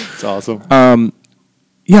to do. It's awesome.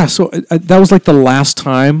 Yeah, so that was like the last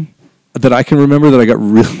time that I can remember that I got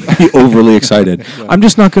really overly excited. Yeah. I'm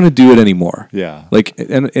just not going to do it anymore. Yeah. Like,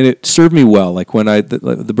 and it served me well. Like when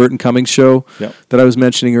the Burton Cummings show that I was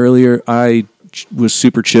mentioning earlier, I was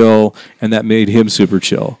super chill, and that made him super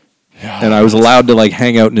chill. Yeah. And I was allowed to like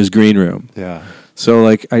hang out in his green room. Yeah. So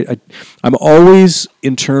like I'm always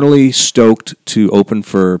internally stoked to open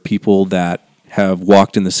for people that have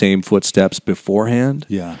walked in the same footsteps beforehand.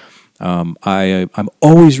 Yeah. I'm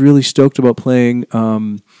always really stoked about playing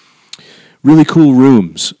really cool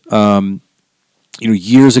rooms.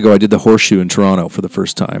 Years ago I did the Horseshoe in Toronto for the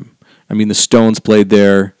first time. I mean, the Stones played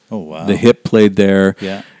there. Oh wow. The Hip played there.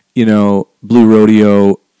 Yeah. Blue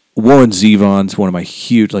Rodeo. Warren Zevon's one of my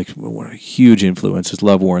huge influences.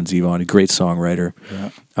 Love Warren Zevon, a great songwriter.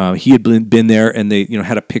 Yeah. He had been there, and they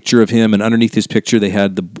had a picture of him, and underneath his picture they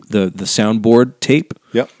had the soundboard tape.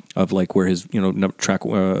 Yep. Of like where his track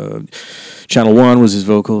channel 1 was his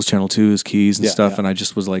vocals, channel 2 his keys and stuff, and I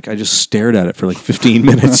just stared at it for like 15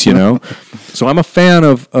 minutes, So I'm a fan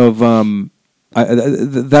of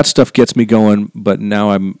that stuff gets me going, but now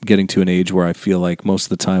I'm getting to an age where I feel like most of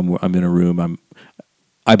the time I'm in a room,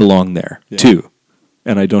 I belong there too,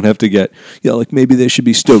 and I don't have to get like maybe they should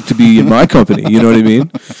be stoked to be in my company. You know what I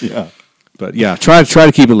mean? Yeah. But yeah, try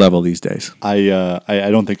to keep it level these days. I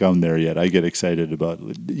don't think I'm there yet. I get excited about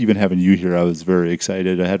even having you here. I was very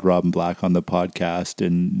excited. I had Robin Black on the podcast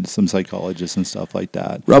and some psychologists and stuff like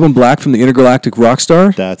that. Robin Black from the Intergalactic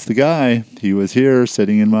Rockstar? That's the guy. He was here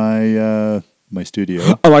sitting in my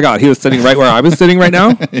studio. Oh my God, he was sitting right where I was sitting right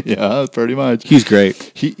now? Yeah, pretty much. He's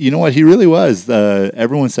great. You know what? He really was.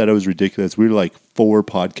 Everyone said I was ridiculous. We were like 4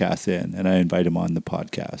 podcasts in, and I invite him on the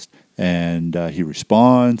podcast. And he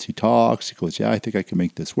responds, he talks, he goes, yeah, I think I can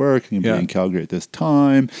make this work. I can be in Calgary at this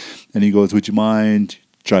time. And he goes, would you mind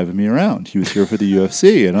driving me around? He was here for the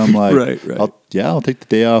UFC. And I'm like, right. I'll take the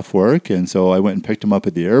day off work. And so I went and picked him up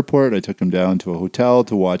at the airport. I took him down to a hotel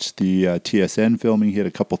to watch the TSN filming. He had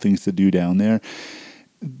a couple things to do down there.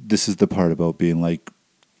 This is the part about being like,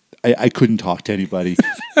 I couldn't talk to anybody.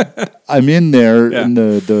 I'm in there in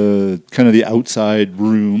the kind of the outside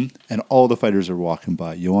room, and all the fighters are walking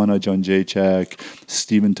by. Joanna Jędrzejczyk,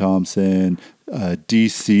 Stephen Thompson,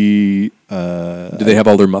 DC. Do they have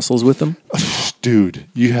all their muscles with them? Dude,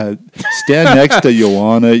 you had stand next to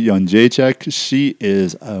Joanna Jędrzejczyk. She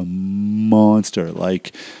is a monster.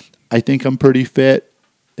 Like, I think I'm pretty fit.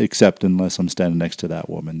 Except unless I'm standing next to that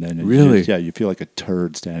woman, then really, you feel like a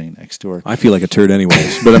turd standing next to her. I feel like a turd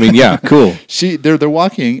anyways, but I mean, yeah, cool. They're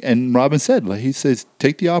walking, and Robin said, like, he says,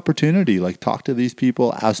 take the opportunity, like, talk to these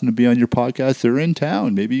people, ask them to be on your podcast. They're in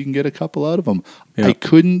town. Maybe you can get a couple out of them. Yeah. I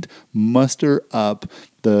couldn't muster up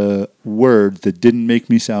the words that didn't make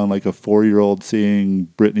me sound like a 4-year-old seeing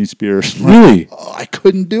Britney Spears. Really? I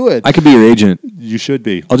couldn't do it. I could be your agent. You should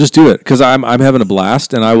be. I'll just do it because I'm having a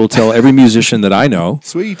blast, and I will tell every musician that I know.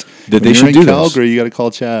 Sweet. That they should do Calgary, this. You got to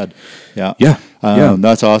call Chad. Yeah. Yeah.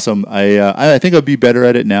 That's awesome. I think I'll be better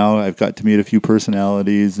at it now. I've got to meet a few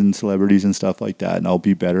personalities and celebrities and stuff like that, and I'll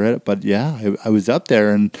be better at it. But yeah, I was up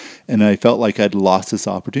there, and I felt like I'd lost this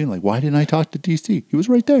opportunity. Like, why didn't I talk to DC? He was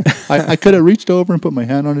right there. I could have reached over and put my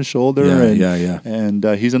hand on his shoulder. And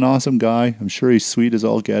he's an awesome guy. I'm sure he's sweet as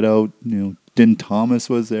all get out. Din Thomas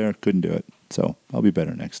was there. Couldn't do it. So I'll be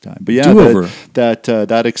better next time. But yeah,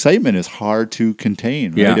 that excitement is hard to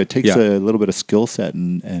contain. Right? Yeah, it takes a little bit of skill set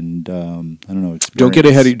and I don't know. Experience. Don't get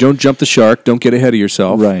ahead. Don't jump the shark. Don't get ahead of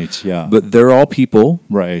yourself. Right. Yeah. But they're all people.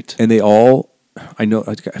 Right. And they all. I know.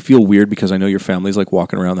 I feel weird because I know your family's like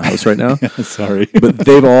walking around the house right now. Sorry. But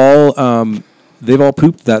they've all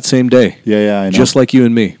pooped that same day. Yeah, I know. Just like you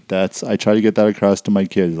and me. I try to get that across to my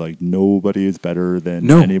kids. Like, nobody is better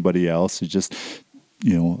than anybody else. It's just.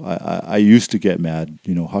 I used to get mad.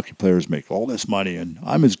 Hockey players make all this money, and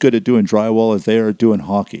I'm as good at doing drywall as they are at doing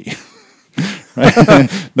hockey.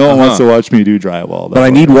 Right? No one wants to watch me do drywall. But I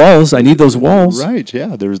need walls. I need those walls. Right?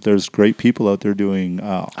 Yeah. There's great people out there doing.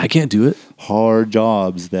 I can't do it. Hard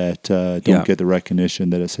jobs that don't get the recognition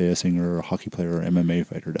that a singer or a hockey player or MMA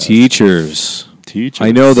fighter does. Teachers.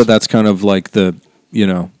 I know that's kind of like the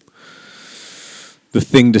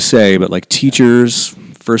thing to say, but like teachers,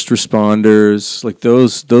 first responders, like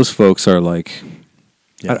those folks are like,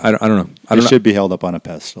 I don't know. They should be held up on a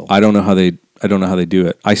pedestal. I don't know how they do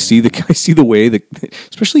it. I see the way that,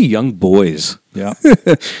 especially young boys. Yeah.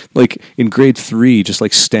 Like in grade 3, just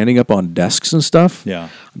like standing up on desks and stuff. Yeah.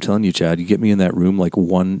 I'm telling you, Chad, you get me in that room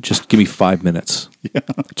just give me 5 minutes. Yeah.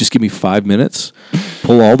 Just give me 5 minutes.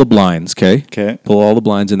 Pull all the blinds, okay? Okay. Pull all the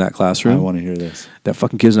blinds in that classroom. I want to hear this. That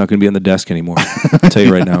fucking kid's not going to be on the desk anymore. I'll tell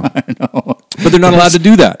you right now. I know. But they're not allowed to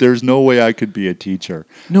do that. There's no way I could be a teacher.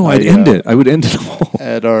 No, I'd end it. I would end it all.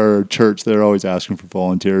 At our church, they're always asking for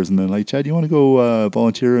volunteers, and they're like, Chad, you want to go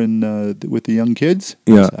volunteer with the young kids?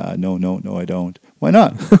 Yeah. No, I don't. Why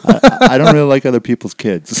not? I don't really like other people's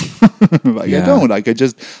kids. I don't.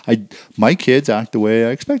 My kids act the way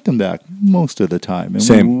I expect them to act most of the time. And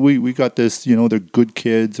Same. We got this, they're good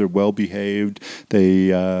kids, they're well behaved,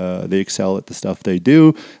 they excel at the stuff they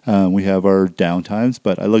do. We have our downtimes,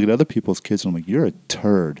 but I look at other people's kids and I'm like, you're a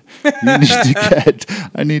turd.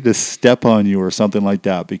 I need to step on you or something like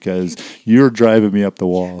that because you're driving me up the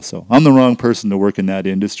wall. So I'm the wrong person to work in that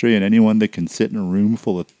industry, and anyone that can sit in a room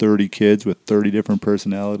full of 30 kids with 30 different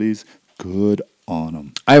personalities, good on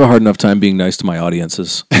them. I have a hard enough time being nice to my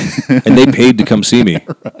audiences, and they paid to come see me.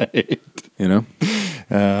 Right. You know?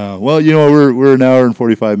 Well, you know, we're an hour and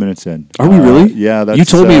 45 minutes in. Are we really? Yeah. That's, you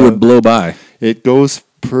told me it would blow by. It goes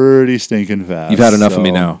pretty stinking fast. You've had enough of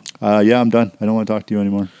me now. Yeah, I'm done. I don't want to talk to you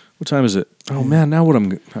anymore. What time is it? Oh man, now what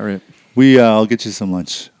I'm all right. I'll get you some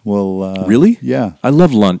lunch. We'll Really? Yeah. I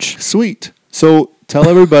love lunch. Sweet. So tell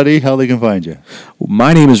everybody how they can find you.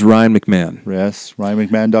 My name is Ryan McMahon. Yes,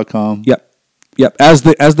 RyanMcMahon.com. Yep. As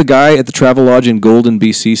the guy at the Travel Lodge in Golden,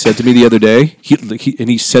 BC said to me the other day,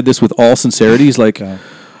 he said this with all sincerity. He's like,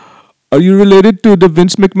 "Are you related to the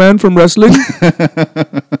Vince McMahon from wrestling?"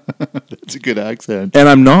 That's a good accent. And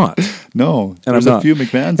I'm not. No, And there's I'm a not. few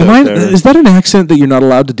McMahons out there. Is that an accent that you're not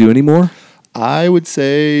allowed to do anymore? I would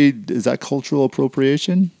say, is that cultural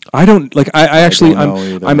appropriation? I don't like. I actually, don't know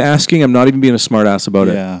either. I'm asking. I'm not even being a smart ass about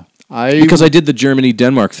it. Yeah, Because I did the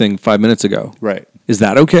Germany-Denmark thing 5 minutes ago. right. Is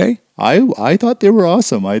that okay? I thought they were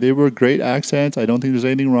awesome. They were great accents. I don't think there's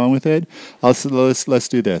anything wrong with it. Let's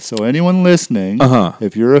do this. So anyone listening,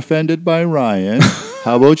 if you're offended by Ryan,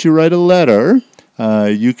 how about you write a letter?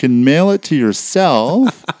 You can mail it to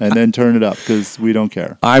yourself and then turn it up because we don't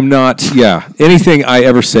care. I'm not. Yeah, anything I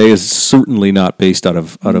ever say is certainly not based out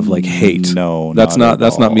of like hate. No, that's not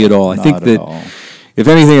not me at all. I think Not at that all. if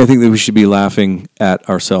anything, I think that we should be laughing at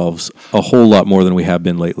ourselves a whole lot more than we have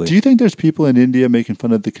been lately. Do you think there's people in India making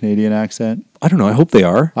fun of the Canadian accent? I don't know. I hope they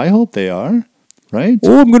are. I hope they are. Right?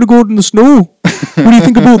 Oh, I'm going to go out in the snow. What do you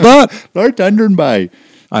think about that? Lord Dunderby.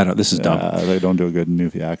 I don't. This is dumb. They don't do a good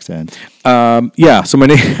Newfie accent. Yeah. So my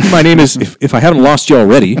name is. If I haven't lost you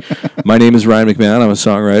already, my name is Ryan McMahon. I'm a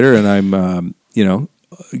songwriter, and I'm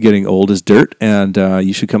getting old as dirt. And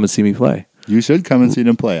you should come and see me play. You should come and see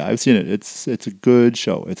them play. I've seen it. It's a good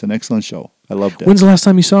show. It's an excellent show. I loved it. When's the last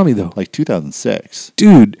time you saw me though? Like 2006.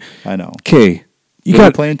 Dude. I know. Okay. You What are got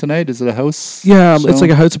you playing tonight? Is it a house? Yeah, show? it's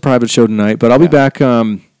like it's a private show tonight, but I'll be back.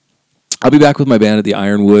 I'll be back with my band at the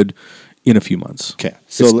Ironwood in a few months. Okay.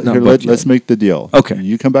 So It's not booked let's yet. make the deal. Okay.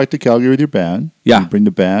 You come back to Calgary with your band. Yeah. You bring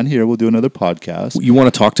the band here. We'll do another podcast. You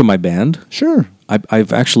want to talk to my band? Sure.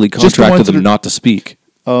 I've actually Just the contracted ones that them are- not to speak.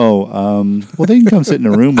 Oh, well, they can come sit in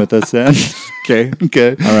a room with us then. Okay.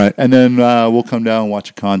 Okay. All right. And then we'll come down and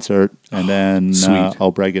watch a concert, and then Sweet.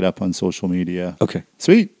 I'll brag it up on social media. Okay.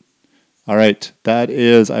 Sweet. All right. That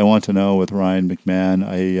is I Want to Know with Ryan McMahon.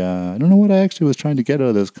 I don't know what I actually was trying to get out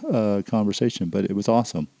of this conversation, but it was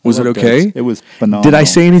awesome. I Was it loved okay? It was phenomenal. Did I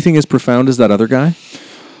say anything as profound as that other guy?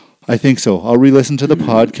 I think so. I'll re-listen to the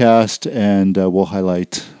podcast, and we'll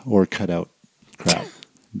highlight or cut out crap.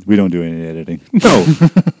 We don't do any editing. No.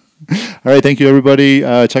 All right. Thank you, everybody.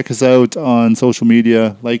 Check us out on social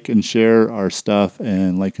media. Like and share our stuff,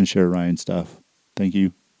 and like and share Ryan's stuff. Thank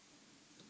you.